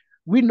 So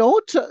We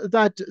note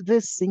that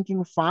this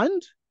sinking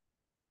fund,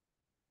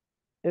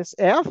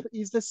 SF,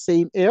 is the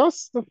same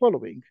as the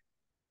following.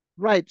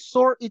 Right,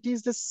 so it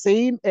is the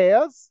same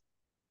as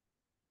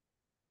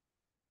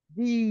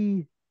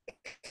the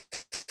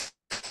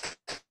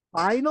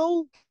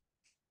final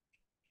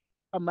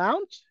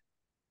amount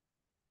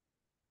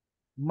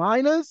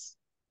minus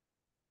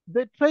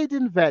the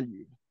trade-in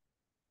value.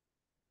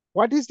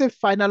 What is the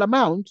final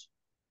amount?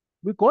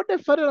 We got the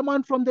final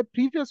amount from the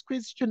previous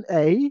question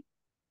A.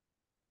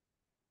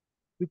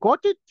 We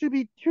got it to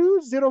be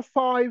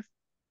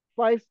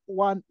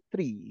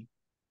 205,513.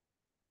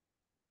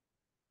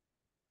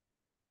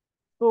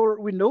 So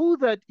we know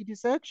that it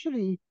is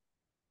actually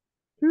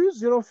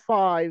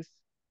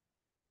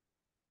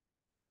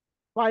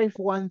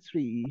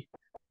 205,513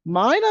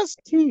 minus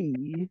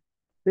T,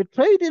 the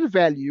trade-in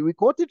value. We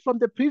got it from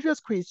the previous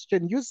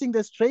question using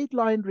the straight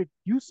line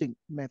reducing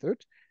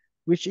method,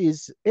 which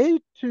is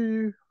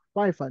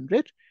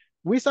 82,500.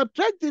 We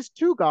subtract these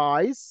two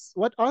guys.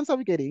 What answer are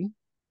we getting?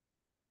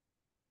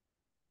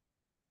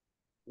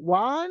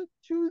 1,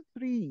 2,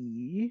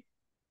 3,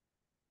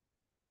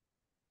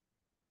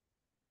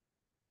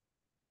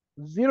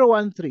 0,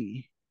 1,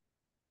 3.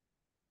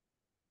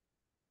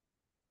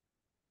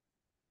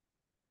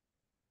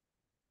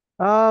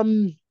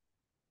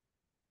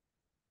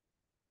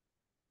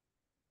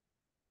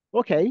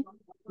 Okay,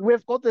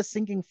 we've got the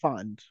sinking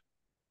fund.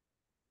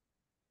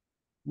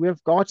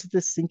 We've got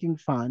the sinking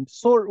fund.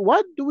 So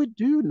what do we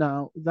do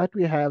now that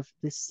we have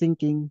this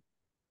sinking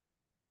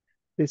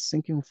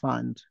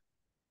fund?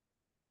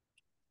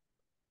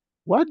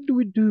 What do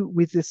we do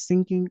with the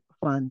sinking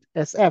fund,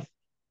 SF?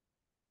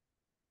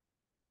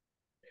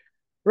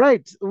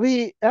 Right,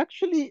 we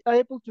actually are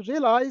able to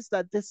realize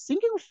that the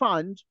sinking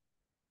fund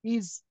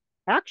is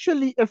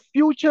actually a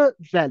future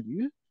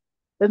value,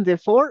 and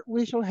therefore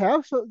we shall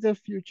have the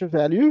future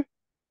value,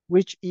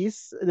 which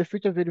is the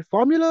future value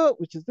formula,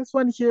 which is this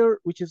one here,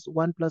 which is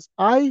 1 plus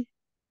I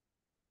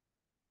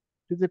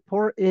to the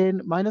power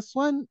n minus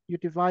 1. You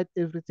divide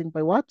everything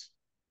by what?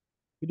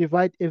 You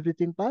divide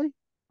everything by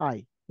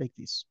I, like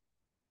this.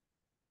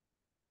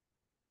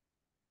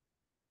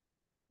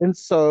 And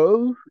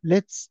so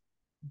let's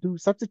do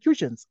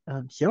substitutions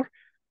here.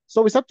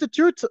 So we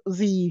substitute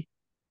the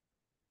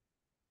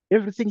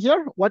everything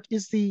here. What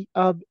is the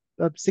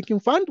sinking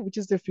fund, which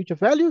is the future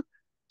value?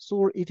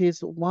 So it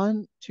is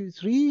 1, 2,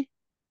 3,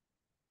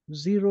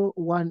 0,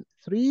 1,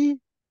 3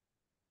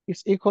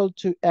 is equal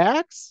to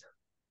X.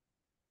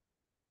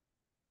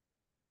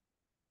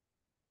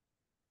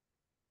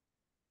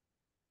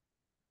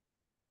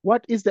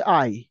 What is the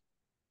I?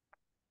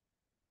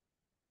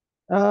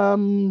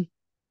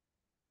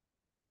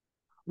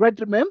 Right,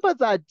 remember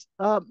that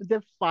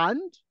the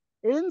fund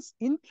earns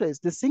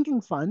interest, the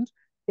sinking fund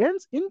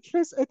earns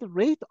interest at a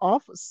rate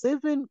of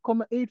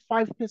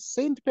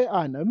 7.85% per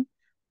annum,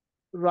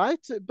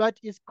 right? But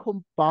is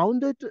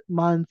compounded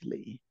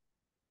monthly.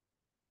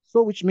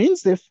 So which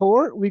means,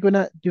 therefore, we're going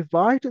to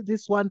divide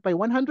this one by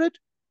 100.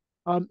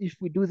 If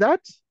we do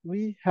that,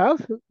 we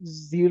have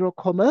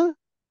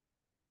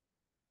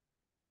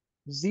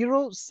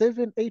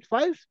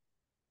 0.0785.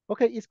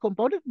 Okay, it's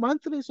compounded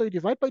monthly, so you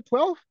divide by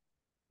 12,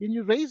 and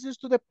you raise this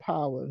to the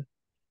power.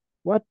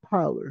 What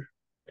power?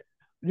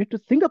 We need to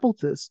think about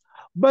this.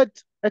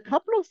 But a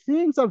couple of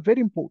things are very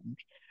important,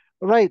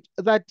 right?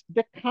 That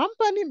the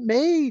company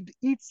made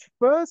its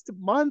first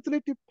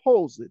monthly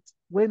deposit.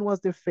 When was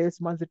the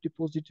first monthly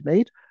deposit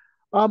made?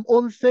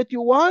 On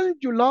 31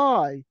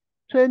 July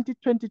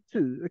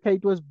 2022. Okay,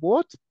 it was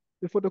bought,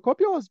 the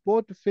photocopier was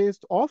bought the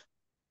 1st of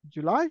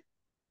July,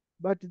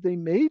 but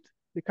the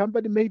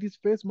company made its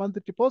first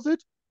monthly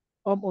deposit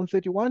on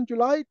 31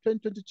 July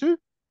 2022,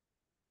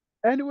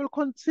 and it will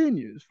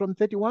continue from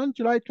 31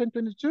 July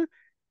 2022,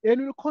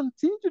 and it will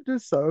continue to do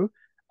so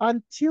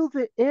until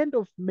the end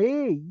of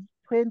May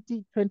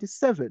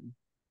 2027.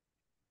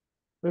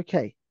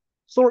 Okay,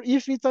 so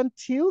if it's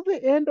until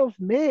the end of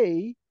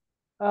May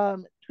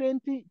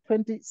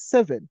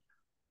 2027,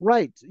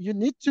 right, you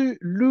need to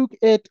look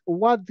at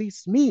what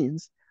this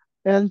means,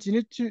 and you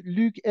need to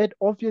look at,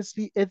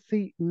 obviously, at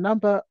the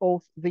number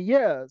of the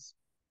years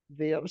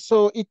there.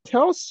 So it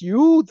tells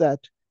you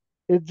that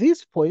at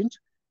this point,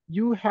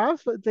 you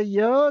have the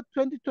year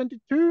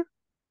 2022,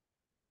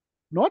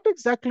 not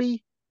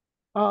exactly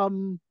at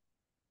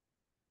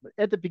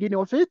the beginning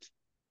of it,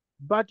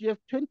 but you have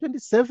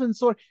 2027.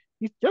 So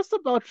it's just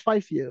about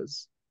 5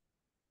 years.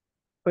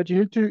 But you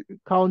need to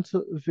count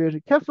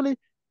very carefully.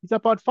 It's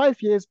about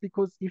 5 years,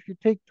 because if you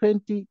take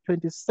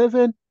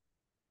 2027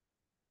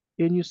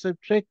 and you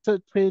subtract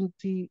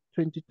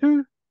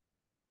 2022,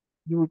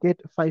 you will get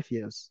 5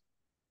 years.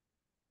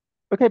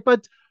 Okay,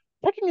 but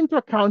taking into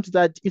account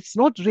that it's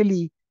not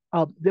really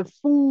the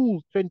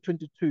full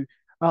 2022,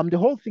 the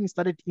whole thing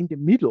started in the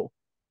middle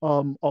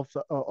of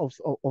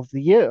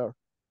the year,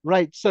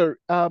 right? So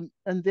and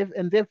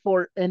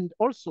therefore, and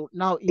also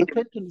now in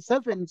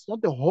 2027, it's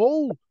not the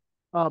whole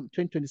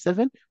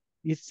 2027.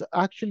 It's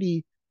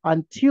actually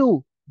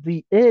until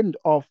the end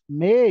of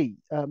May,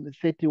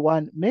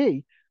 31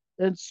 May.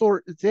 And so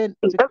then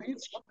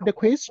the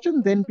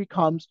question then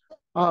becomes,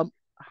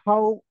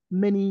 how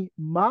many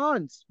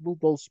months will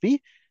those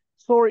be?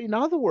 So in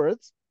other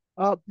words,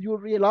 you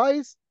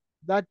realize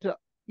that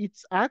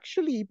it's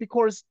actually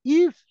because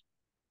if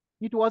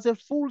it was a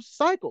full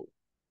cycle,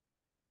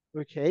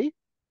 okay?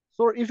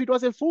 So if it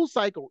was a full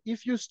cycle,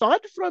 if you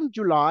start from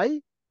July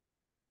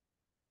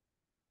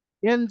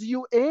and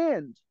you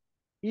end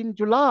in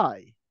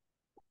July,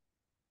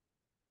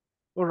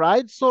 all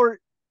right? So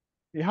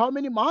how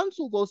many months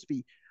will those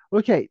be?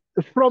 Okay,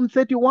 from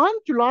 31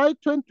 July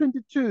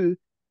 2022,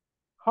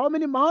 how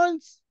many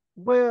months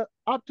were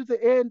up to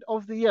the end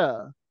of the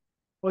year?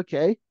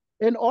 Okay,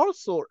 and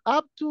also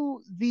up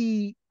to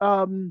the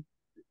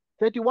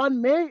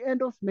 31 May,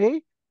 end of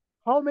May,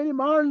 how many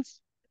months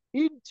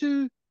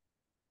into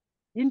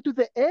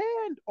the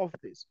end of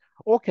this?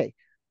 Okay,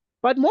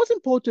 but most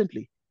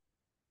importantly,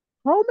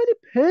 how many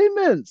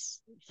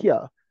payments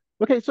here?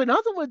 Okay, so in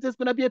other words, there's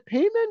going to be a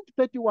payment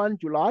 31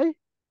 July,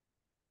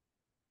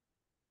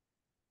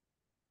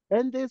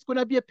 and there's going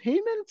to be a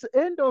payment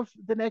end of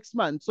the next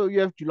month. So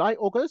you have July,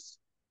 August,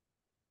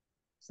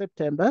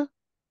 September,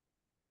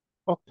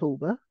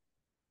 October,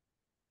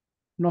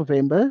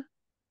 November,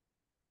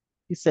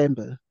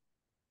 December.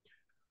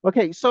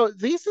 Okay, so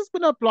this is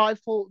going to apply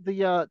for the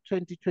year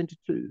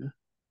 2022.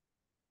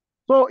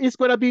 So it's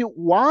going to be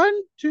 1,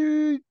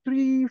 2,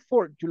 3,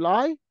 4,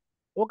 July,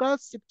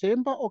 August,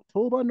 September,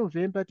 October,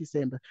 November,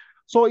 December.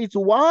 So it's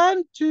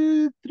 1,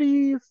 2,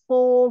 3,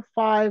 4,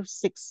 5,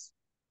 6.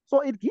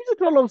 So it gives a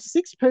total of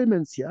 6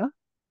 payments here.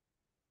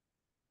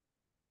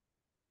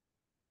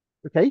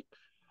 Okay.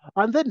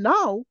 And then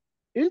now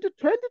into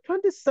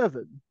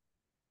 2027,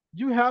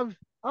 you have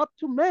up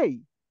to May.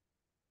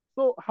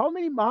 So how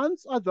many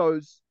months are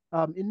those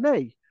in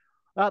May,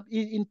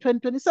 in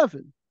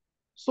 2027?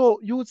 So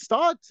you would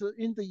start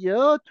in the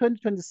year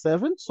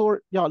 2027. So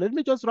yeah, let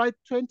me just write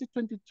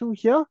 2022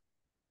 here.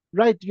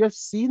 Right, you have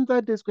seen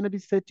that there's going to be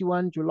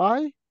 31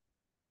 July.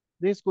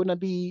 There's going to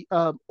be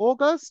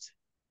August.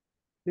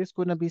 There's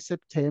going to be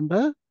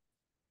September.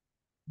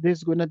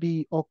 There's going to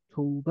be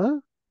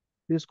October.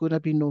 There's going to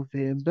be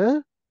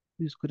November.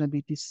 There's going to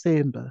be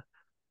December.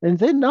 And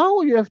then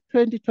now you have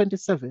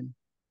 2027,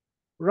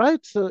 right?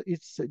 So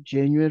it's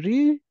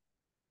January,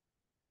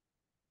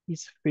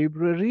 it's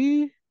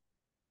February,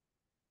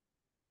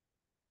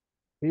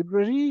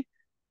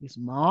 is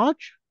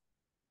March,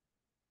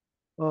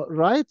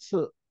 right?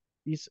 So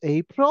it's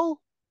April,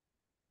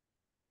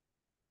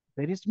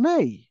 that is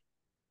May.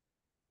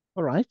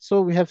 All right,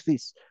 so we have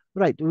this.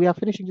 Right, we are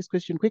finishing this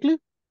question quickly.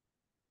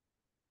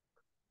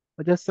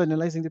 We're just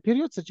analyzing the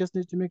periods. I just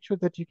need to make sure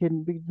that you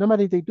can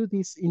normally they do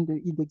this in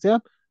the exam.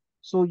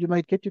 So you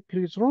might get your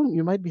periods wrong.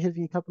 You might be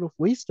having a couple of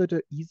ways that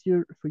are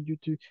easier for you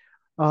to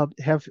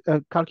have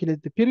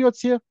calculate the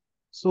periods here.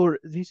 So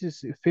this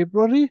is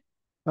February,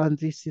 and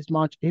this is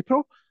March,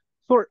 April.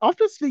 So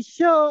obviously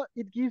here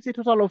it gives a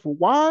total of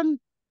 1.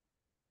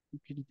 You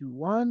can do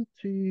 1,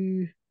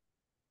 2,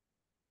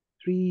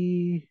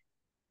 3,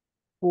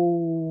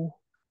 4,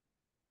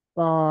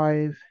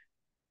 5,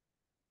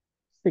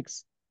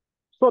 6.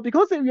 So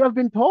because you have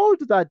been told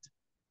that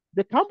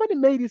the company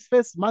made its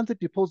first monthly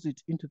deposit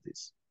into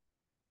this.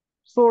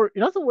 So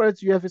in other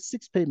words, you have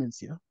 6 payments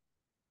here.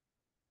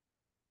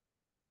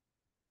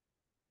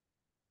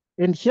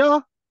 And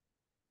here,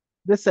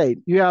 the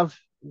same. You have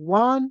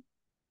 1,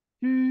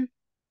 2,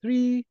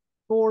 3,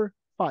 4,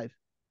 5.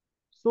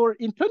 So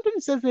in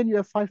 2027, you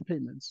have 5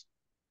 payments.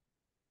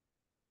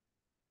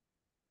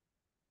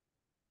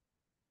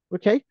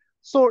 Okay.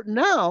 So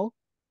now,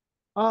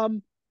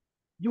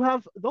 you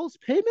have those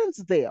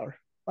payments there.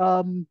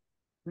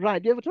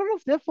 Right. You have a total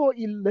of therefore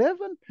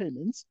 11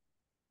 payments.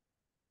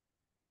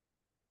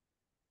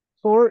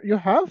 So you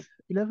have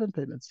 11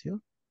 payments here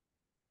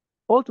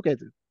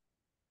altogether.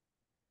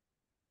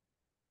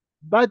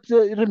 But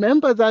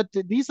remember that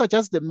these are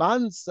just the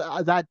months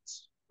that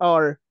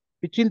are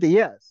between the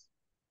years.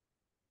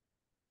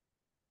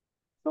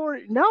 So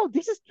now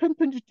this is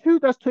 2022,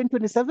 that's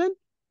 2027.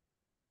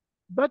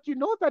 But you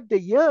know that the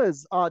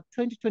years are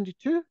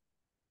 2022,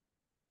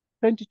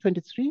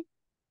 2023,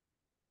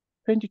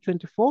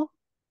 2024,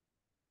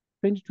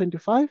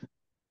 2025,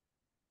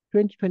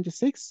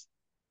 2026,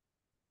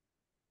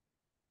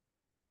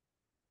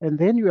 and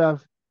then you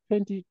have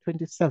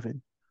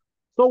 2027.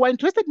 So we're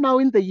interested now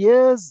in the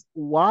years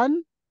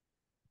full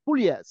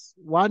years.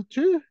 1,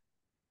 2,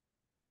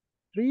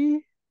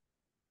 3.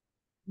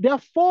 There are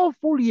 4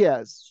 full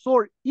years.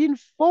 So in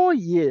 4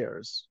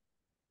 years,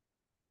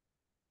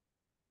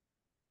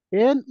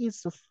 N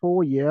is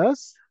 4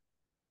 years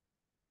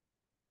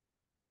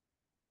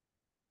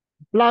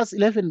plus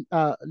 11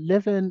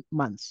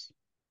 months.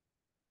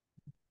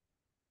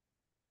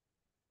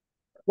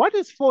 What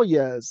is 4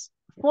 years?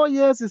 4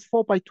 years is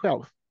 4 by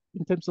 12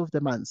 in terms of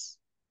the months.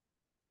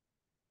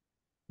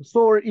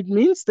 So it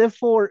means,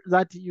 therefore,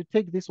 that you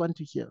take this one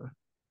to here.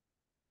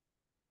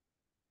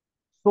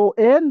 So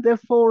N,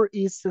 therefore,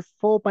 is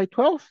 4 by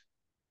 12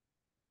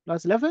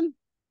 plus 11,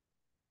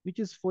 which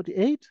is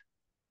 48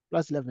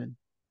 plus 11,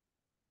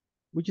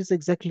 which is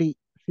exactly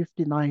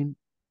 59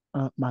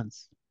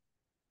 months.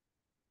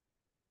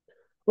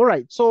 All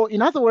right, so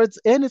in other words,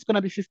 n is going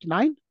to be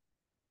 59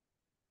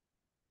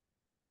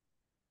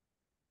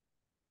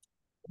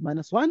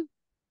 minus 1.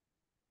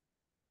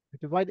 We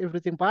divide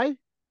everything by,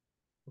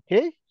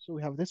 okay, so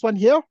we have this one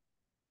here.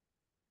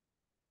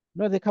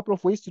 Now, there are a couple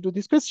of ways to do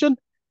this question.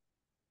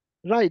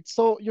 Right,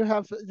 so you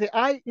have the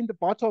I in the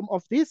bottom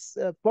of this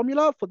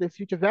formula for the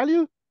future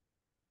value.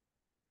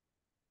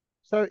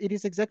 So it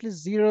is exactly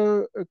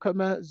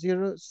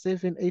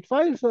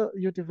 0,0785.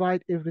 You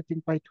divide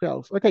everything by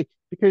 12. Okay,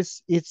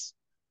 because it's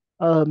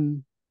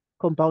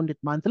compounded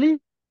monthly.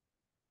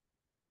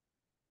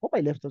 Hope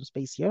I left some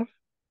space here.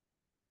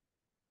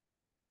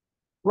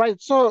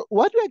 Right, so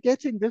what we're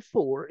getting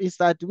therefore is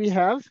that we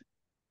have,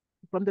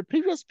 from the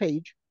previous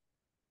page,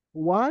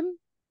 1,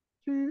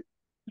 2,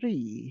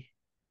 3,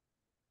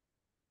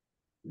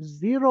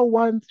 0,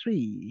 1,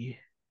 3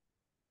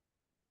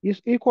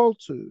 is equal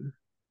to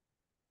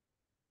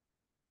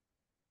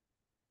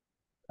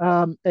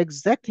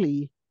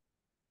exactly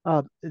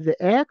the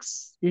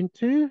x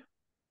into,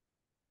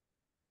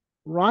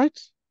 right,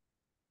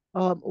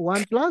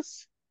 1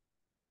 plus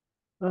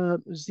 0,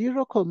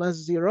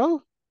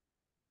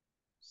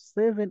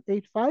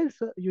 0,0785.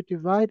 You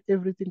divide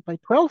everything by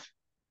 12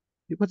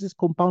 because it's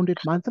compounded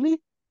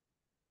monthly.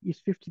 Is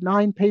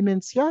 59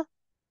 payments here,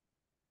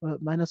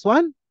 minus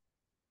 1.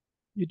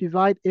 You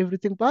divide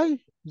everything by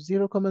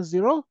 0,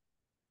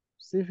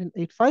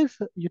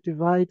 0,0785. You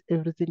divide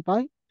everything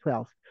by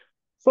 12.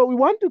 So we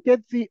want to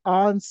get the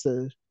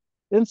answer.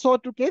 And so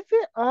to get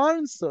the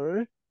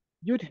answer,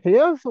 you'd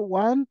have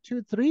 1,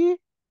 2, 3,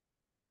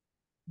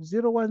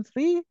 0, 1,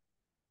 3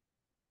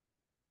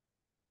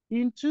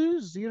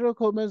 into 0,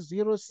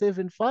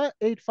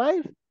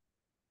 0,0785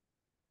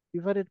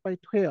 divided by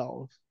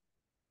 12,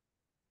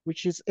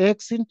 which is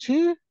x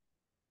into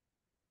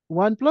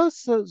 1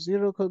 plus 0,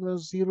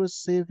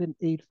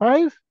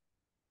 0,0785,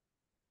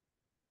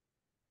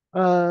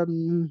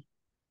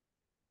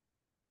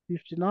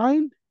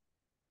 59.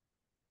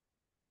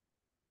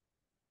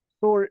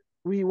 So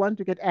we want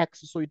to get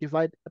x, so we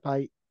divide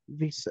by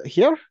this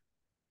here.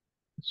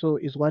 So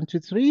is 1, 2,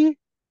 3,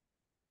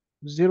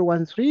 0,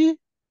 1, 3,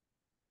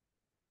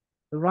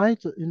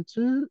 right,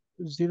 into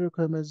 0,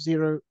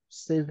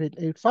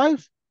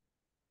 0,0785.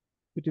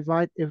 You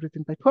divide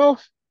everything by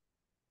 12.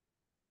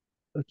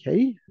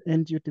 Okay,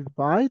 and you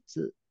divide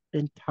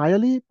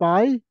entirely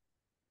by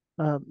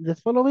the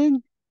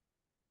following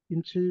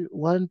into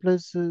 1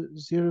 plus 0,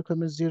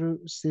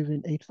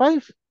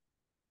 0,0785.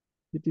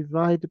 You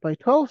divide by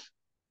 12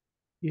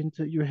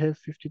 into, you have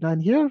 59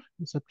 here,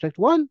 you subtract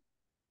 1,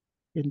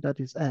 and that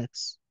is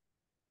x.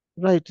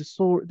 Right,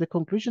 so the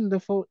conclusion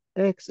therefore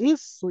x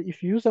is, so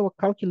if you use our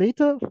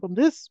calculator from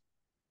this,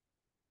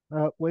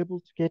 we're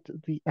able to get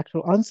the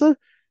actual answer.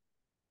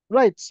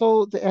 Right,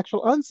 so the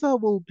actual answer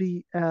will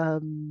be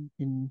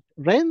in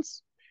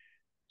rands.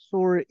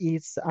 So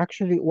it's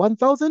actually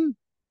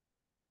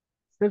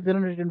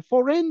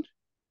 1,704 rand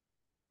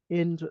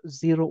and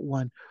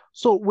 01.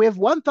 So we have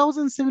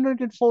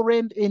 1,704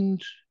 rand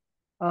and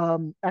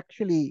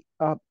actually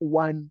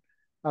 1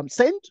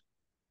 cent.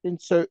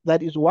 And so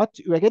that is what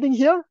we're getting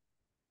here.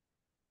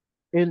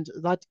 And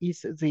that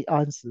is the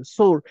answer.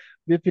 So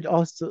we've been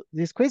asked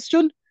this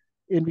question,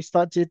 and we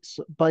started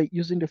by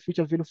using the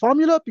future value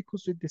formula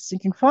because with the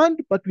sinking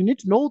fund, but we need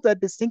to know that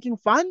the sinking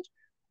fund,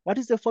 what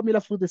is the formula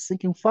for the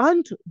sinking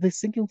fund? The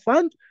sinking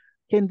fund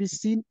can be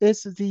seen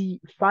as the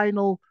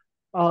final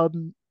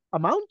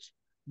amount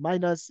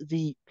minus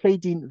the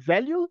paid-in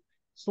value.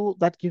 So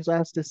that gives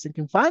us the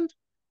sinking fund.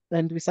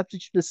 And we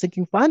substitute the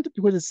sinking fund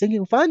because the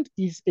sinking fund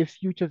is a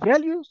future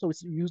value. So we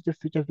use the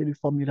future value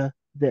formula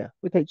there.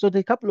 Okay, so there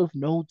are a couple of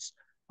notes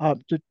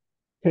to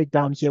take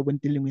down here when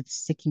dealing with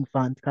sinking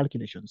fund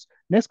calculations.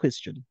 Next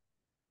question.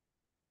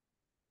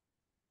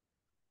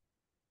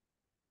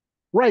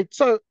 Right,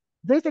 so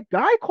there's a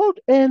guy called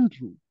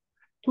Andrew.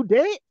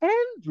 Today,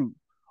 Andrew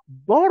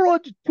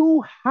borrowed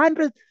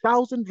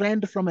 200,000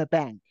 Rand from a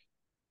bank.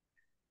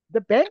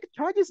 The bank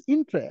charges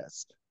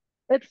interest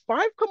at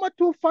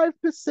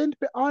 5.25%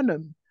 per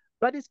annum,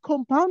 but is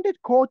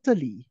compounded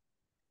quarterly.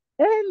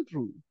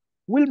 Andrew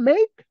will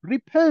make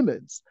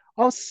repayments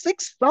of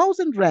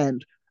 6,000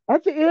 Rand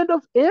at the end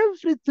of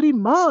every 3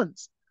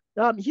 months.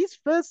 His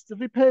first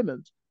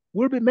repayment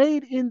will be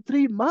made in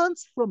 3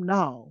 months from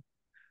now.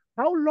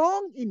 How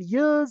long in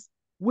years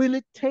will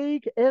it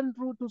take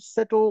Andrew to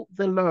settle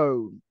the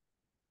loan?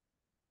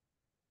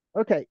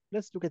 Okay,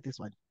 let's look at this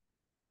one.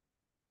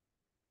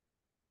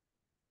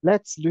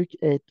 Let's look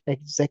at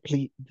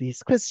exactly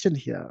this question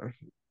here.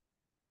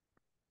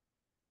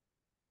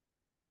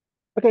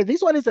 Okay,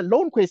 this one is a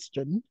loan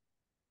question.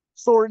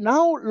 So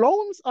now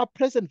loans are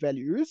present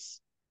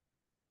values.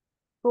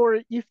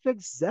 Or if the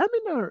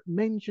examiner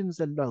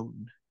mentions a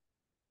loan,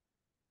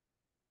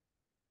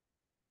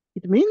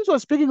 it means we're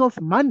speaking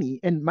of money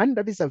and money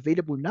that is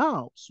available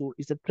now. So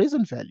it's a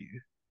present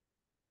value.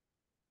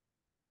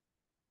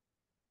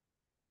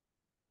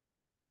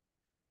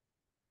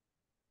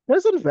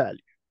 Present value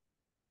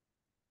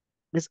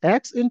is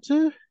x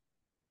into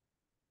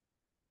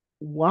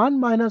 1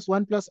 minus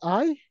 1 plus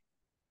I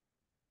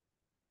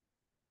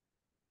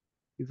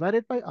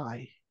divided by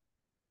I.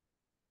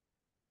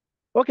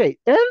 Okay,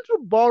 Andrew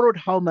borrowed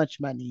how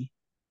much money?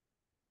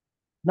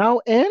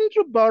 Now,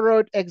 Andrew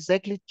borrowed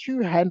exactly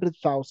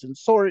 200,000.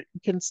 So you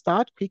can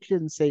start quickly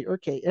and say,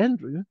 okay,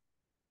 Andrew,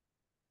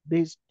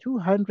 there's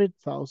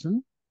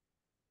 200,000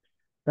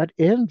 that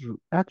Andrew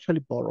actually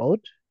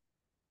borrowed.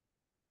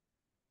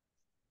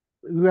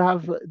 We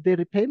have the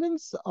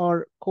repayments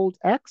are called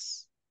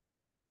X,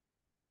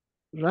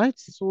 right?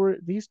 So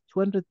this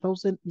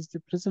 200,000 is the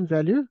present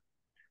value.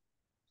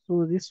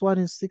 So this one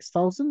is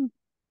 6,000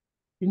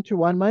 into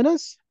 1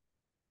 minus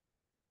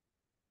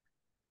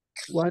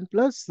 1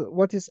 plus,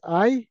 what is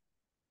I?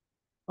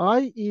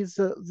 I is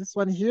this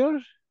one here,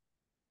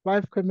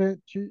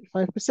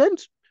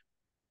 5.25%.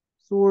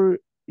 So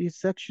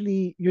it's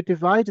actually, you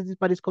divide this,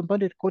 but it's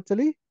compounded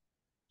quarterly.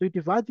 So you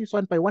divide this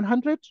one by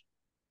 100.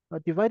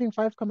 Dividing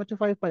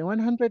 5.25 by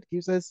 100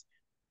 gives us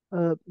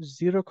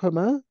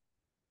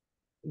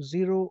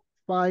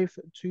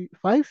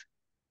 0.0525.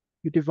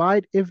 You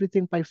divide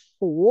everything by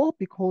 4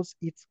 because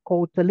it's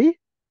quarterly.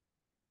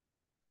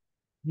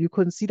 You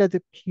consider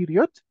the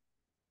period,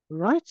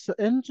 right? So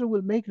Andrew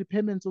will make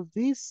repayments of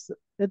this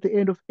at the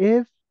end of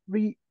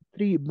every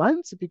 3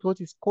 months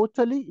because it's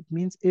quarterly. It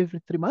means every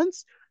 3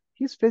 months.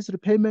 His first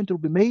repayment will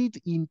be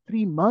made in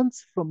 3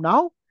 months from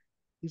now.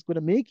 He's going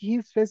to make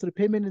his first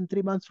repayment in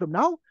 3 months from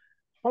now.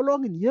 How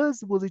long in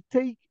years will it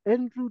take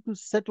Andrew to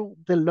settle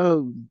the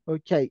loan?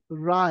 Okay,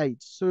 right.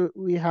 So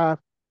we have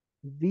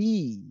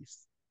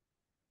these.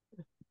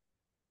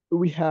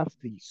 We have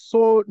these.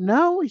 So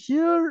now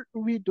here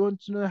we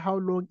don't know how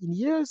long in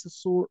years.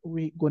 So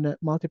we're going to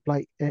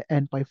multiply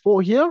n by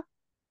 4 here.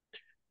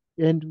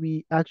 And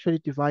we actually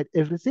divide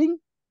everything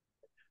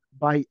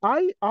by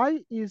I.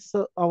 I is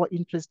our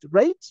interest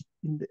rate.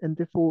 And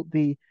therefore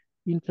the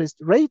interest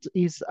rate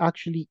is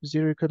actually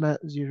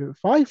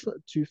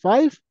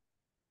 0.0525.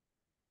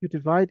 You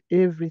divide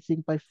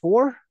everything by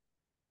 4.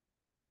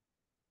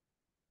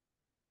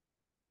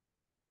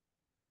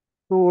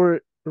 So,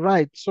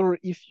 right. So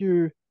if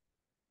you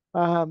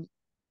um,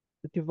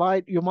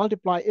 divide, you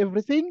multiply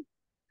everything.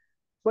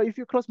 So if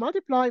you cross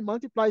multiply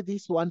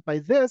this one by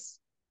this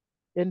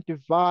and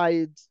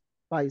divide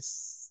by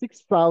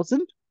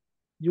 6,000,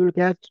 you'll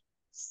get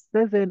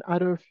 7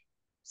 out of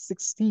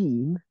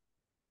 16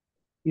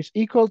 is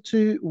equal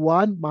to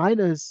 1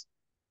 minus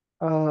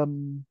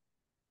 1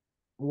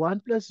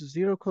 plus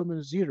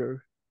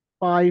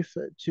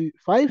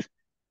 0.0525.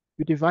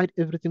 You divide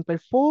everything by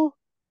 4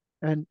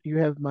 and you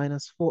have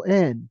minus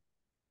 4n.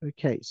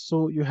 Okay,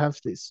 so you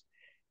have this.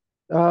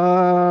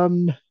 So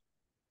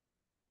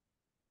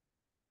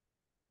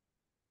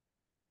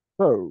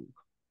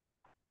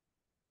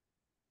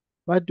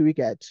what do we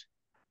get?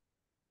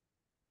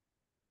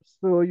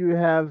 So you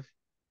have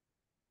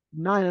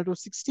 9 out of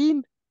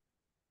 16,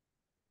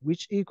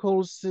 which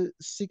equals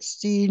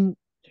 16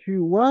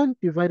 to 1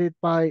 divided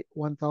by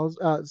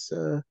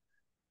 1,000.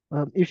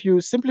 If you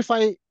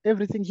simplify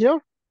everything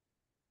here,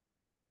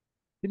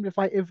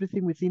 simplify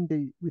everything within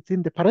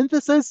the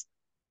parentheses,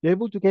 you're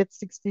able to get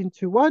 16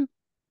 to 1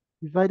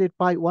 divided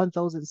by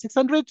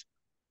 1,600.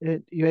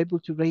 And you're able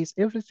to raise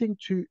everything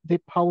to the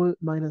power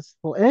minus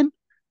 4n.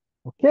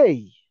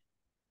 Okay.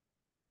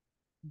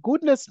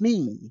 Goodness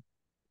me.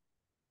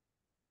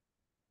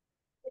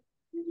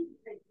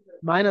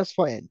 Minus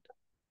 4n.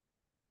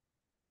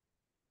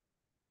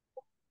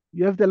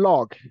 You have the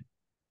log.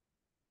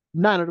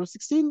 9 out of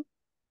 16.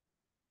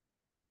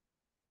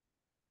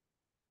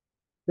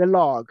 The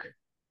log.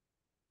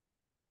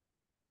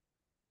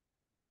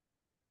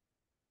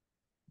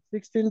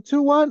 16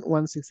 to 1,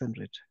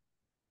 1,600.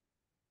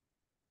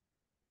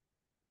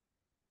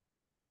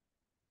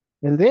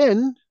 And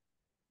then,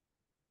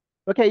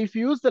 okay, if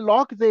you use the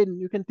log, then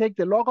you can take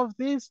the log of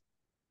this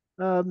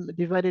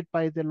divided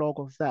by the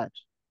log of that.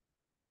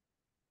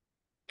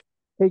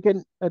 You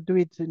can do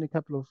it in a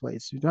couple of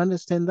ways. You don't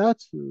understand that?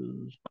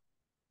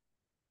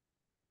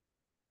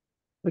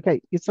 Okay,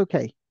 it's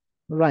okay.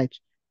 Right.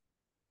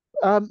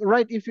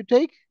 Right, if you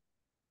take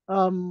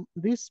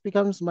this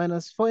becomes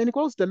minus 4n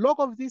equals the log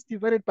of this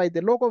divided by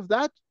the log of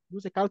that,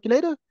 use a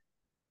calculator,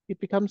 it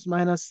becomes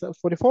minus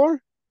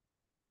 44,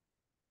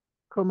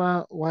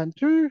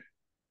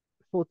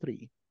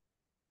 1243.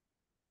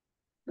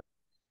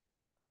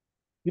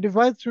 You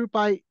divide through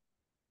by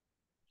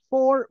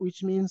 4,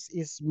 which means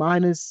is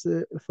minus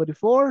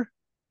 44,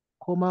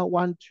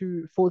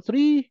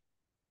 1243.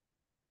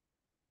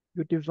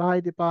 You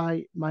divide it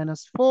by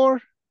minus 4,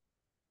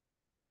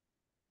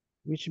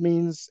 which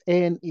means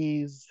n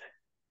is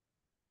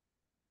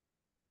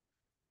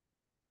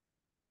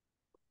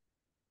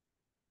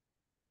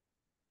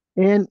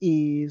n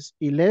is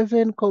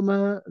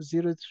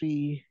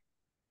 11,03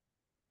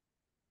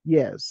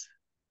 years.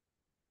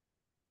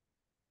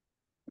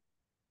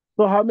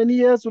 So how many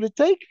years will it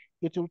take?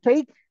 It will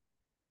take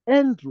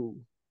Andrew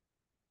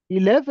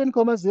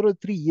 11,03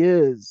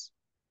 years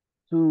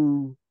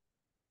to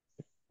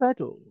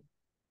settle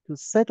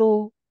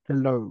the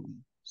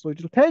loan. So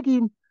it will take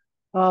him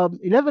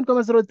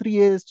 11,03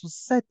 years to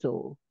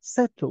settle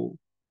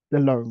the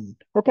loan.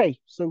 Okay,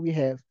 so we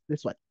have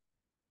this one.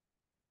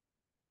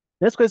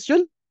 Next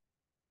question.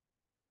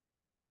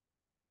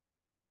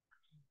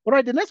 All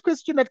right, the next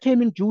question that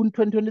came in June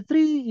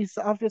 2023 is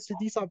obviously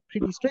these are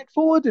pretty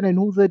straightforward, and I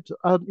know that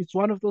it's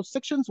one of those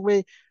sections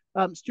where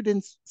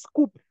students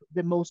scoop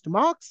the most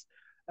marks.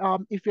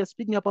 If you're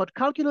speaking about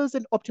calculus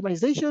and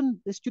optimization,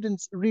 the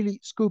students really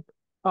scoop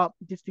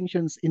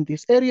distinctions in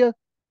this area.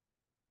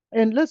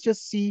 And let's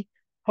just see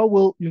how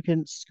well you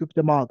can scoop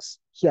the marks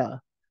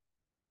here.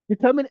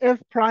 Determine f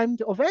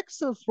primed of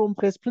x from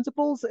first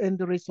principles and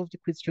the rest of the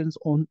questions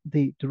on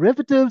the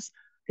derivatives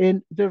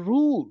and the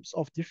rules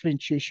of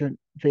differentiation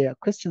there.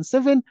 Question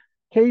 7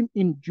 came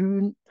in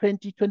June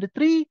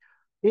 2023,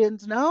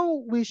 and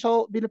now we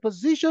shall be in a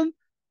position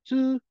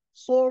to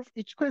solve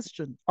each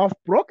question. I've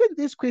broken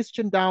this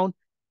question down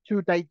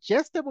to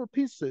digestible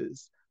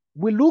pieces.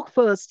 We look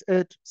first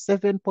at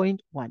 7.1.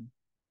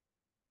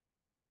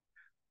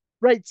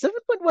 Right,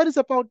 7.1 is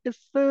about the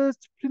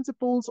first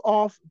principles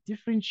of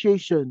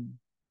differentiation.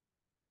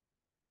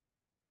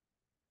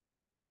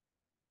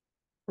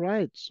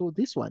 Right, so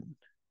this one.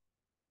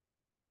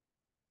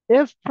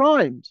 F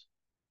primed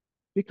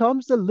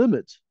becomes the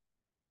limit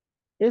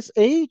as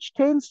h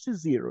tends to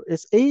 0,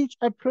 as h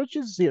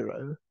approaches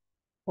 0,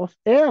 of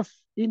f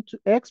into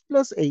x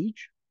plus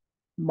h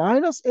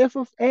minus f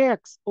of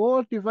x,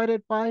 all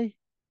divided by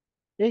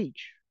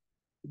h.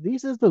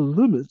 This is the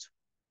limit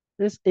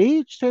as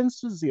h tends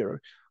to 0.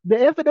 The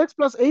f at x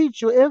plus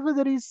h, wherever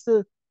there is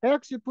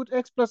x, you put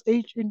x plus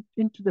h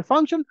into the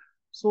function.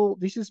 So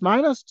this is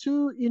minus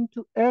 2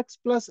 into x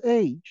plus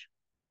h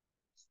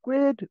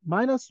squared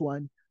minus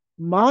 1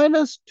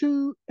 minus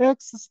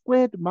 2x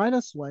squared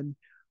minus 1.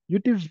 You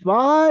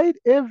divide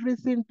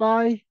everything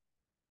by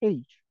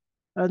h.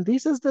 And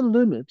this is the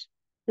limit.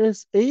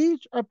 As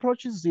h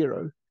approaches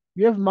 0,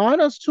 you have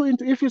minus 2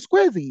 into, if you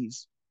square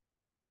these,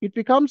 it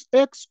becomes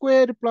x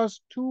squared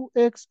plus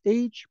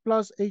 2xh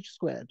plus h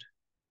squared.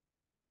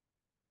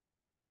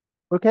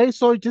 Okay,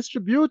 so it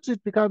distributes,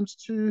 it becomes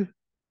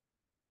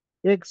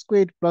 2x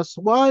squared plus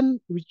 1,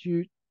 which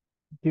you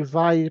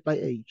divide by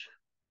h.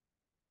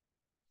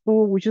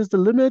 So, which is the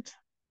limit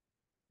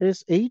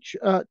as h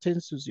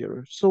tends to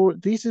 0. So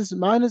this is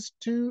minus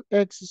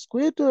 2x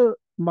squared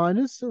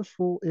minus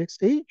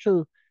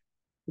 4xh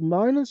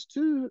minus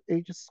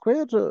 2h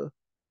squared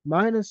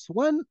minus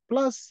 1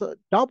 plus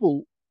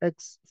double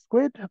x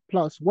squared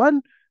plus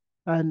 1.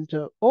 And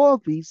all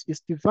of these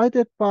is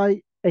divided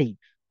by 8.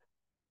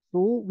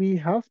 So we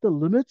have the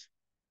limit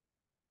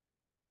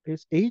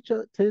as h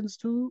tends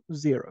to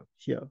 0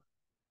 here.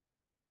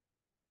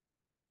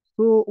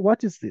 So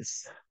what is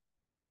this?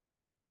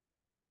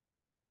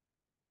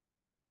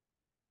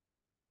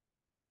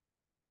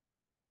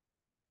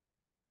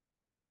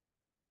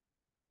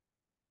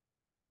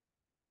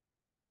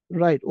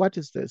 Right, what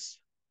is this?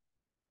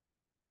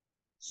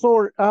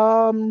 So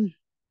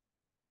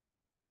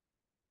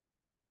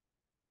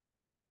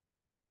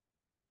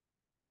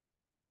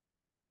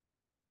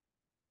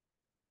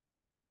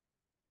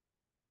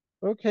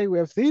okay, we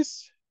have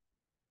this.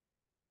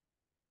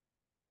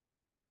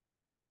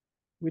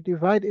 We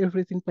divide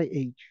everything by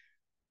h.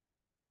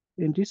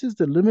 And this is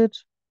the limit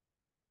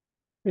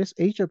as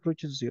h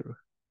approaches 0.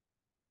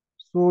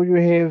 So you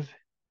have,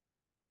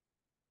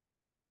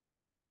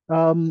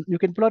 you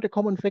can plot a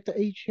common factor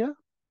h here.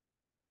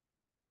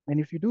 And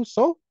if you do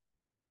so,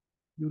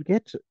 you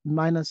get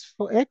minus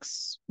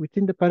 4x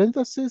within the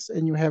parenthesis,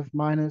 and you have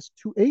minus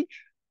 2h.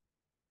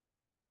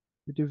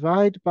 You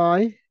divide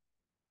by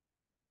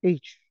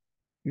h.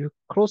 You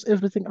cross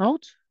everything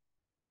out.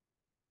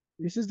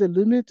 This is the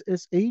limit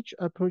as h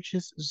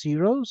approaches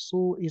 0.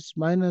 So it's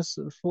minus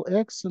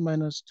 4x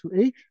minus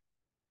 2h.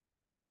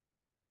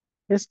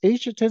 As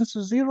h tends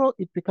to 0,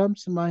 it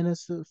becomes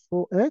minus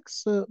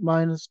 4x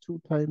minus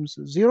 2 times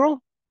 0.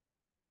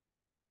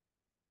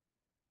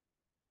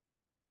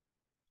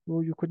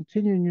 So you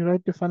continue and you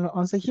write the final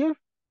answer here,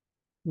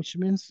 which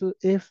means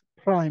f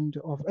primed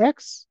of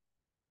x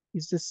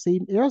is the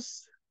same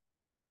as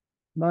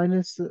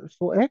minus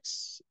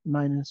 4x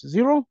minus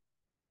 0.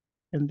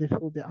 And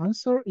therefore the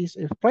answer is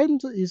f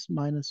primed is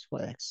minus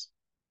 4x.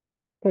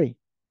 Okay.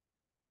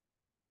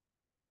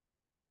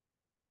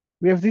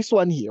 We have this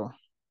one here.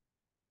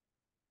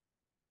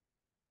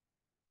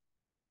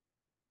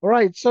 All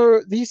right,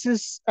 so this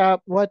is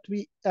what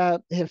we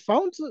have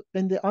found,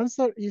 and the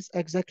answer is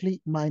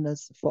exactly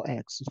minus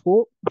 4x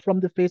from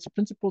the first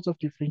principles of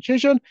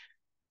differentiation.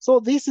 So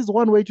this is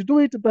one way to do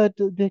it, but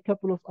there are a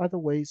couple of other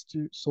ways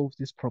to solve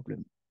this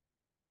problem.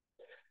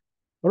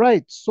 All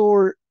right,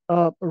 so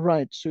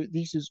so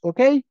this is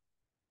okay,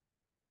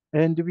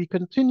 and we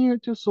continue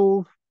to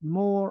solve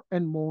more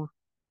and more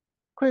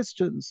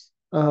questions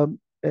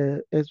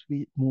as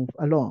we move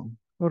along.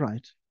 All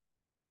right.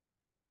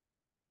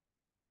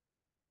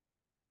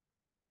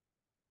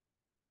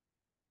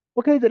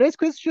 Okay, the next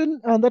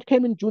question that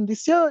came in June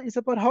this year is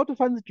about how to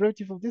find the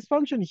derivative of this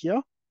function here.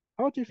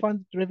 How to find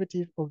the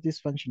derivative of this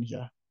function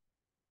here.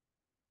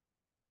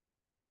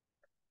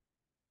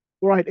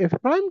 Right, F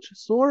primed.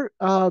 So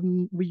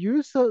we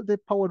use the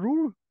power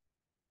rule.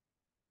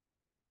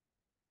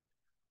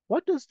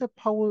 What does the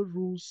power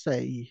rule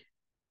say?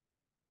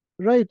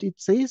 Right, it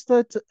says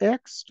that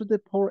x to the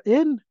power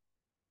n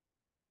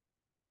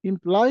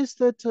implies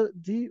that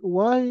dy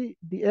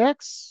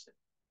dx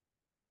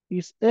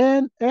is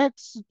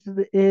nx to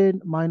the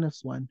n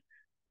minus 1.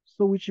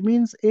 So which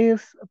means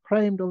f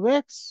primed of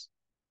x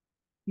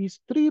is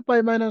 3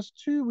 pi minus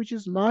 2, which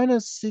is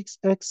minus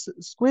 6x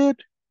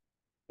squared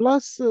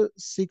plus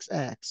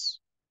 6x.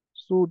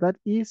 So that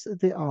is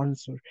the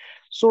answer.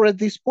 So at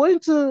this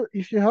point,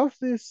 if you have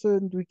this,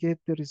 and we get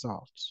the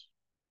result.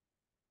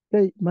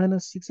 Okay,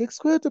 minus 6x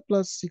squared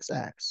plus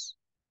 6x.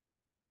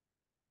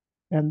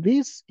 And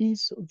this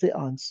is the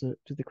answer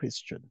to the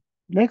question.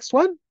 Next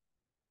one.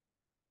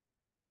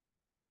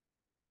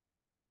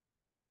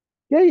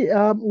 Okay,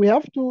 we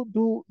have to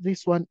do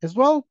this one as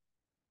well.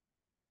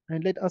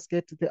 And let us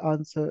get the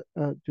answer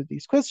to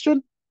this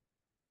question.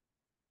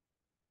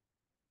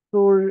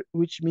 So,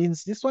 which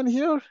means this one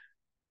here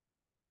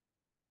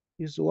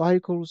is y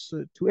equals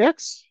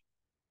 2x.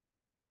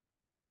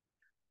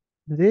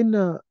 Then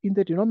in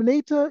the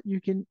denominator,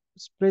 you can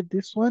spread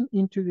this one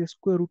into the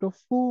square root of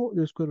 4,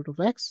 the square root of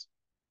x.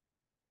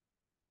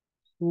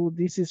 So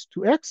this is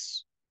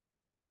 2x.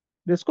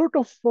 The square root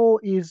of 4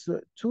 is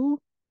 2,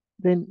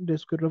 then the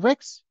square root of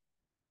x.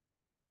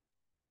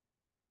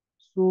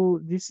 So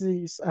this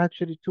is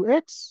actually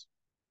 2x.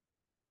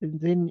 And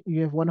then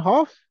you have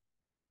 1/2.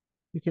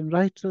 You can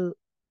write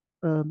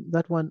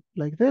that one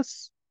like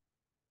this.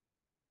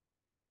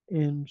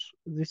 And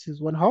this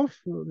is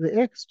 1/2, the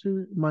x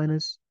to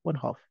minus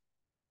 1/2.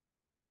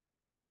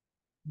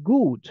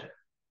 Good.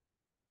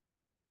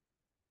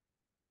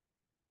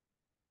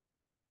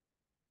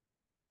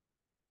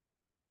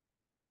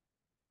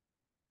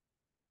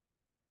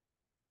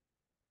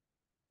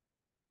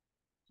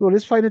 So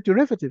let's find the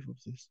derivative of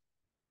this.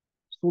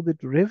 So the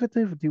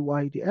derivative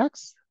dy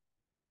dx,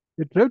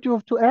 the derivative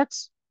of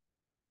 2x,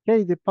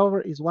 okay, the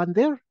power is 1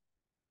 there.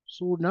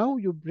 So now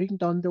you bring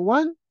down the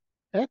 1,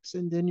 x,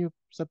 and then you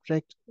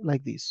subtract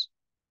like this.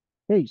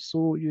 Okay,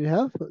 so you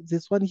have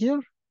this one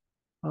here,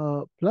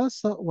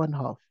 plus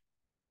 1/2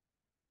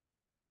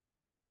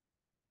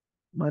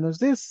 minus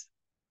this,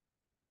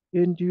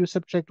 and you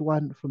subtract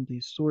 1 from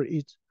this. So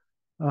it's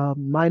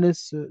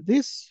minus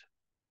this,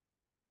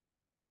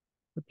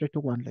 subtract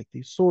 1 like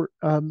this. So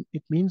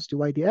it means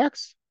dy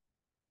dx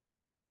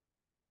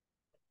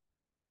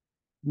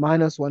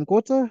minus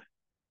 1/4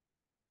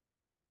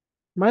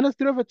 minus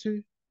 3 over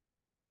 2.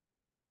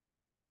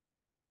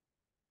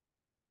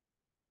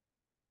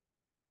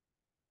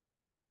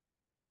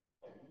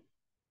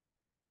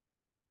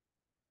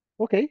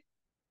 Okay,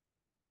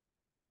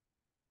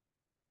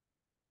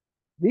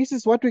 this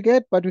is what we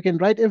get, but we can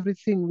write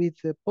everything with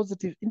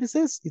positive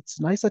indices.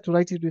 It's nicer to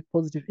write it with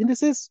positive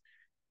indices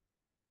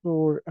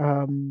for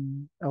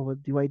our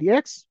dy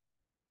dx.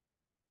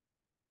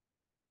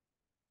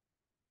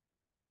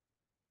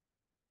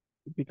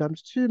 It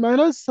becomes 2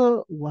 minus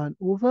 1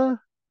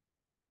 over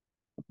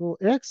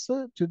x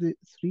to the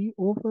 3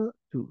 over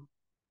 2.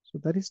 So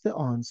that is the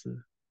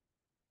answer.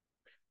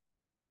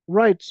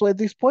 Right, so at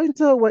this point,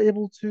 we're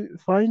able to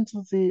find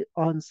the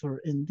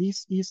answer, and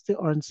this is the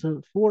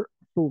answer for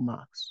 4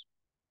 marks.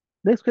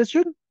 Next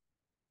question.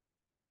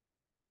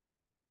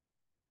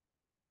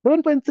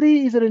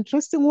 7.3 is an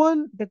interesting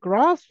one. The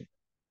graph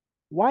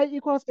y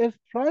equals f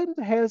prime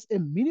has a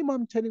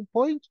minimum turning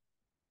point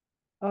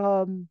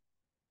um,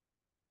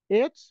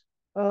 at,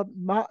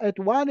 at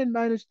 1 and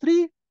minus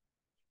 3.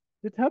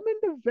 Determine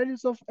the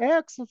values of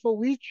x for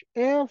which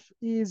f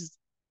is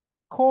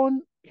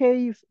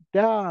concave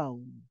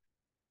down.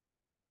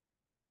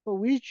 For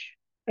which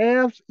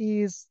f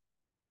is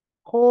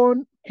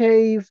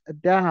concave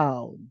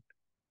down.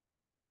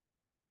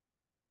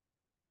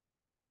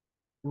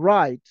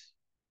 Right.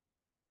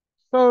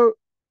 So,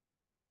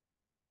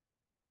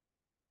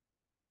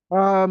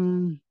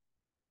 um,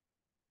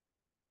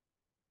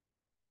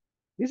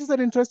 this is an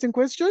interesting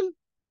question.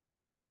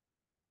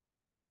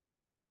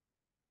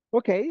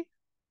 Okay.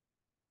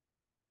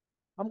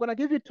 I'm going to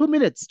give you 2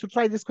 minutes to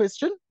try this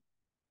question.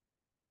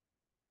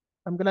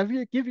 I'm going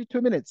to give you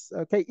 2 minutes.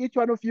 Okay, each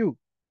one of you.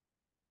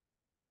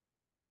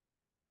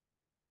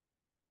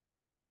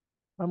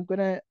 I'm going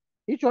to,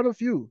 each one of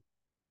you,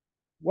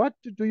 what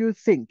do you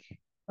think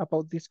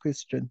about this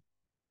question?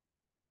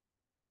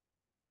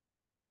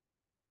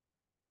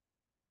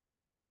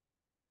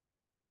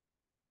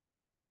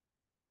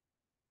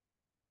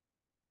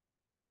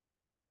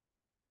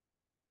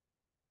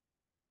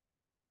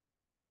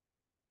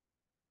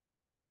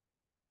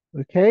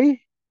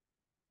 Okay.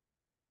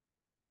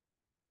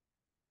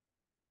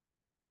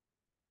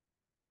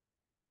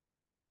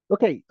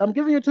 Okay, I'm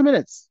giving you 2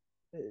 minutes.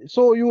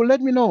 So you will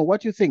let me know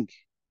what you think.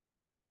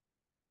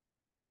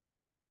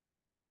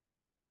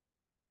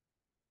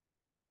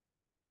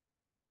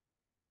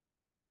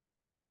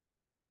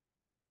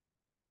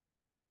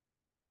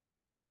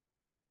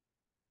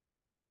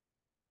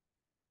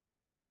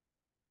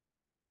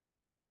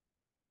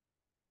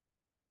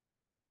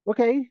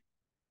 Okay.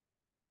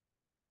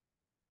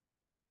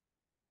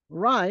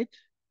 Right.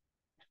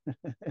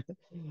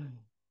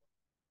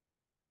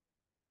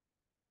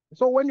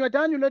 So when you're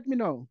done, you let me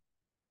know.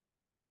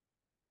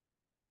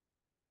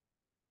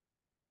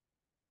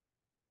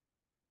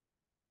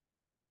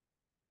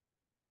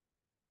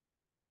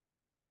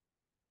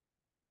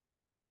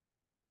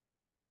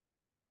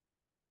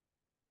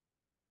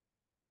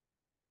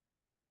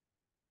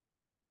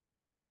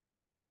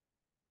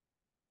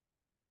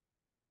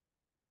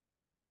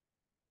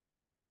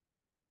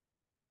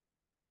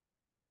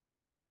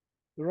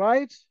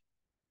 Right.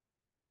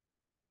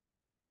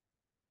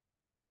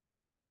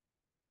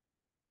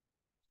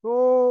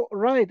 So,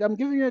 right, I'm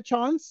giving you a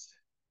chance.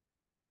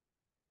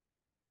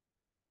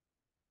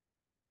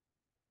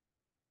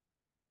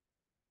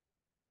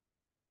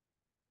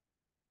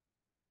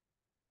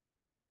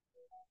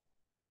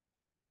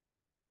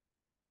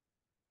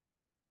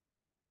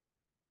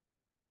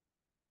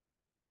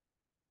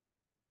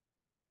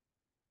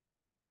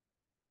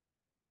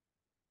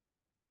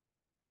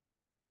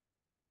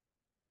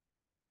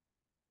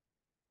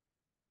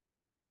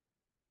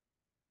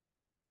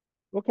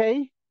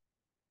 Okay.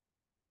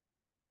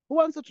 Who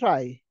wants to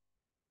try?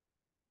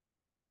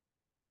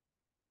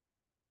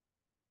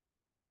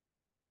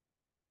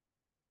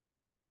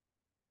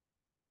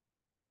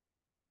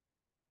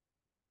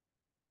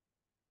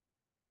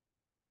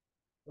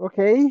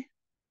 Okay.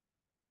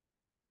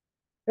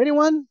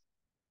 Anyone?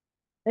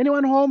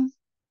 Anyone home?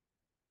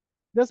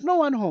 There's no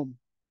one home.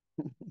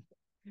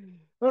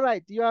 All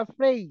right, you are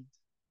afraid.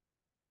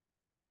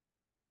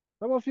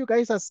 Some of you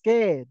guys are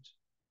scared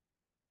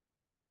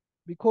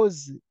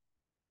because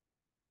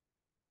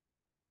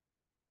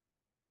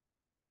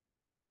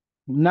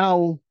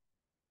now,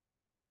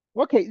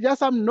 okay, there's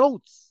some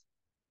notes.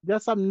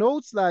 There's some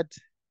notes that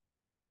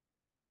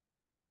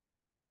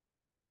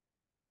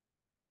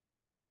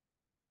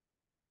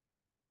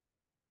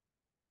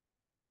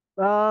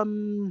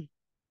um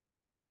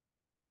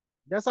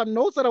there's some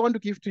notes that I want to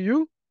give to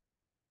you.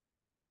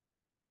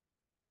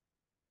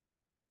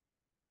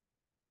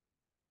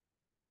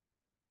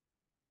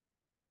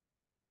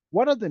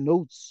 What are the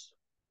notes?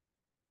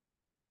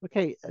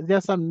 Okay,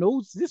 there's some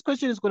notes. This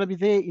question is going to be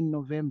there in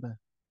November,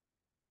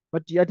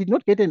 but I did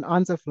not get an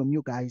answer from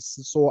you guys,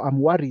 so I'm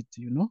worried,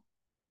 you know.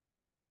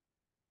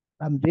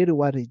 I'm very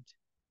worried.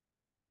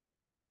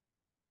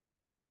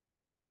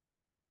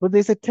 But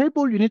there's a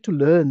table you need to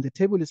learn. The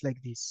table is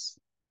like this.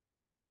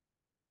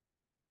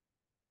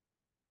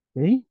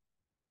 Okay.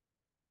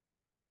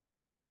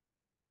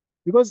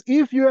 Because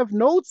if you have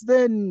notes,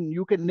 then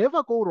you can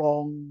never go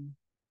wrong.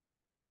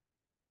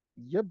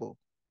 Yebo.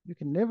 You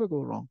can never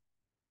go wrong.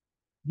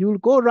 You'll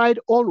go right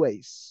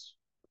always.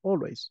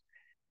 Always.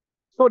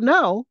 So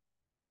now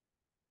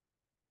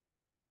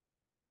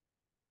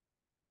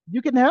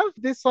you can have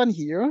this one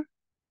here.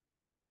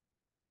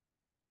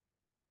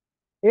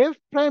 F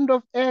prime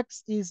of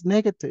x is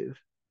negative,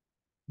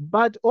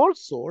 but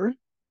also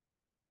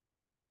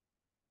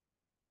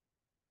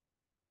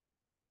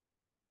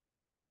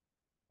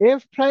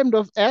f prime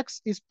of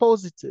x is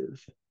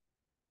positive.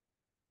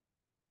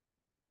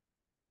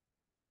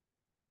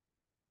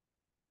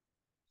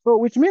 So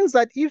which means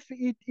that if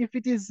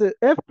it is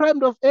f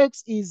prime of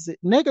x is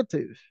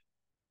negative,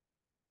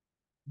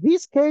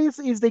 this case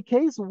is the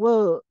case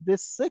where the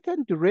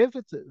second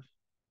derivative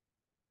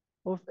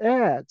of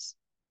x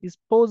is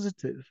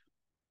positive.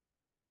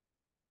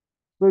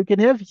 So you can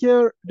have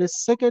here the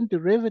second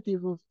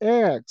derivative of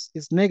x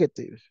is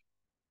negative.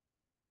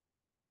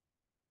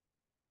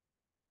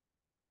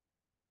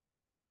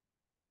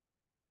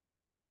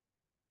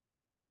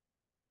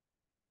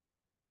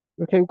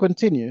 Okay, we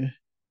continue.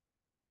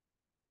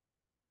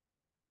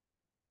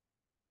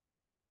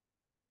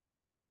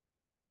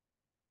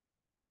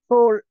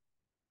 For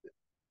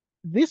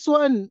this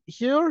one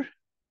here,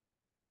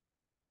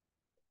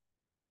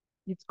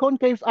 it's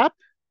concave up,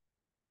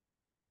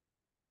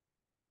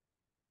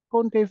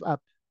 concave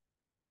up.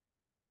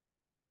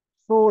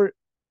 For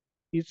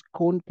it's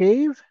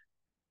concave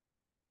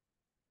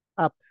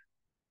up,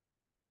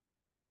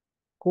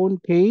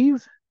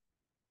 concave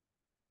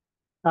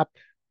up.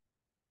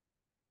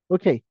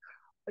 Okay.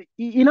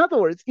 In other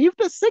words, if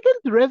the second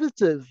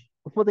derivative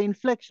for the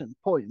inflection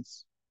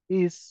points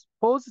is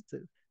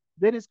positive,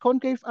 then it's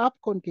concave up,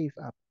 concave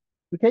up.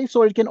 Okay,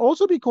 so it can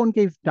also be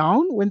concave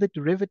down when the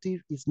derivative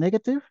is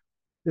negative.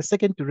 The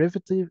second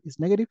derivative is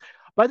negative,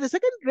 but the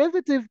second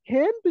derivative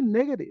can be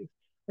negative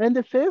and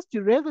the first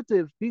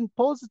derivative being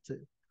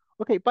positive.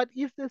 Okay, but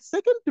if the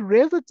second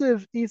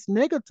derivative is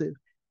negative,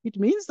 it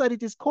means that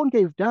it is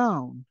concave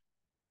down.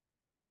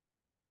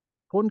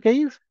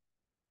 Concave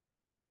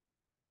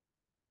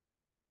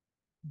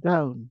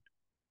down.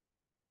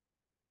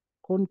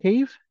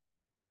 Concave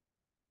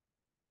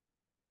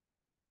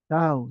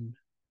down.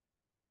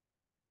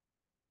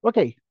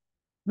 Okay,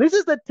 this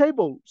is the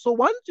table. So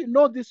once you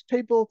know this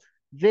table,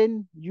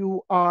 then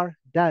you are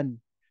done.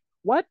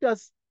 What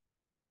does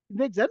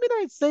the examiner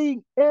is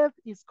saying? F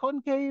is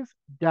concave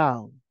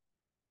down.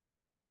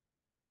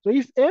 So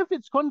if F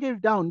is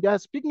concave down, they are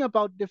speaking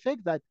about the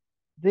fact that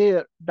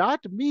there, that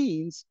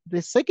means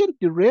the second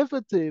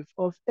derivative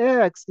of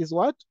x is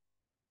what?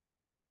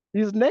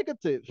 Is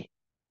negative.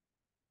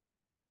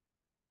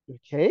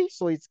 Okay,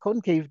 so it's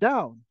concave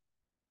down.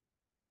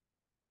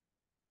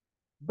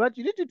 But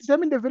you need to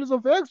determine the values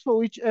of x for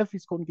which f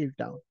is concave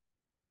down.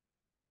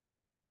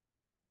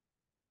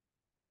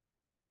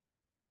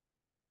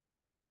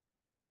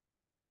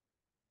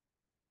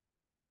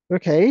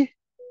 Okay.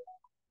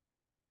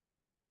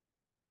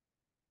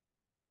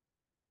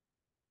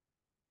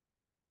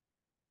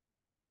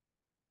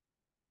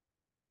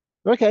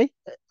 Okay.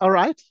 All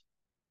right.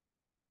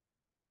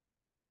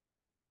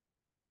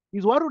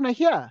 Is Waruna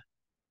here?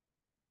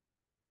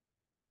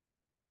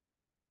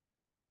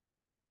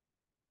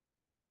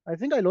 I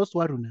think I lost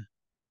Waruna.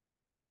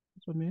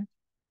 Just 1 minute.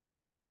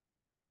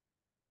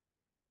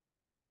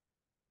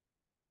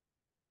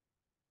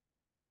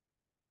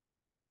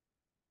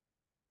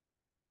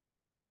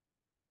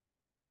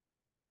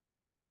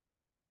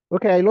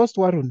 Okay, I lost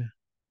Waruna.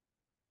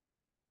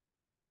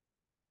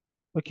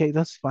 Okay,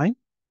 that's fine.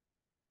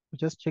 We're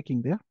just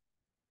checking there.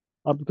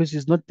 Because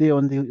he's not there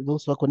on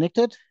those who are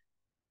connected.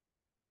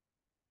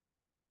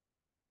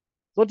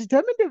 So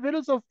determine the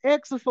values of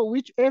x for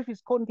which f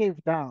is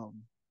concave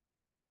down.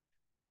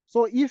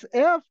 So if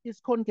f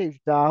is concave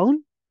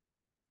down,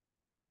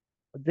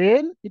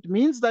 then it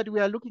means that we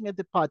are looking at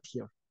the part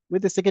here where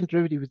the second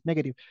derivative is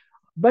negative.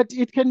 But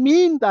it can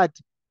mean that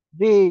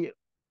the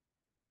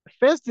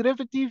first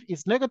derivative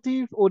is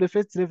negative or the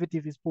first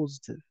derivative is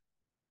positive.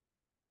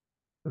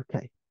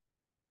 Okay.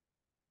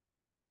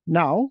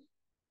 Now,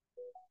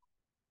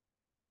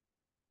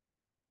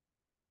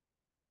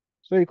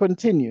 so you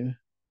continue.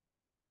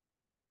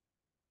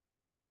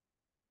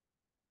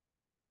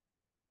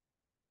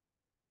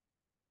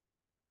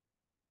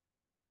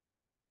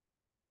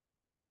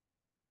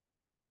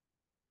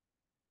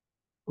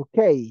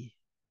 Okay.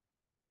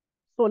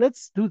 So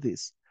let's do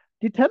this.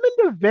 Determine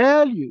the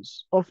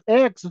values of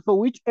x for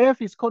which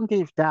f is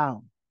concave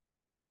down.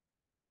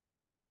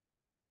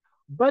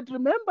 But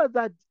remember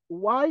that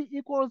y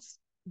equals,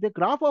 the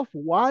graph of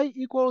y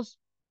equals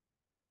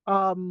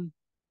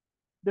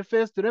the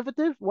first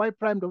derivative, y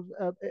primed of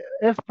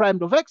f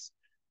primed of x,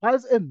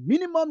 has a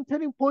minimum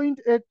turning point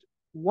at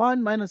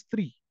 1 minus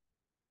 3.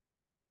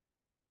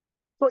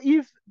 So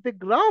if the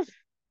graph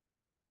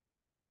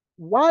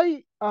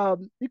y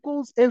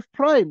equals f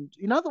primed,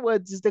 in other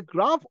words, is the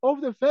graph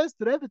of the first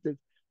derivative,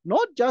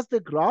 not just the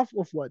graph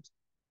of what?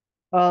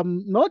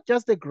 Not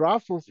just the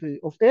graph of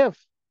f.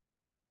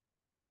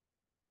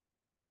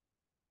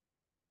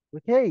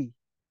 Okay.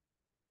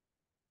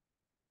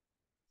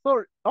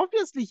 So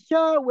obviously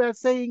here we're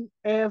saying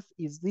f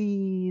is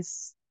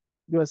this.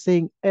 You are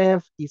saying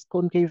f is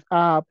concave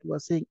up. We're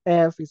saying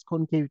f is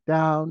concave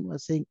down. We're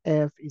saying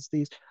f is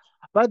this.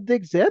 But the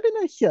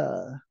examiner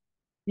here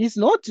is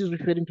not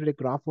referring to the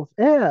graph of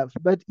f,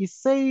 but is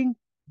saying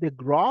the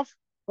graph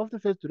of the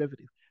first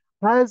derivative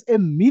has a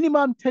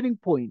minimum turning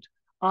point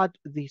at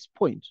this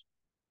point.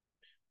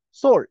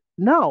 So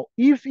now,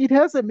 if it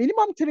has a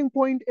minimum turning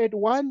point at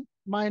 1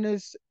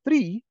 minus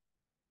 3,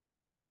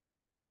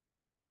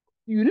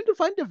 you need to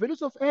find the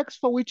values of x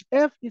for which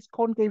f is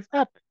concave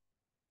up.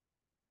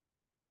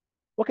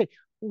 Okay,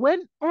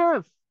 when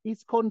f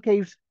is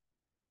concave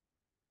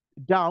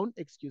down,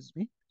 excuse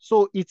me,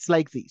 so it's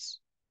like this.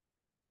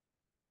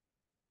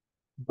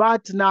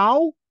 But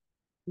now,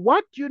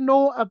 what do you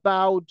know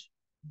about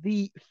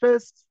the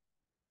first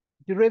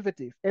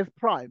derivative, f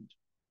primed?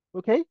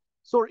 Okay,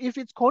 so if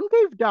it's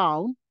concave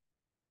down,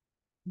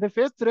 the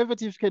first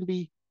derivative can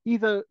be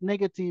either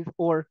negative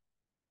or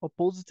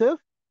positive,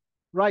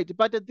 right?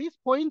 But at this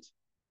point,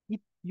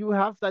 you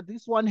have that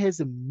this one has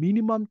a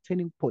minimum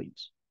turning point.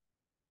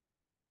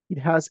 It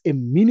has a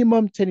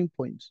minimum turning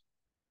point,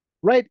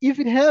 right? If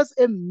it has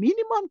a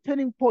minimum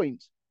turning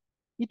point,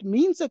 it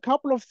means a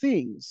couple of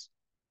things.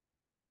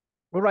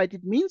 All right,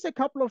 it means a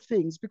couple of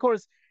things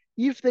because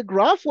if the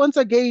graph once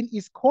again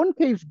is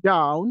concave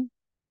down,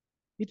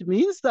 it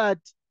means that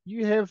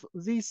you have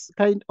this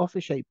kind of a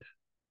shape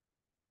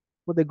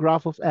for the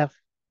graph of f.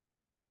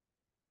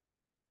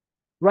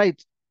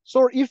 Right.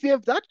 So if you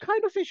have that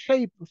kind of a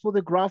shape for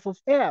the graph of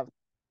f,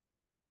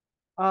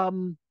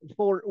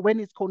 for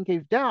when it's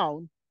concave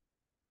down,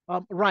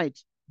 right.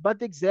 But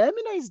the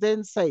examiner is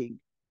then saying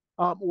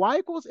y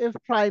equals f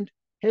primed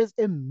has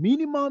a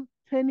minimum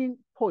turning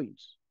point.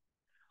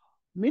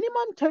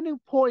 Minimum turning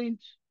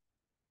point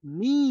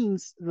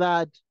means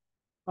that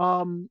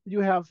you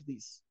have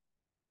this.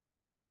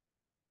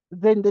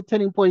 Then the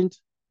turning point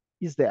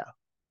is there.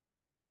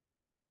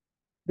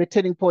 The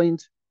turning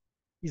point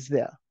is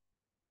there.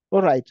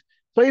 All right.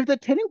 So if the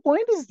turning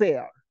point is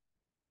there,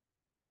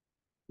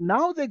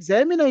 now the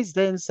examiner is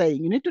then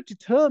saying you need to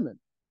determine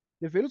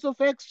the values of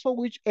x for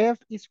which f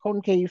is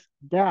concave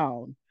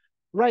down.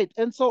 Right.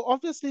 And so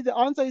obviously the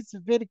answer is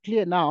very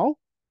clear now.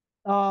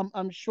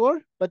 I'm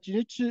sure, but you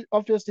need to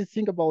obviously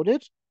think about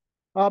it.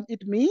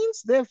 It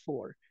means,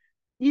 therefore,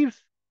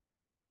 if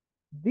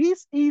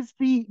this is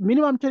the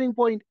minimum turning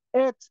point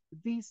at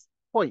this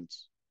point,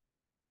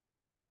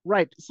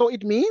 right? So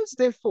it means,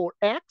 therefore,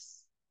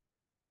 x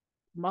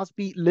must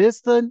be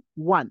less than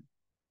 1.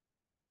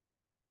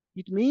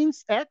 It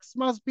means x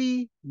must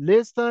be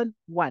less than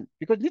 1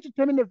 because you need to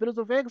determine the values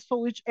of x for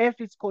which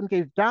f is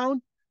concave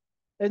down.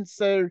 And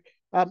so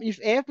if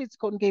f is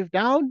concave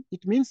down,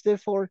 it means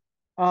therefore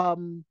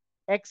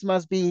x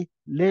must be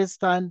less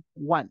than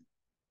 1.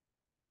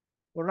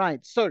 All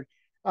right, so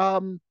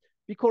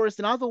because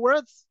in other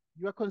words,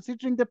 you are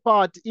considering the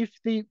part if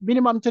the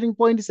minimum turning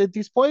point is at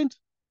this point.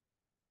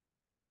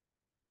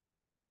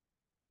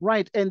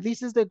 Right, and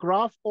this is the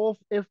graph of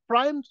f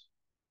prime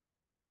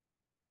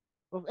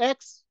of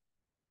x.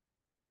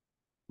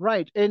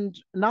 Right, and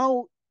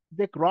now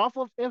the graph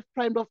of f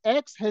prime of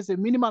x has a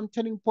minimum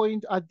turning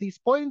point at this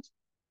point.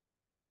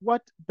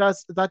 What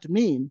does that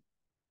mean?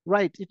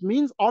 Right, it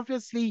means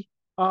obviously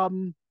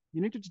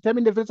you need to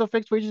determine the values of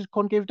x which is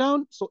concave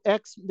down. So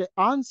x, the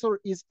answer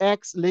is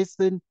x less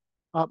than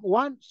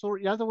 1. So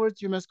in other words,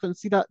 you must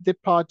consider the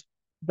part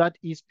that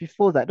is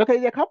before that. Okay,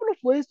 there are a couple of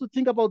ways to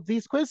think about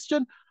this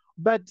question,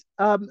 but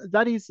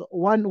that is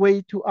one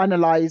way to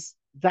analyze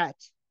that.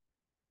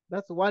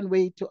 That's one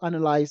way to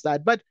analyze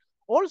that. But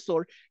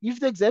also, if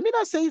the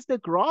examiner says the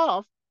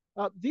graph,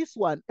 this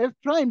one, f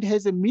primed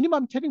has a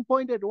minimum turning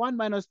point at 1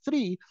 minus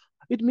 3,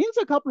 it means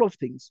a couple of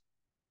things.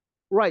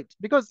 Right,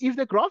 because if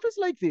the graph is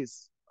like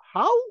this,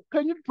 how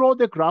can you draw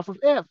the graph of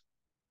f?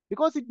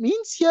 Because it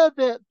means here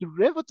the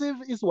derivative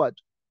is what?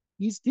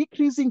 Is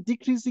decreasing,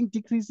 decreasing,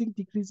 decreasing,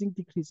 decreasing,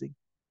 decreasing.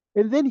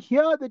 And then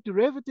here the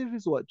derivative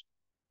is what?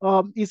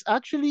 Is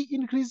actually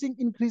increasing,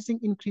 increasing,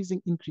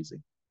 increasing,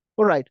 increasing.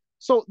 All right,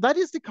 so that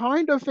is the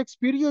kind of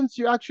experience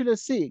you're actually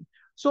seeing.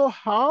 So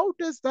how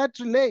does that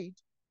relate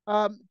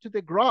to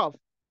the graph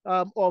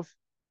of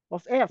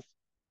f?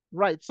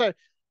 Right, so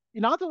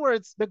in other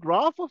words, the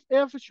graph of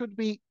f should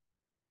be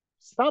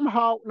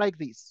somehow like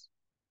this.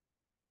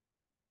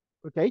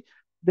 Okay,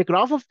 the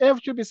graph of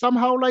f should be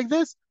somehow like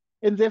this,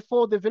 and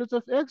therefore the value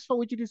of x for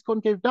which it is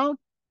concave down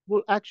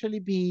will actually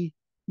be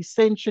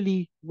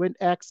essentially when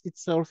x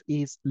itself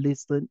is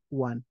less than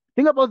 1.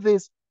 Think about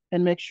this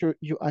and make sure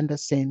you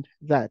understand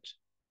that.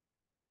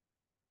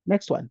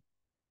 Next one.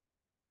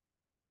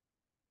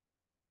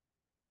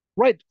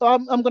 Right,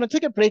 I'm going to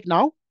take a break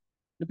now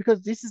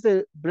because this is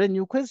a brand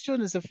new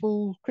question. It's a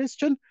full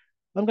question.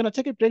 I'm going to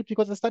take a break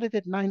because I started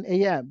at 9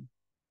 a.m.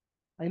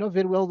 I know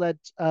very well that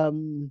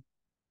the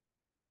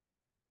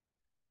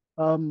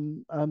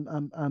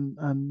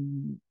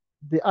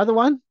other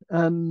one,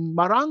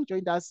 Marang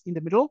joined us in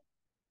the middle.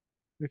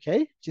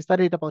 Okay, she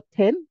started at about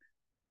 10,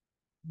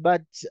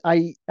 but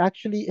I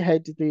actually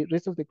had the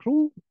rest of the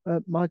crew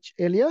much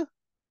earlier.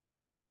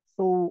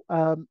 So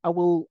I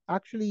will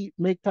actually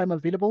make time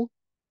available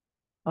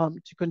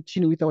to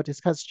continue with our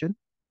discussion.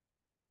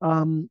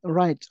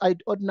 Right,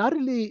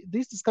 ordinarily,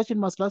 this discussion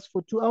must last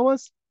for 2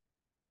 hours.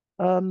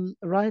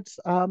 Right,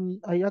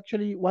 I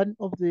actually, one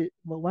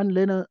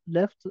learner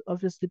left,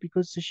 obviously,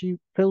 because she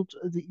felt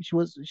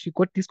she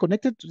got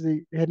disconnected.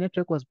 Her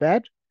network was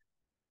bad.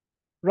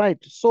 Right,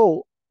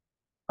 so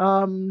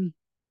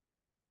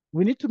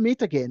we need to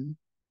meet again.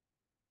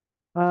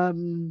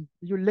 You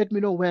let me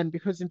know when,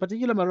 because in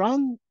particular,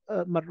 Marang,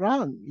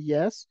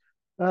 yes,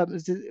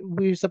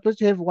 we're supposed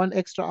to have 1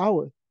 extra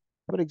hour.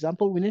 For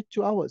example, we need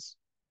 2 hours.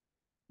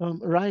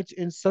 Right,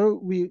 and so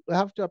we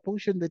have to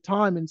apportion the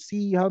time and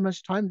see how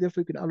much time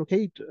therefore we can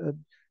allocate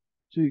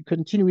to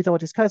continue with our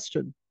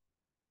discussion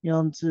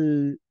and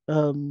to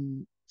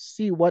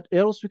see what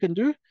else we can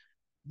do.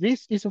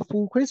 This is a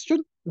full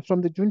question from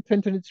the June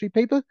 2023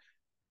 paper.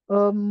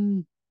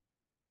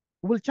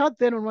 We'll chat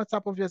then on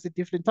WhatsApp, obviously, at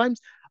different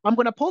times. I'm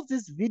going to post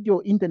this video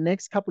in the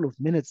next couple of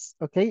minutes,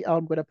 okay?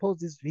 I'm going to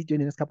post this video in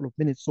the next couple of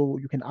minutes so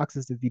you can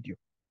access the video.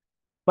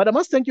 But I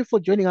must thank you for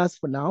joining us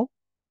for now.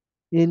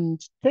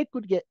 And take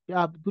good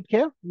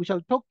care. We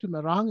shall talk to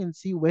Marang and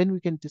see when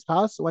we can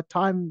discuss, what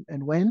time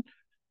and when.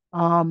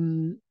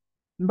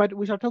 But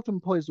we shall talk to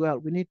Mpo as well.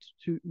 We need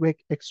to work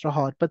extra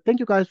hard. But thank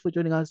you guys for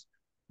joining us.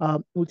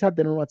 We'll chat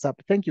then on WhatsApp.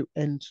 Thank you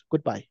and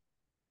goodbye.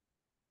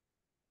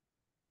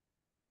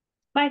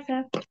 Bye,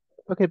 sir.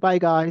 Okay, bye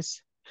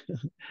guys.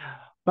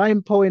 Bye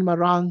Mpo and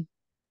Marang.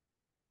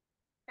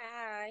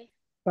 Bye.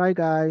 Bye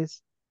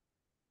guys.